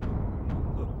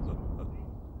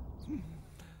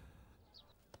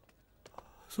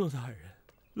宋大人，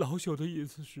老朽的意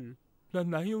思是，那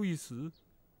南友一死，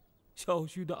小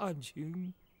婿的案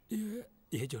情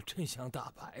也就真相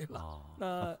大白了。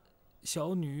那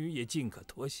小女也尽可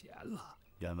脱险了。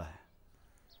员外，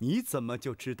你怎么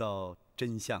就知道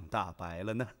真相大白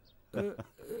了呢？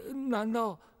难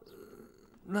道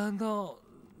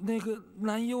那个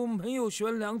南友没有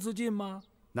悬梁自尽吗？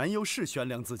南友是悬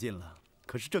梁自尽了，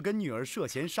可是这跟女儿涉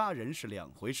嫌杀人是两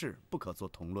回事，不可做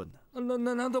同论的。那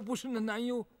难道不是那南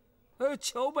友，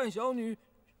乔扮小女，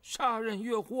杀人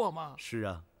越货吗？是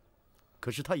啊，可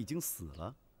是他已经死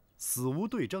了，死无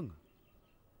对证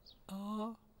啊。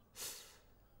啊，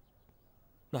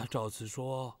那照此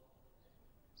说，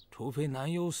除非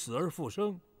男友死而复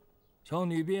生，小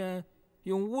女便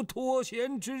永无脱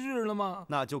险之日了吗？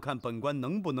那就看本官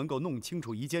能不能够弄清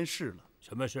楚一件事了。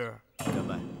什么事？员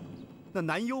外，那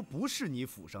南幽不是你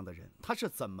府上的人，他是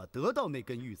怎么得到那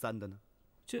根玉簪的呢？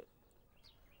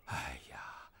哎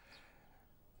呀，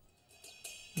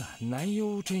那南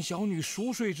幽趁小女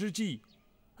熟睡之际，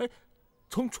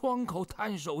从窗口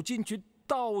探手进去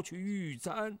盗取玉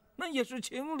簪，那也是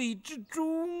情理之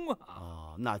中啊。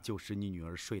哦，那就是你女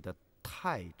儿睡得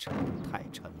太沉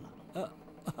了。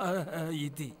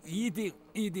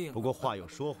一定。不过话又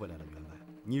说回来了，员外，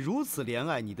你如此怜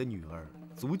爱你的女儿，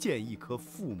足见一颗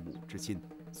父母之心，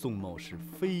宋某是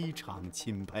非常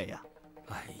钦佩啊。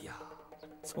哎呀，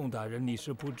宋大人你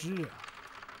是不知啊，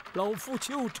老夫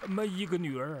就这么一个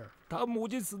女儿，她母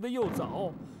亲死得又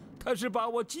早，她是把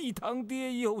我既当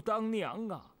爹又当娘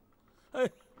啊。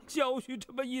小婿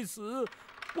这么一死，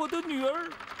我的女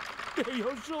儿也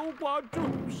要守寡终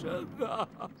生啊！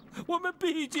我们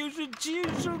毕竟是亲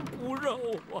生骨肉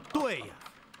啊！对呀，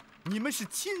你们是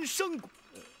亲生骨。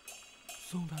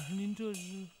宋大人，您这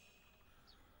是？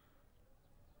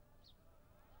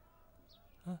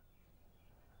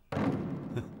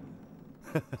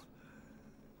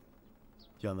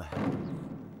员外，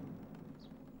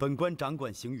本官掌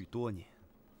管刑狱多年，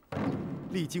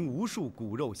历经无数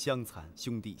骨肉相残、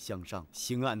兄弟相伤，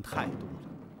刑案太多了，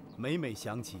每每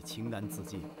想起情难自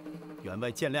禁，员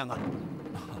外见谅啊。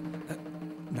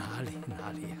哪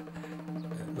里呀，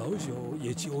老朽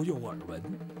也久有耳闻，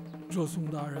说宋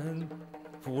大人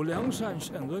抚良善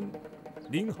甚恩，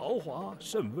临豪华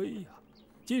甚威呀。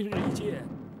今日一见，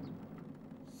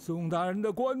宋大人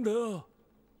的官德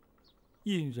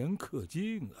引人可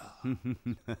敬啊。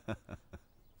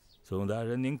宋大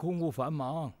人，您公务繁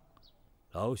忙，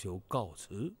老朽告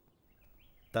辞。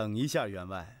等一下，员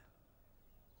外，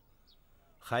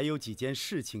还有几件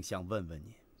事情想问问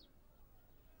您。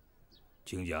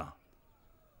请讲。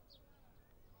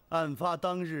案发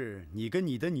当日，你跟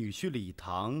你的女婿李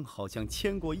唐好像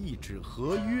签过一纸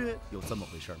合约，有这么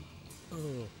回事吗？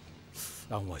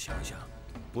让我想想。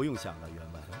不用想了，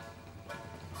员外。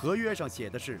合约上写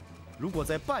的是，如果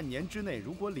在半年之内，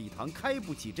如果李唐开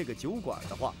不起这个酒馆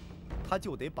的话，他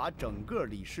就得把整个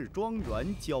李氏庄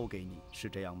园交给你，是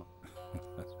这样吗？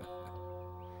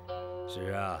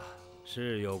是啊，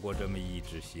是有过这么一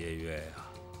纸协约呀。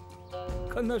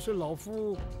可那是老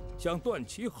夫想断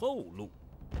其后路，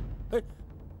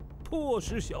迫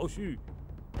使小婿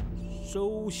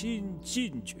收心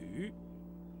进取。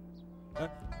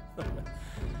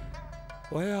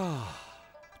我呀，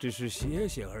只是写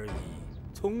写而已，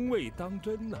从未当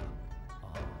真呐。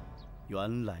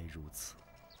原来如此。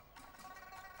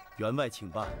员外请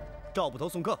办，赵捕头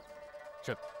送客。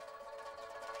是。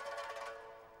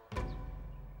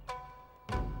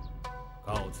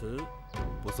告辞。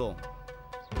不送。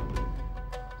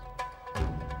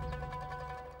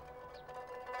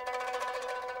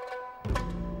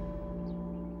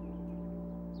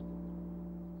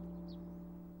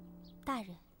大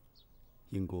人。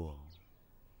因过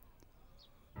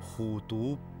虎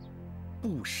毒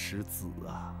不食子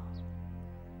啊。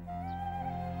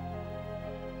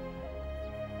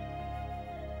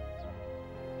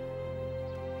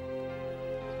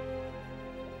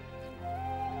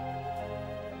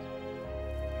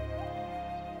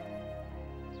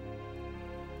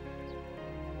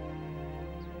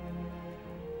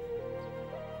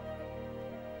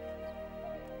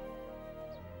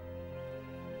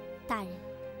大人，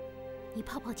你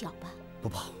泡泡脚吧。不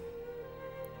泡。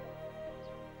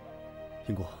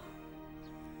英国，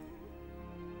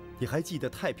你还记得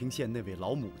太平县那位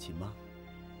老母亲吗？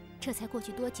这才过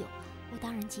去多久啊？我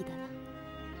当然记得了。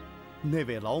那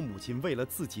位老母亲为了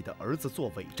自己的儿子做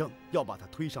伪证，要把他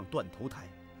推上断头台，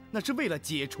那是为了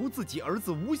解除自己儿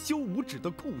子无休无止的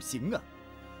酷刑啊！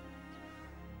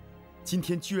今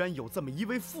天居然有这么一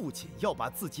位父亲要把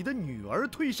自己的女儿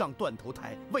推上断头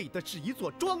台，为的是一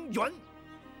座庄园，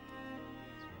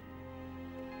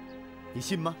你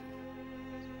信吗？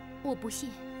我不信。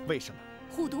为什么？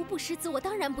虎毒不食子，我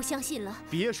当然不相信了。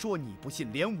别说你不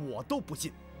信，连我都不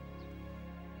信。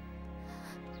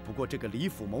不过这个李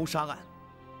府谋杀案，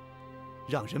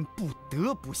让人不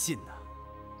得不信呐。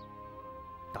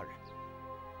大人，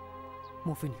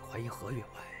莫非你怀疑何员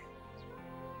外？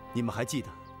你们还记得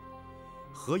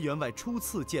何员外初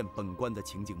次见本官的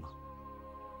情景吗？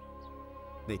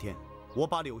那天我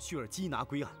把柳絮儿缉拿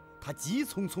归案，他急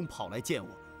匆匆跑来见我，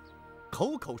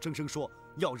口口声声说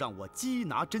要让我缉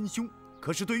拿真凶，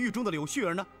可是对狱中的柳絮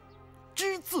儿呢，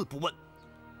只字不问。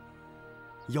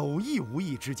有意无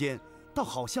意之间，倒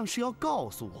好像是要告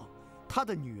诉我，他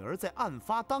的女儿在案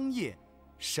发当夜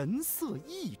神色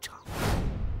异常。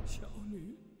小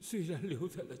女虽然留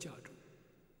在了家中，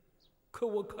可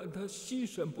我看她心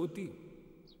神不定，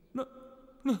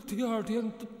那第二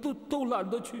天都懒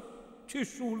得去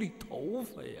梳理头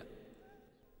发呀。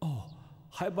哦，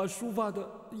还把梳发的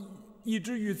一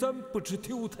只玉簪不知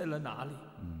丢在了哪里。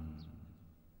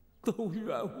都怨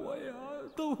我呀，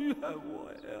都怨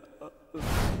我呀。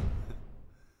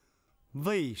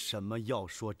为什么要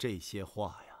说这些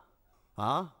话呀？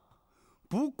啊，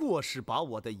不过是把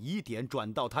我的疑点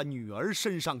转到他女儿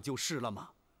身上就是了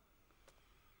吗？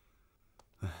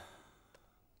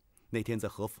那天在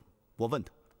和府，我问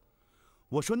他，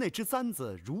我说那只簪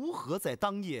子如何在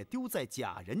当夜丢在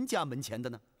贾人家门前的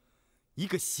呢？一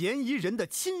个嫌疑人的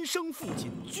亲生父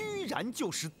亲居然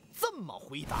就是这么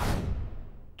回答的。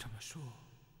这么说，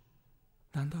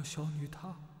难道小女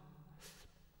她……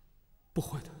不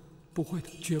会的，不会的，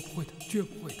绝不会的，绝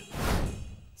不会的。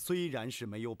虽然是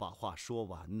没有把话说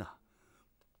完呢，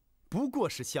不过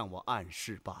是向我暗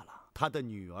示罢了。他的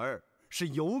女儿是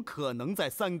有可能在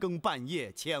3更半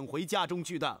夜潜回家中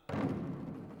去的。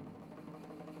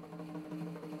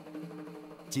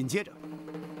紧接着，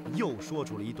又说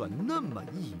出了一段那么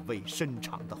意味深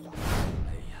长的话。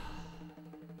哎呀，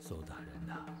苏大人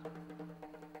呐，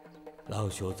老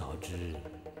朽早知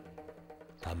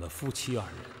他们夫妻2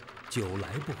人久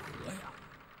来不和呀。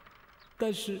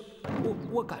但是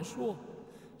我敢说，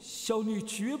小女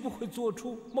绝不会做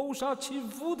出谋杀亲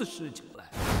夫的事情来。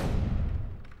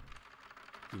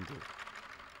英主，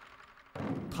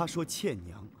他说倩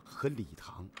娘和李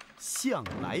唐向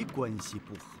来关系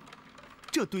不和，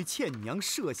这对倩娘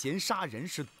涉嫌杀人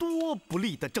是多不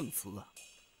利的证词啊！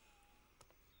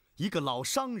一个老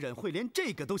商人会连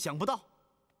这个都想不到，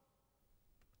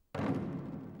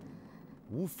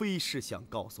无非是想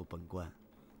告诉本官，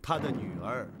他的女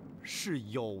儿是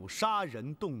有杀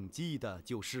人动机的，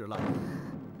就是了。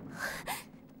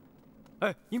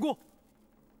哎，英姑，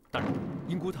大人，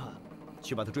英姑她……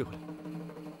去把她追回来。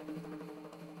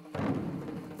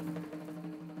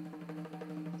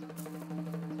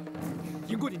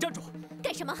英姑，你站住！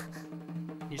干什么？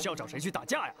你是要找谁去打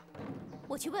架呀？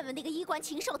我去问问那个衣冠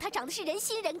禽兽，他长得是人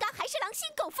心人肝，还是狼心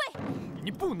狗肺？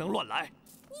你不能乱来！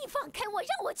你放开我，让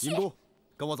我去！英姑，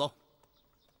跟我走。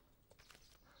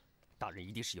大人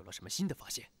一定是有了什么新的发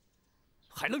现，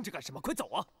还愣着干什么？快走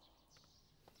啊！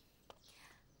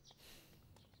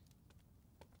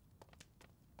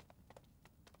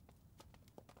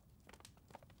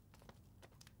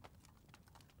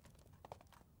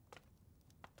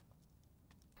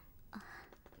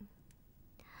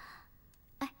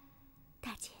哎，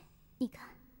大姐，你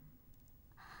看，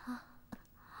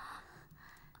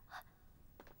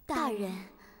大人，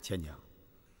倩娘，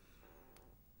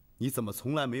你怎么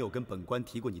从来没有跟本官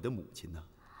提过你的母亲呢？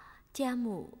家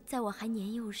母在我还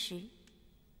年幼时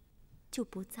就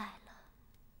不在了。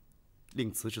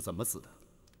令慈是怎么死的？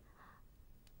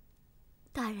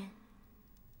大人，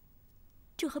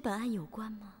这和本案有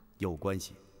关吗？有关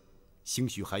系，兴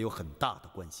许还有很大的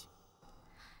关系。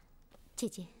姐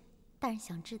姐，大人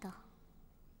想知道，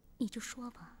你就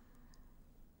说吧。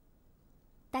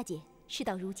大姐，事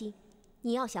到如今，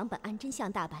你要想本案真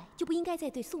相大白，就不应该再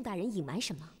对宋大人隐瞒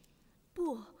什么。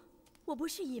不，我不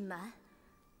是隐瞒，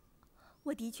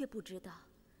我的确不知道，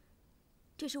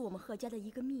这是我们何家的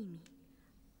一个秘密，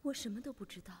我什么都不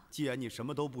知道。既然你什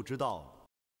么都不知道，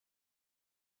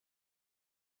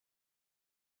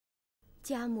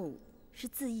家母是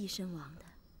自缢身亡的。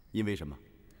因为什么？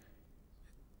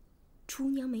厨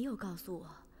娘没有告诉我，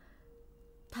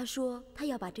她说她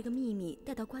要把这个秘密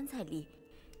带到棺材里，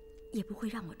也不会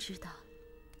让我知道。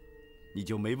你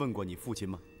就没问过你父亲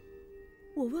吗？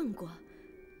我问过，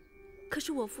可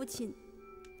是我父亲，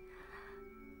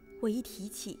我一提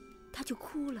起他就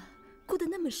哭了，哭得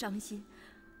那么伤心。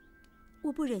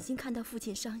我不忍心看到父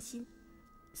亲伤心，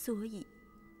所以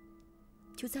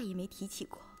就再也没提起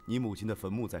过。你母亲的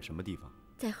坟墓在什么地方？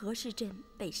在和氏镇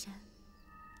北山。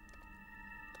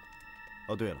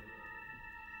哦，对了，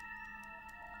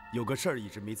有个事儿一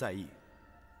直没在意，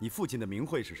你父亲的名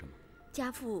讳是什么？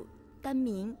家父单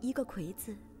名一个魁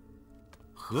字。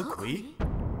何魁？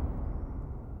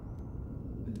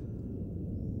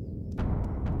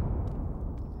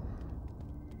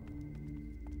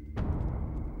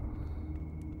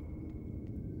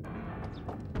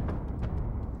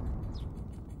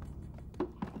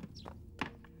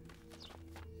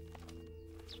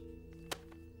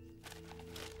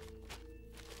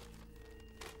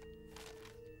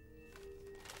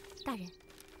大人，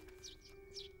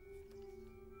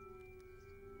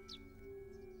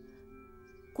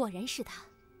果然是他。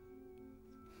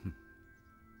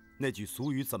那句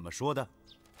俗语怎么说的？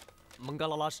蒙嘎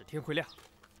拉拉使天会亮。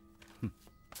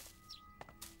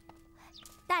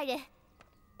大人，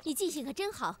你记性可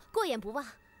真好，过眼不忘。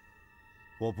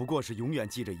我不过是永远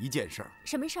记着一件事儿。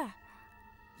什么事儿？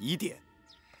疑点。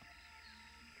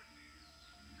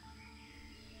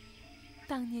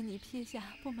当年你撇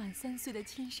下不满3岁的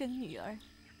亲生女儿，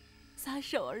撒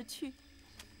手而去。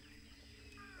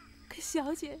可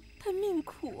小姐她命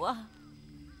苦啊。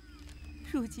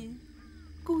如今，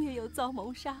姑爷又遭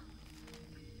谋杀，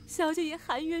小姐也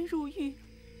含冤入狱。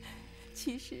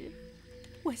其实，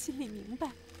我心里明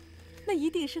白，那一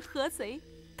定是河贼，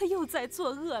他又在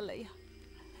作恶了呀。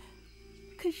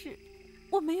可是，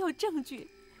我没有证据，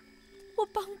我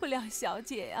帮不了小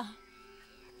姐呀。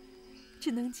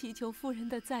只能祈求夫人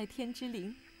的在天之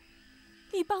灵，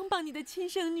你帮帮你的亲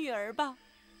生女儿吧，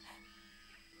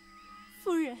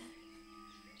夫人。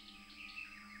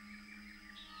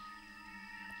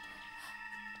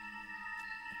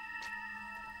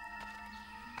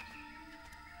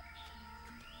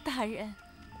大人，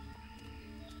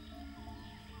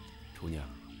厨娘，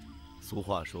俗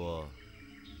话说，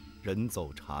人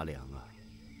走茶凉啊。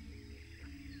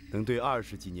能对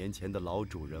20几年前的老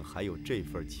主人还有这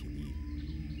份情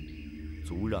谊，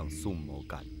足让宋某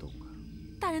感动啊！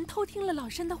大人偷听了老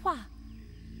身的话？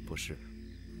不是，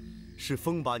是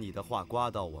风把你的话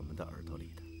刮到我们的耳朵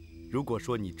里的。如果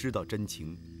说你知道真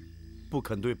情，不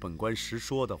肯对本官实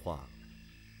说的话，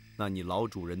那你老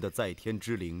主人的在天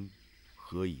之灵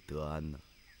何以得安呢？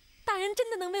大人真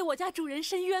的能为我家主人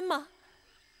伸冤吗？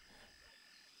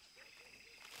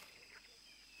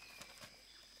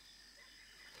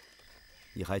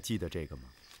你还记得这个吗？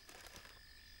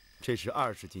这是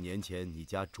20几年前你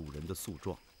家主人的诉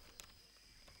状。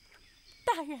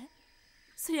大人，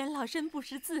虽然老身不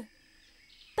识字，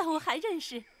但我还认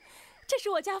识，这是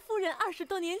我家夫人20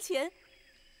多年前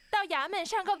到衙门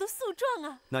上告的诉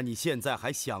状啊。那你现在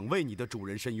还想为你的主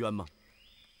人伸冤吗？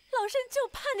老身就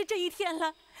盼着这一天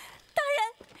了，大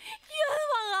人，冤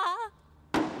枉啊！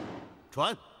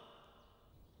传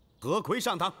何魁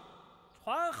上堂。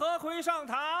传何魁上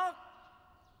堂。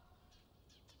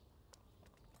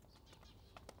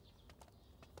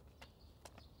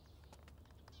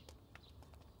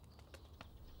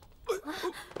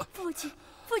父亲，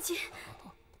父亲，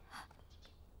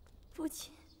父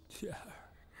亲，倩儿，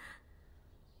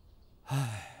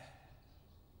唉，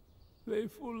为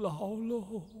父老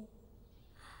喽。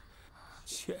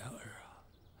倩儿啊，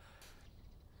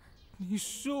你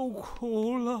受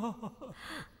苦了。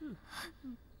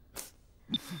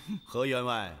何员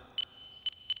外，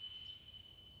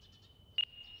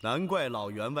难怪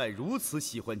老员外如此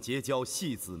喜欢结交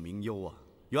戏子名优啊！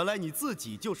原来你自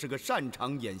己就是个擅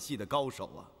长演戏的高手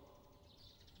啊！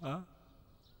啊，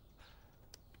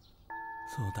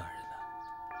宋大人呐，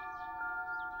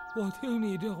我听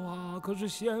你这话可是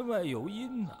弦外有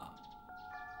音呐。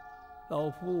老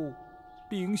夫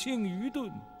秉性愚钝，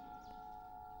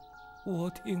我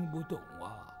听不懂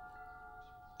啊，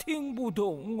听不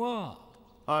懂啊。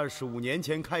25年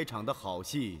前开场的好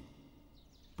戏，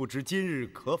不知今日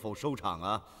可否收场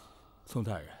啊？宋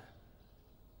大人，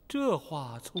这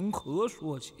话从何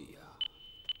说起呀？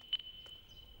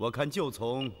我看就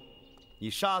从你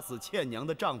杀死倩娘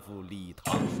的丈夫李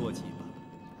唐说起吧。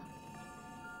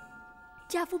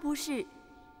家父不是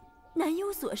男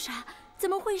优所杀，怎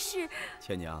么会是？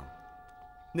倩娘，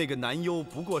那个男优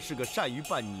不过是个善于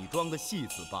扮女装的戏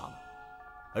子罢了，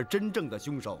而真正的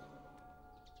凶手，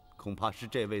恐怕是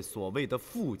这位所谓的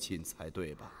父亲才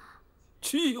对吧？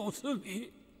岂有此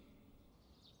理！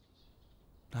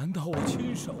难道我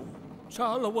亲手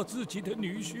杀了我自己的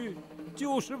女婿，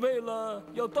就是为了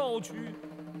要盗取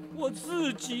我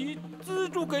自己资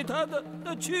助给他的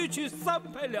那区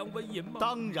300两纹银吗？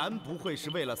当然不会是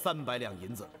为了300两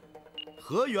银子。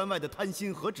何员外的贪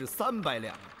心何止300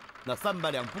两？那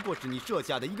300两不过是你设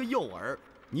下的一个诱饵。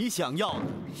你想要的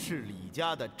是李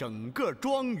家的整个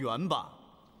庄园吧？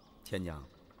千娘，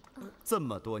这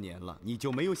么多年了，你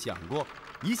就没有想过，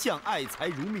一向爱财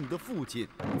如命的父亲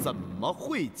怎么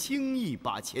会轻易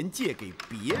把钱借给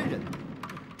别人？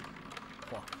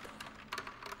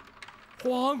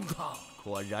荒唐！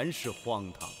果然是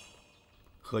荒唐。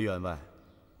何员外，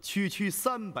区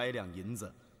300两银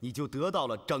子，你就得到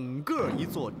了整个一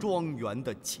座庄园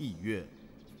的契约。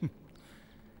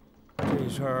这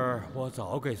事儿我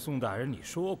早给宋大人你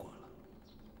说过了，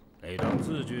那张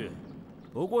字据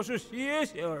不过是写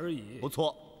写而已。不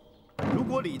错，如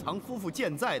果李唐夫妇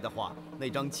健在的话，那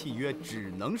张契约只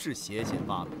能是写写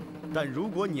罢了。但如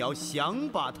果你要想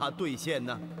把它兑现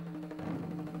呢，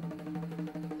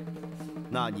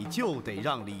那你就得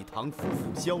让李唐夫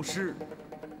妇消失。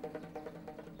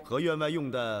何员外用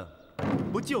的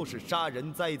不就是杀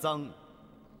人栽赃、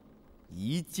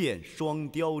一箭双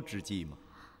雕之计吗？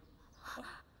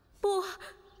不，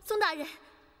宋大人，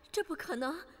这不可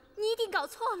能！你一定搞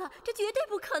错了，这绝对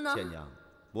不可能。千娘，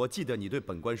我记得你对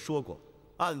本官说过，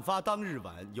案发当日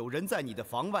晚，有人在你的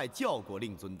房外叫过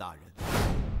令尊大人。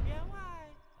员外，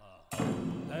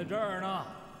在这儿呢。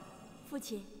父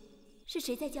亲，是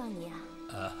谁在叫你啊？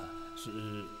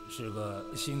是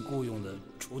个新雇佣的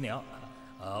厨娘，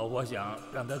我想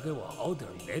让她给我熬点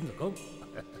莲子羹，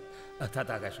她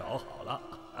大概是熬好了。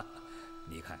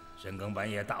你看，深更半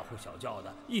夜大呼小叫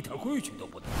的，一点规矩都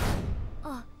不懂。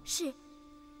哦，是，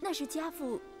那是家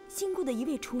父新雇的一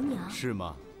位厨娘。是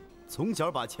吗？从小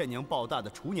把倩娘抱大的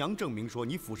厨娘证明说，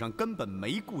你府上根本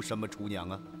没雇什么厨娘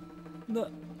啊。那，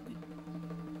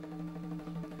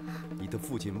你的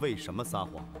父亲为什么撒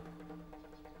谎？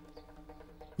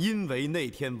因为那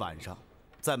天晚上，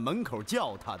在门口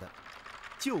叫他的，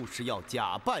就是要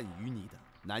假扮于你的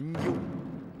男优。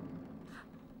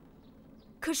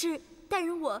可是大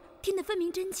人，我听得分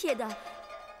明真切的，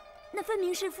那分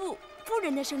明是夫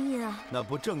人的声音啊！那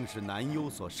不正是男优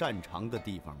所擅长的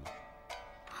地方吗？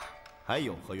还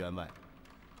有何员外，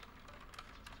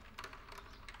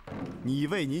你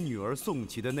为你女儿送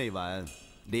去的那碗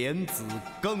莲子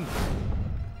羹。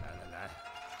来，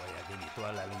我也给你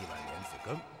端来了一碗莲子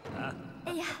羹啊！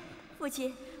哎呀，父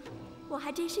亲，我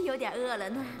还真是有点饿了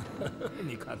呢。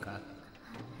你看，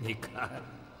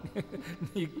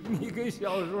你跟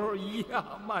小时候一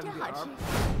样慢点儿。真好吃，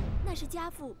那是家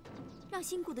父让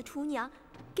新雇的厨娘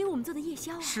给我们做的夜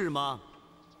宵啊。是吗？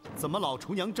怎么老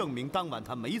厨娘证明当晚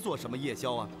她没做什么夜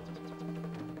宵啊？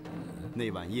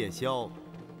那碗夜宵，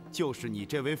就是你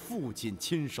这位父亲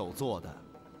亲手做的。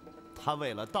他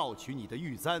为了盗取你的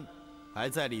玉簪，还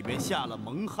在里面下了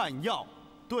蒙汗药，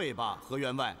对吧，何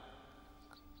员外？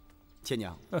千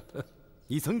娘，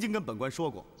你曾经跟本官说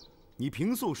过，你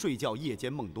平素睡觉夜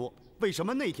间梦多，为什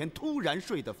么那天突然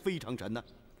睡得非常沉呢？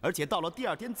而且到了第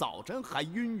二天早晨还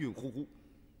晕晕乎乎，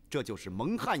这就是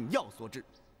蒙汗药所致。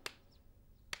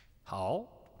好，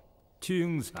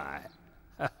精彩！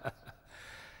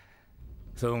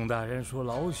宋大人说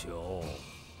老朽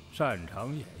擅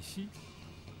长演戏，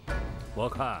我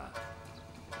看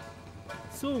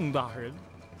宋大人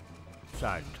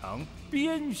擅长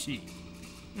编戏。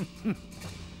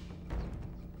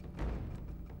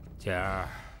姐儿，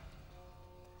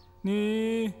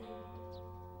你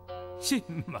信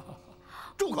吗？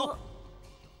住口！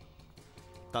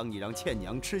当你让倩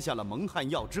娘吃下了蒙汗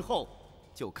药之后，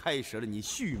就开始了你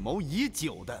蓄谋已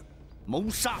久的谋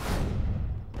杀。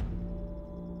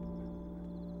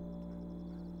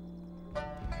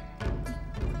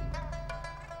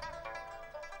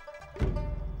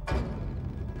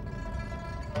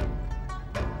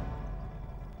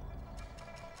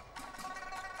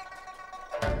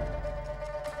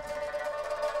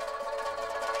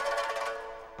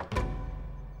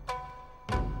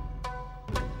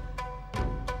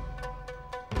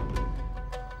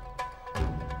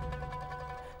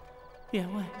员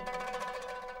外，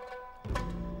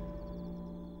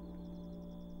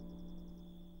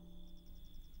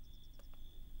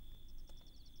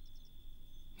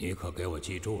你可给我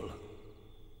记住了，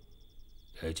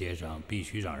在街上必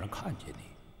须让人看见你。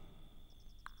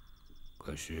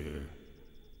可是，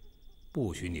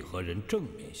不许你和人正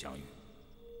面相遇。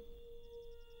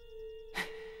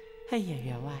哎呀，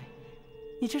员外，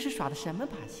你这是耍的什么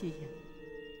把戏呀？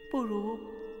不如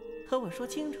和我说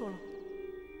清楚了。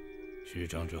事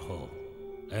成之后，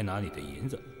来拿你的银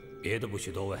子，别的不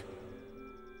许多问。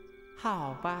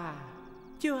好吧，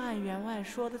就按员外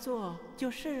说的做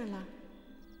就是了。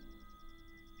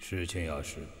事情要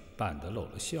是办得露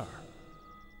了馅儿，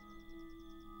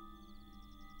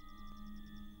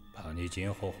怕你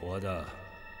今后活的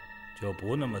就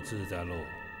不那么自在喽。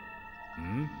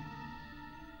嗯？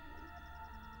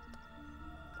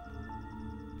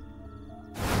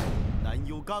男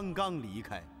优刚刚离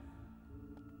开，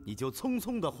你就匆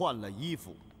匆地换了衣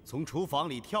服，从厨房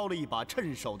里挑了一把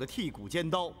趁手的剔骨尖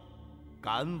刀，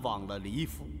赶往了李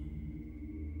府。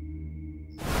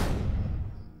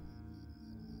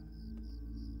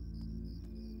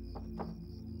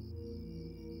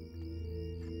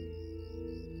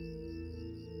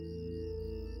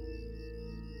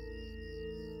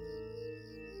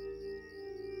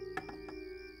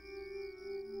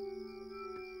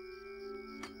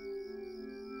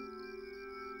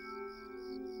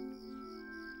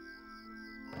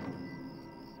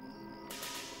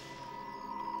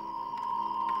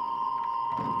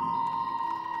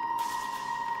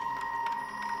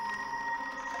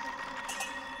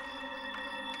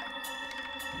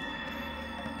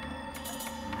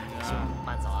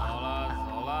慢走啊！走了，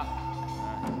走了。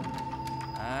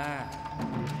哎，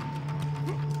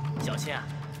小心啊！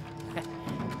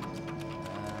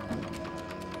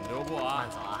留步啊！慢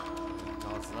走啊！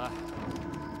告辞。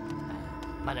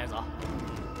慢点走，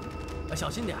小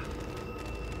心点。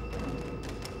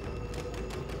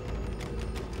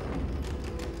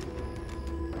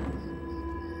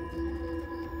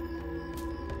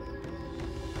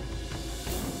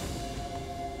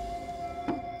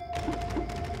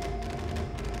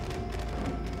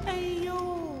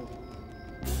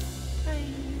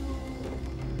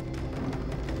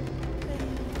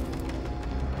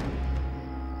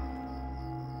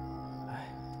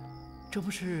这不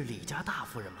是李家大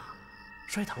夫人吗？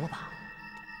摔疼了吧？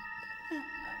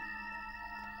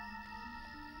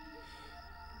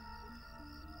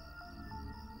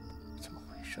怎么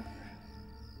回事？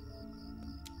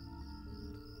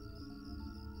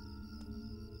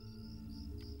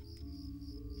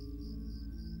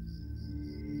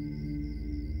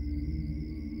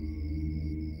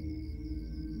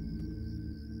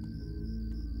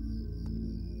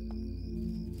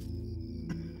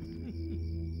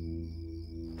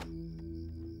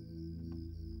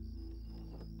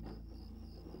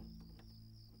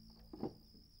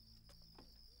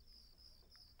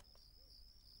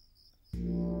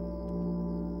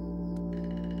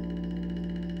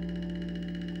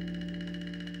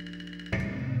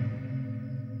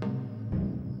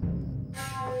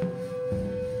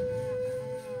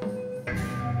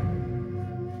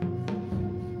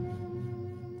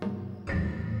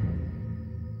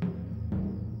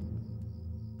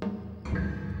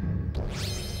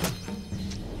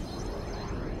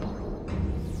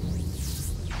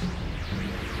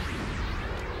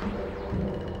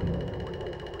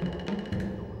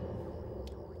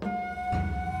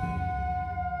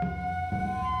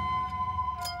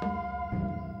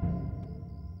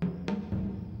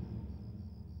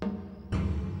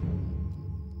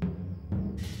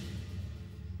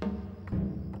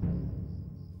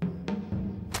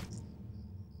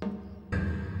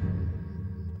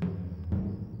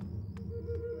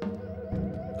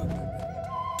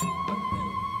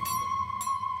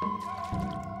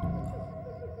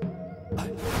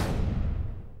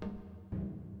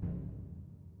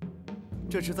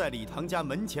这是在李唐家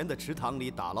门前的池塘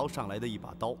里打捞上来的一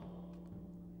把刀。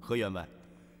何员外，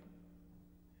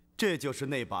这就是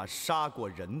那把杀过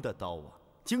人的刀啊！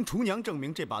经厨娘证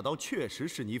明，这把刀确实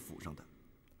是你府上的。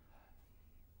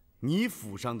你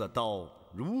府上的刀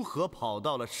如何跑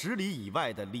到了10里以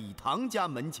外的李唐家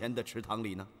门前的池塘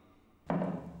里呢？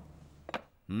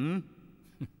嗯，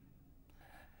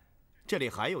这里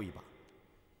还有一把。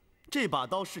这把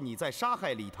刀是你在杀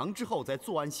害李唐之后，在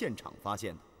作案现场发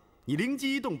现的。你灵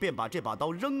机一动，便把这把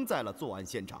刀扔在了作案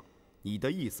现场。你的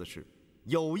意思是，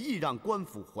有意让官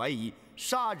府怀疑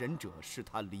杀人者是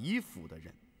他李府的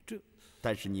人。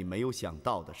但是你没有想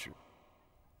到的是，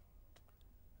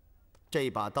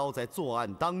这把刀在作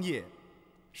案当夜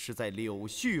是在柳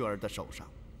絮儿的手上，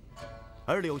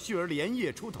而柳絮儿连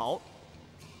夜出逃，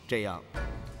这样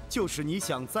就是你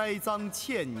想栽赃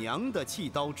欠娘的弃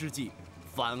刀之计，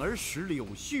反而使柳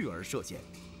絮儿涉险。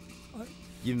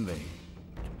因为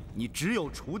你只有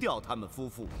除掉他们夫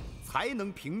妇，才能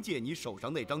凭借你手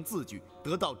上那张字据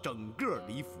得到整个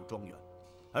李府庄园，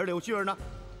而柳絮儿呢，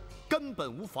根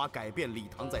本无法改变李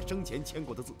唐在生前签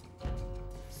过的字。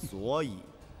所以，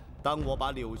当我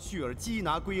把柳絮儿缉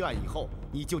拿归案以后，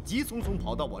你就急匆匆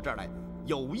跑到我这儿来，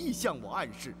有意向我暗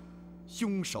示，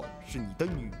凶手是你的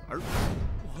女儿。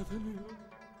我的女儿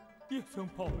也曾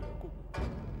抱怨过我。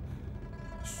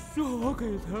说我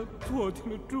给他做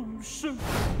定了终身。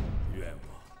冤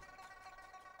枉！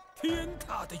天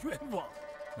大的冤枉！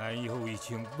男友已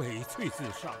经畏罪自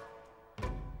杀。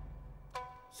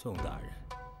宋大人，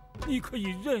你可以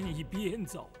任意编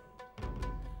造，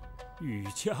欲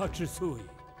加之罪，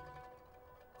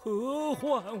何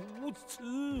患无辞？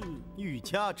欲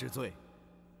加之罪，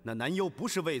那男优不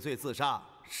是畏罪自杀，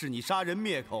是你杀人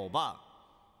灭口吧？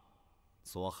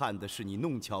所憾的是你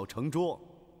弄巧成拙。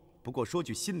不过说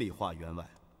句心里话，员外，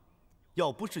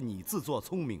要不是你自作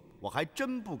聪明，我还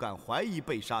真不敢怀疑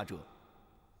被杀者。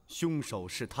凶手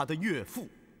是他的岳父。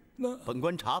那本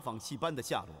官查访戏班的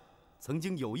下落，曾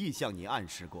经有意向你暗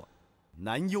示过，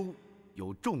男优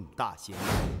有重大嫌疑。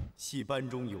戏班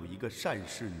中有一个善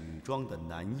侍女装的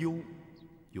男优，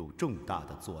有重大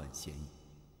的作案嫌疑。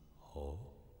哦，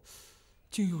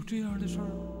竟有这样的事儿？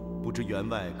不知员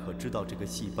外可知道这个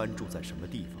戏班住在什么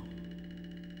地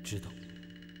方？知道，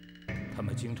他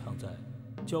们经常在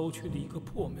郊区的一个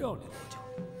破庙里落脚。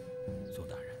宋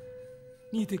大人，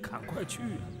你得赶快去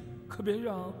啊，可别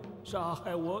让杀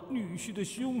害我女婿的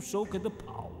凶手给他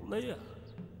跑了呀！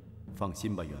放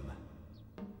心吧，员外，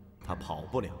他跑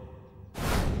不了。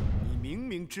你明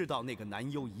明知道那个男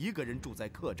优一个人住在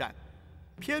客栈，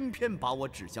偏偏把我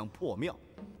指向破庙。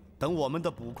等我们的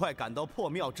捕快赶到破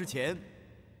庙之前，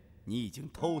你已经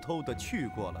偷偷地去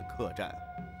过了客栈，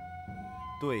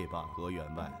对吧，何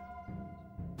员外？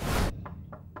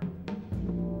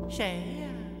谁呀？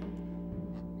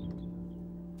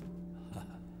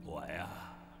我呀。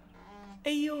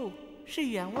哎呦，是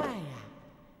员外呀！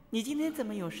你今天怎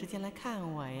么有时间来看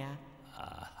我呀？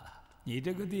你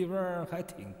这个地方还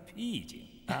挺僻静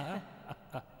啊！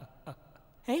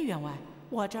哎，员外，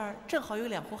我这儿正好有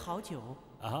2壶好酒，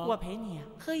我陪你呀，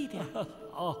喝一点。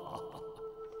哦。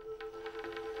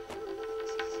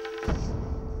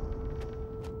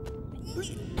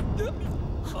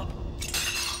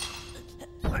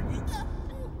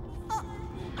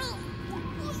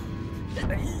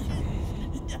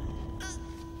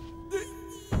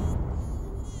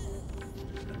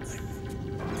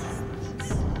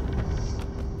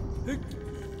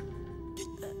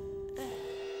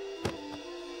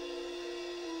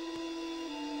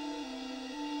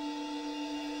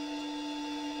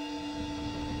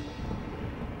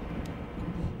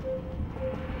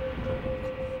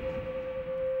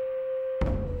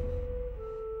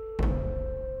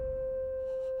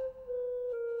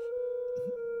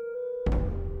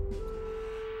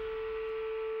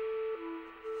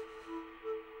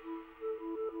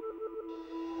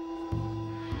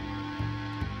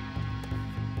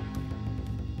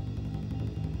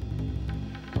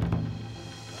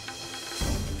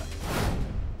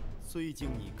虽经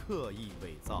你刻意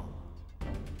伪造，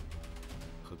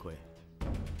何亏？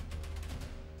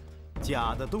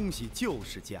假的东西就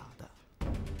是假的，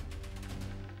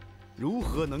如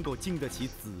何能够经得起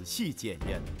仔细检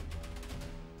验呢？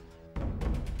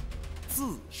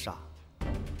自杀，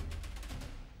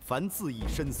凡自缢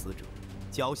身死者，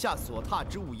脚下所踏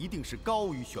之物一定是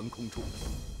高于悬空处，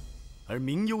而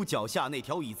明优脚下那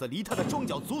条椅子离他的双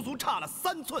脚足足差了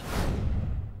3寸。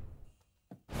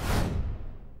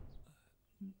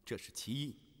这是其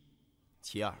一。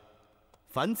其二，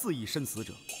凡自缢身死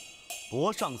者，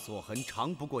脖上所痕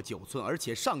长不过9寸，而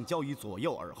且上交于左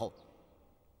右耳后，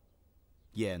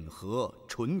眼合、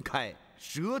唇开、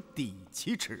舌抵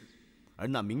其齿，而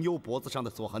那明优脖子上的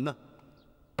所痕呢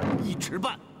，1尺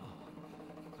半，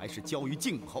还是交于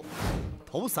颈后，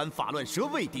头散发乱，舌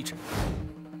未抵齿。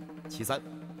其三，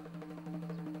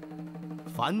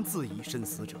凡自缢身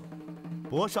死者，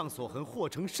脖上所痕或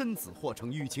呈深紫，或呈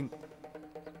淤青。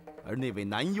而那位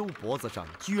男优脖子上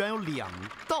居然有2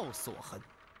道锁痕，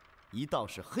一道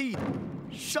是黑的，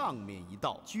上面一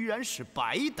道居然是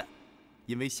白的，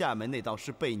因为下面那道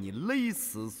是被你勒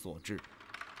死所致，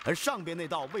而上边那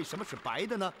道为什么是白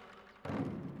的呢？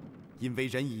因为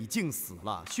人已经死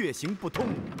了，血行不通，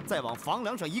再往房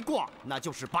梁上一挂，那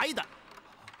就是白的。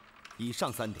以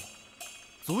上3点，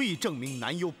足以证明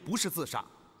男优不是自杀，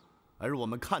而我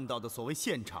们看到的所谓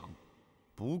现场，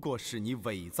不过是你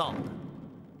伪造的。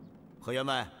何员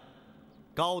外，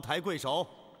高抬贵手，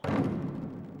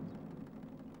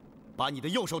把你的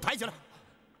右手抬起来。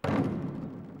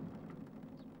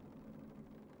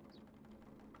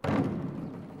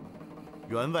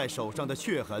员外手上的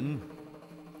血痕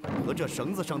和这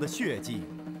绳子上的血迹，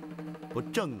不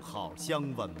正好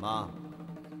相吻吗？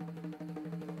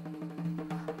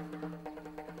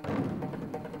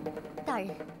大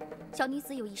人，小女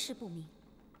子有一事不明。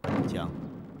讲。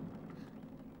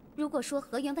如果说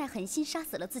何员外狠心杀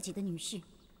死了自己的女婿，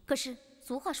可是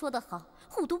俗话说得好，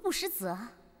护犊不食子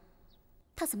啊，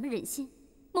他怎么忍心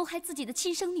谋害自己的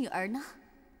亲生女儿呢？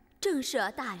正是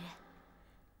啊，大人。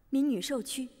民女受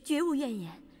屈，绝无怨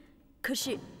言。可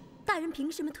是，大人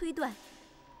凭什么推断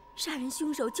杀人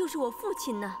凶手就是我父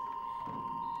亲呢？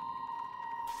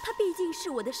他毕竟是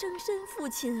我的生身父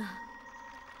亲啊！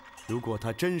如果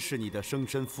他真是你的生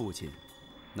身父亲，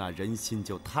那人心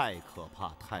就太可怕，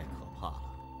太可怕了。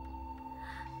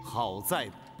好在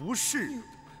不是。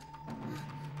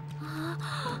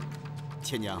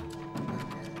千娘，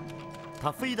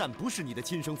他非但不是你的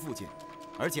亲生父亲，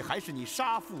而且还是你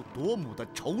杀父夺母的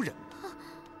仇人。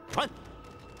传，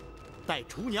带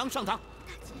厨娘上堂。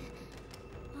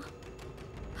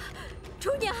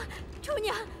厨娘，厨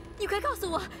娘，你快告诉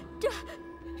我，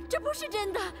这不是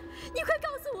真的！你快告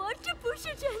诉我，这不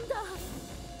是真的！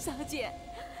小姐，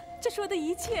这说的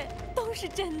一切都是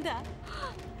真的。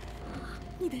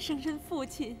你的生身父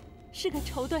亲是个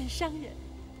绸缎商人，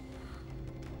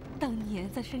当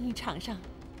年在生意场上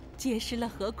结识了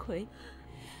何魁，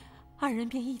二人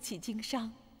便一起经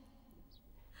商。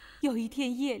有一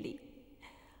天夜里，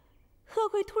何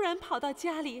魁突然跑到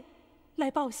家里来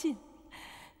报信，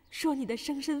说你的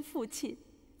生身父亲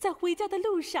在回家的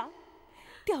路上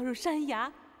掉入山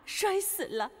崖摔死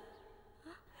了。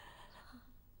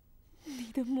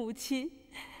你的母亲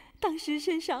当时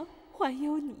身上怀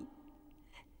有你，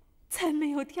才没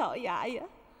有跳崖呀。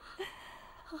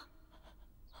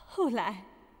后来，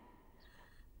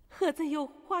何子又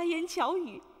花言巧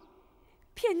语，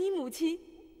骗你母亲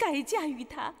改嫁于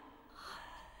他，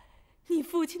你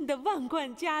父亲的万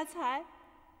贯家财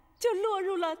就落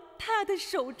入了他的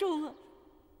手中了。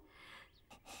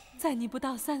在你不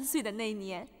到3岁的那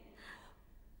年，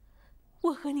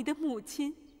我和你的母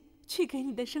亲去给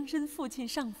你的生身父亲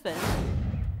上坟。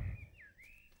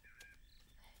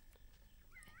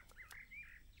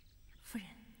夫人，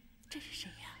这是谁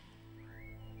呀？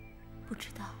不知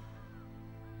道。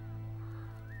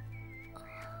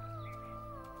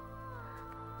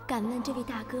敢问这位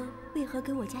大哥为何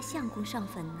给我家相公上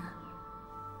坟呢？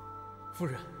夫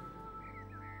人，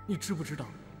你知不知道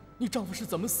你丈夫是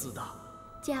怎么死的？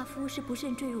家夫是不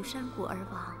慎坠入山谷而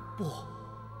亡。不，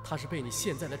他是被你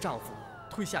现在的丈夫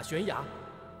推下悬崖，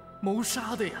谋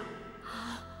杀的呀！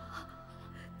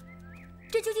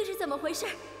这究竟是怎么回事？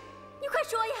你快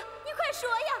说呀！你快说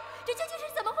呀！这究竟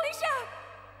是怎么回事？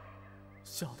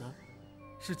小的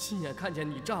是亲眼看见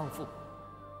你丈夫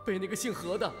被那个姓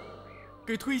何的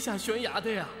给推下悬崖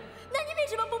的呀！那你为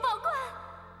什么不报官？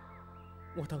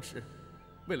我当时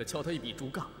为了敲他一笔竹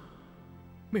杠，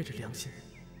昧着良心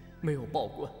没有报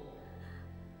官。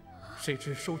谁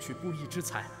知收取不义之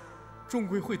财，终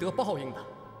归会得报应的。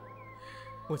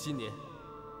我今年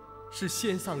是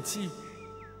先丧妻，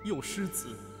又失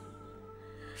子，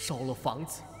烧了房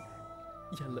子，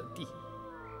淹了地。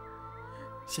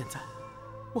现在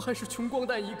我还是穷光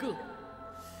蛋一个，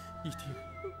一定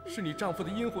是你丈夫的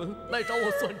阴魂来找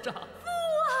我算账。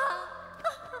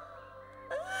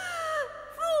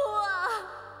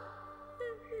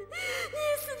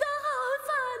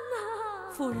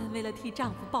夫人为了替丈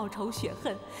夫报仇雪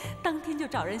恨，当天就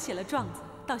找人写了状子，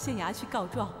到县衙去告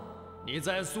状。你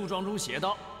在诉状中写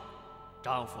道，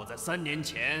丈夫在3年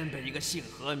前被一个姓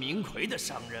何名魁的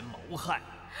商人谋害。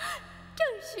正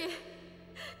是，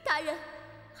大人，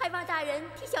还望大人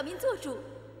替小民做主，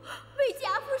为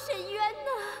家父伸冤呢。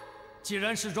既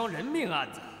然是桩人命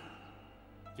案子，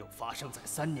又发生在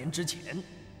3年之前，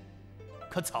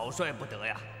可草率不得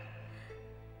呀。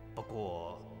不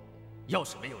过，要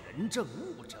是没有人证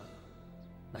物证，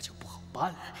那就不好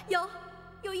办了。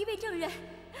有一位证人，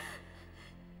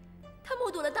他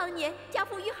目睹了当年家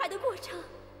父遇害的过程。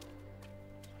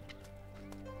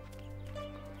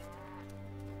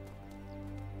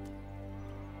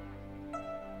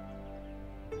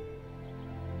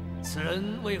此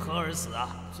人为何而死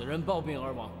啊？此人暴病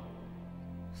而亡。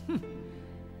哼，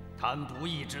贪不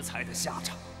义之财的下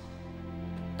场。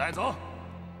带走，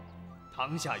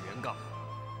堂下原告。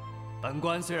本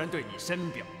官虽然对你深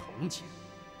表同情，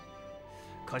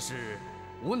可是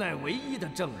无奈唯一的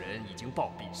证人已经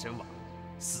暴毙身亡，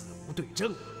死无对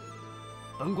证。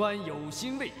本官有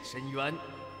心为你伸冤，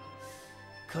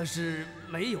可是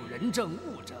没有人证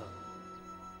物证，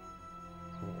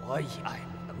我已爱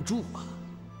莫能助啊！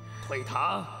退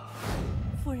堂。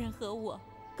夫人和我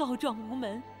告状无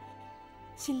门，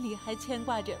心里还牵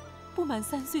挂着不满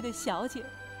3岁的小姐，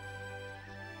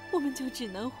我们就只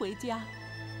能回家。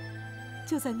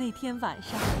就在那天晚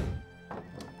上，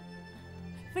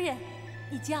夫人，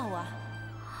你叫我。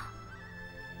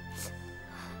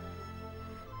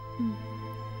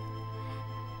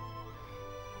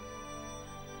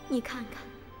你看看，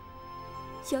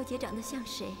小姐长得像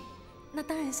谁？那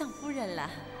当然像夫人了。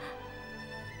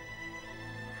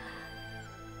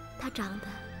他长得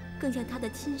更像他的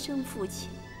亲生父亲，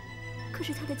可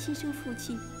是他的亲生父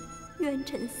亲冤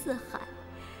沉四海，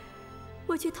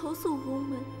我却投诉无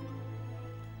门，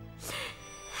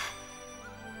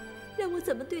让我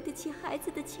怎么对得起孩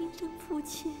子的亲生父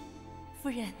亲？夫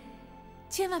人，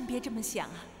千万别这么想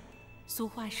啊！俗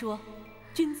话说，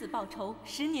君子报仇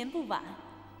，10年不晚。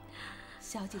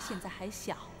小姐现在还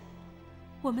小，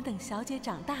我们等小姐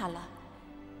长大了，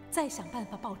再想办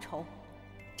法报仇。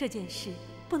这件事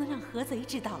不能让河贼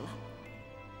知道了，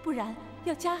不然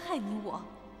要加害你我，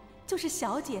就是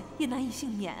小姐也难以幸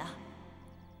免啊！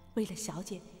为了小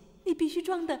姐，你必须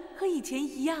装得和以前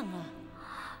一样啊！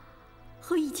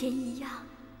和以前一样？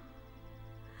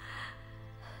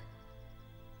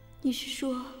你是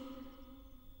说，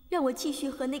让我继续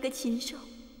和那个禽兽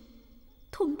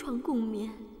同床共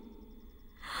眠？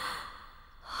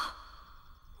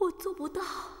我做不到。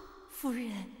夫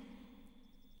人，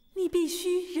你必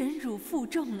须忍辱负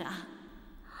重啊！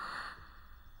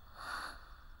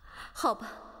好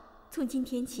吧，从今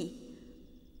天起，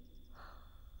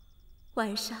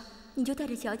晚上你就带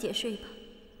着小姐睡吧。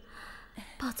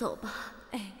抱走吧。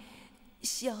哎，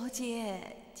小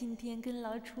姐今天跟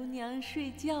老厨娘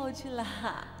睡觉去了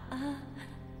啊！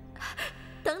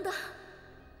等等，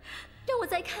让我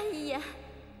再看一眼。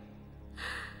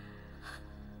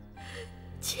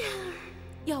倩儿，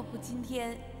要不今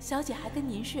天小姐还跟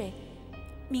您睡，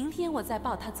明天我再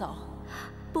抱她走。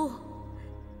不，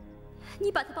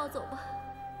你把她抱走吧。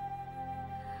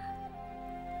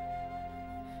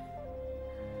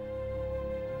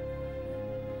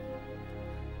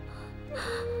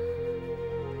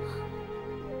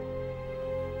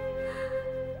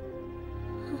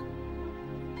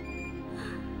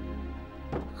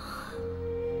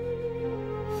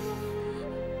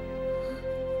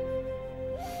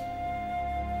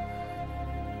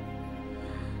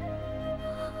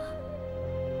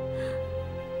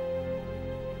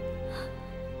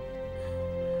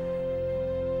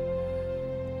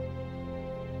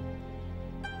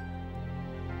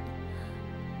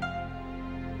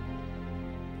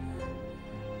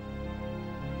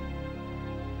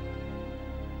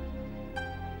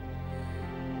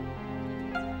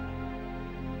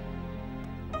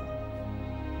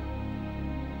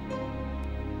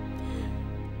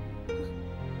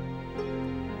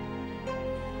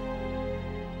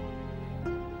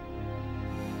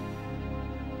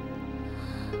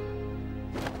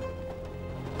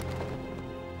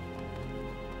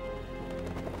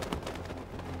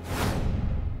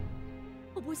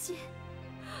我不信，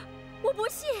我不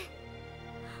信！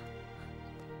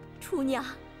厨娘，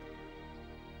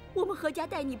我们何家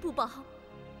待你不薄，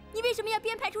你为什么要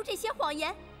编排出这些谎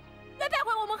言，来败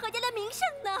坏我们何家的名声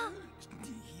呢？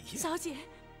小姐，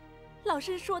老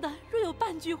身说的若有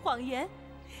半句谎言，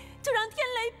就让天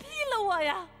雷劈了我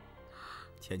呀！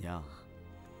钱娘，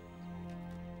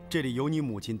这里有你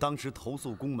母亲当时投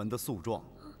诉宫门的诉状，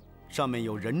上面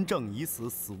有“人证已死，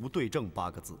死无对证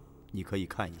”8个字，你可以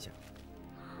看一下。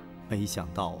没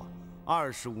想到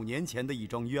啊，25年前的一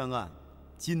桩冤案，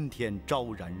今天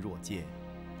昭然若揭。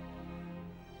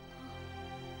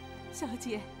小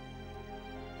姐，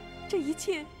这一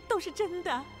切都是真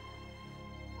的。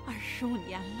25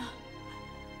年了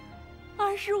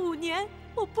，25年，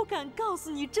我不敢告诉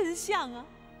你真相啊，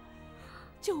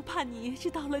就怕你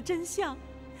知道了真相，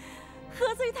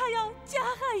何贼他要加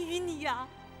害于你呀。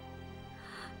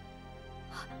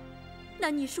那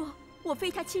你说我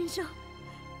非他亲生？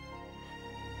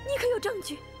你可有证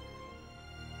据？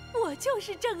我就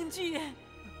是证据。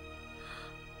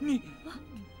你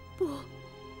不，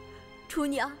厨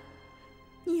娘，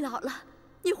你老了，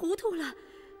你糊涂了。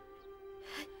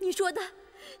你说的不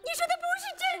是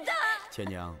真的。钱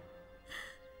娘，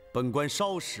本官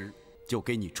稍时就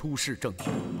给你出示证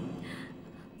据。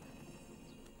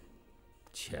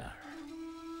倩儿，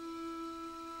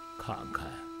看看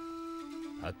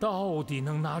他到底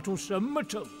能拿出什么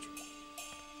证据？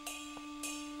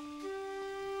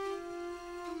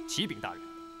启禀大人，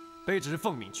卑职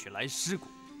奉命取来尸骨。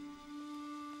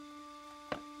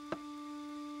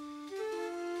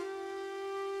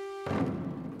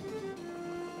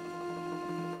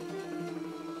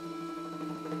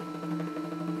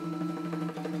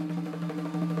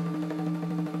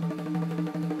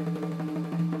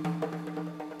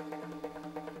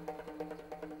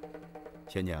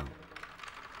钱娘，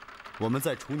我们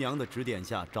在厨娘的指点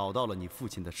下找到了你父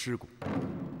亲的尸骨，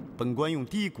本官用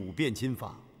低骨辨亲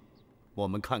法。我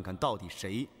们看看到底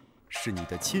谁是你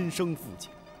的亲生父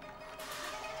亲。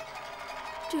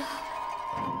这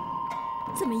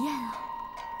怎么验啊？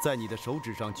在你的手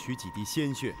指上取几滴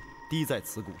鲜血，滴在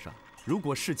此骨上。如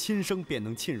果是亲生，便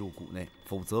能沁入骨内；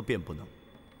否则便不能。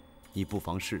你不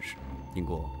妨试试。宁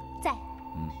国在。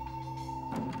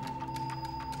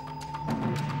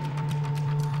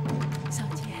小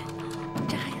姐，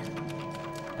扎呀！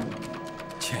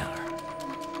倩儿，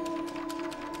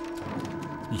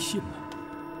你信吗？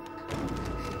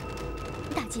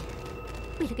大姐，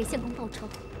为了给相公报仇，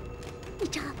你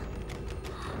扎吧。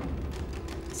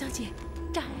小姐，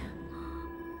扎呀！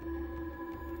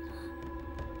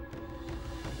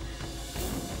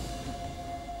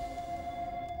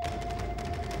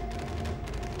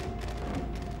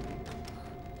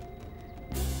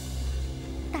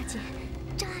大姐，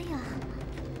扎呀！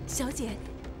小姐，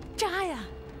扎呀！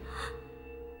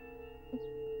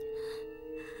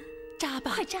扎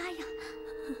吧，快扎呀！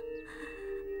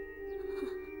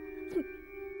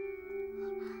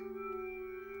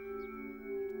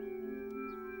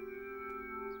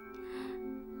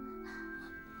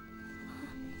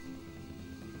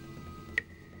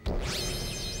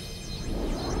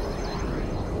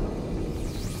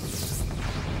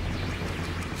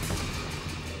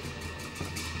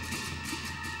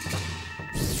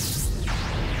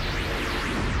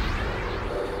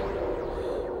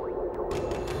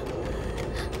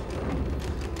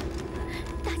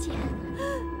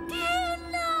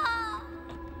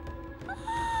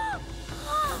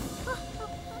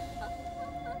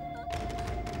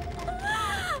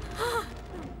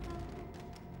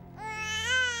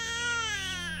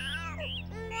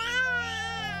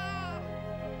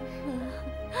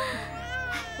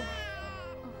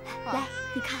来，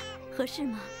你看合适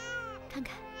吗？看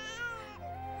看，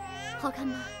好看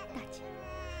吗，大姐？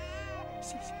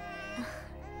谢谢。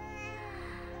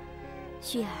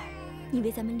旭儿，你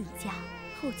为咱们李家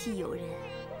后继有人，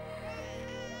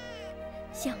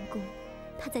相公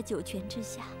他在九泉之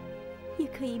下也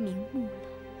可以瞑目了。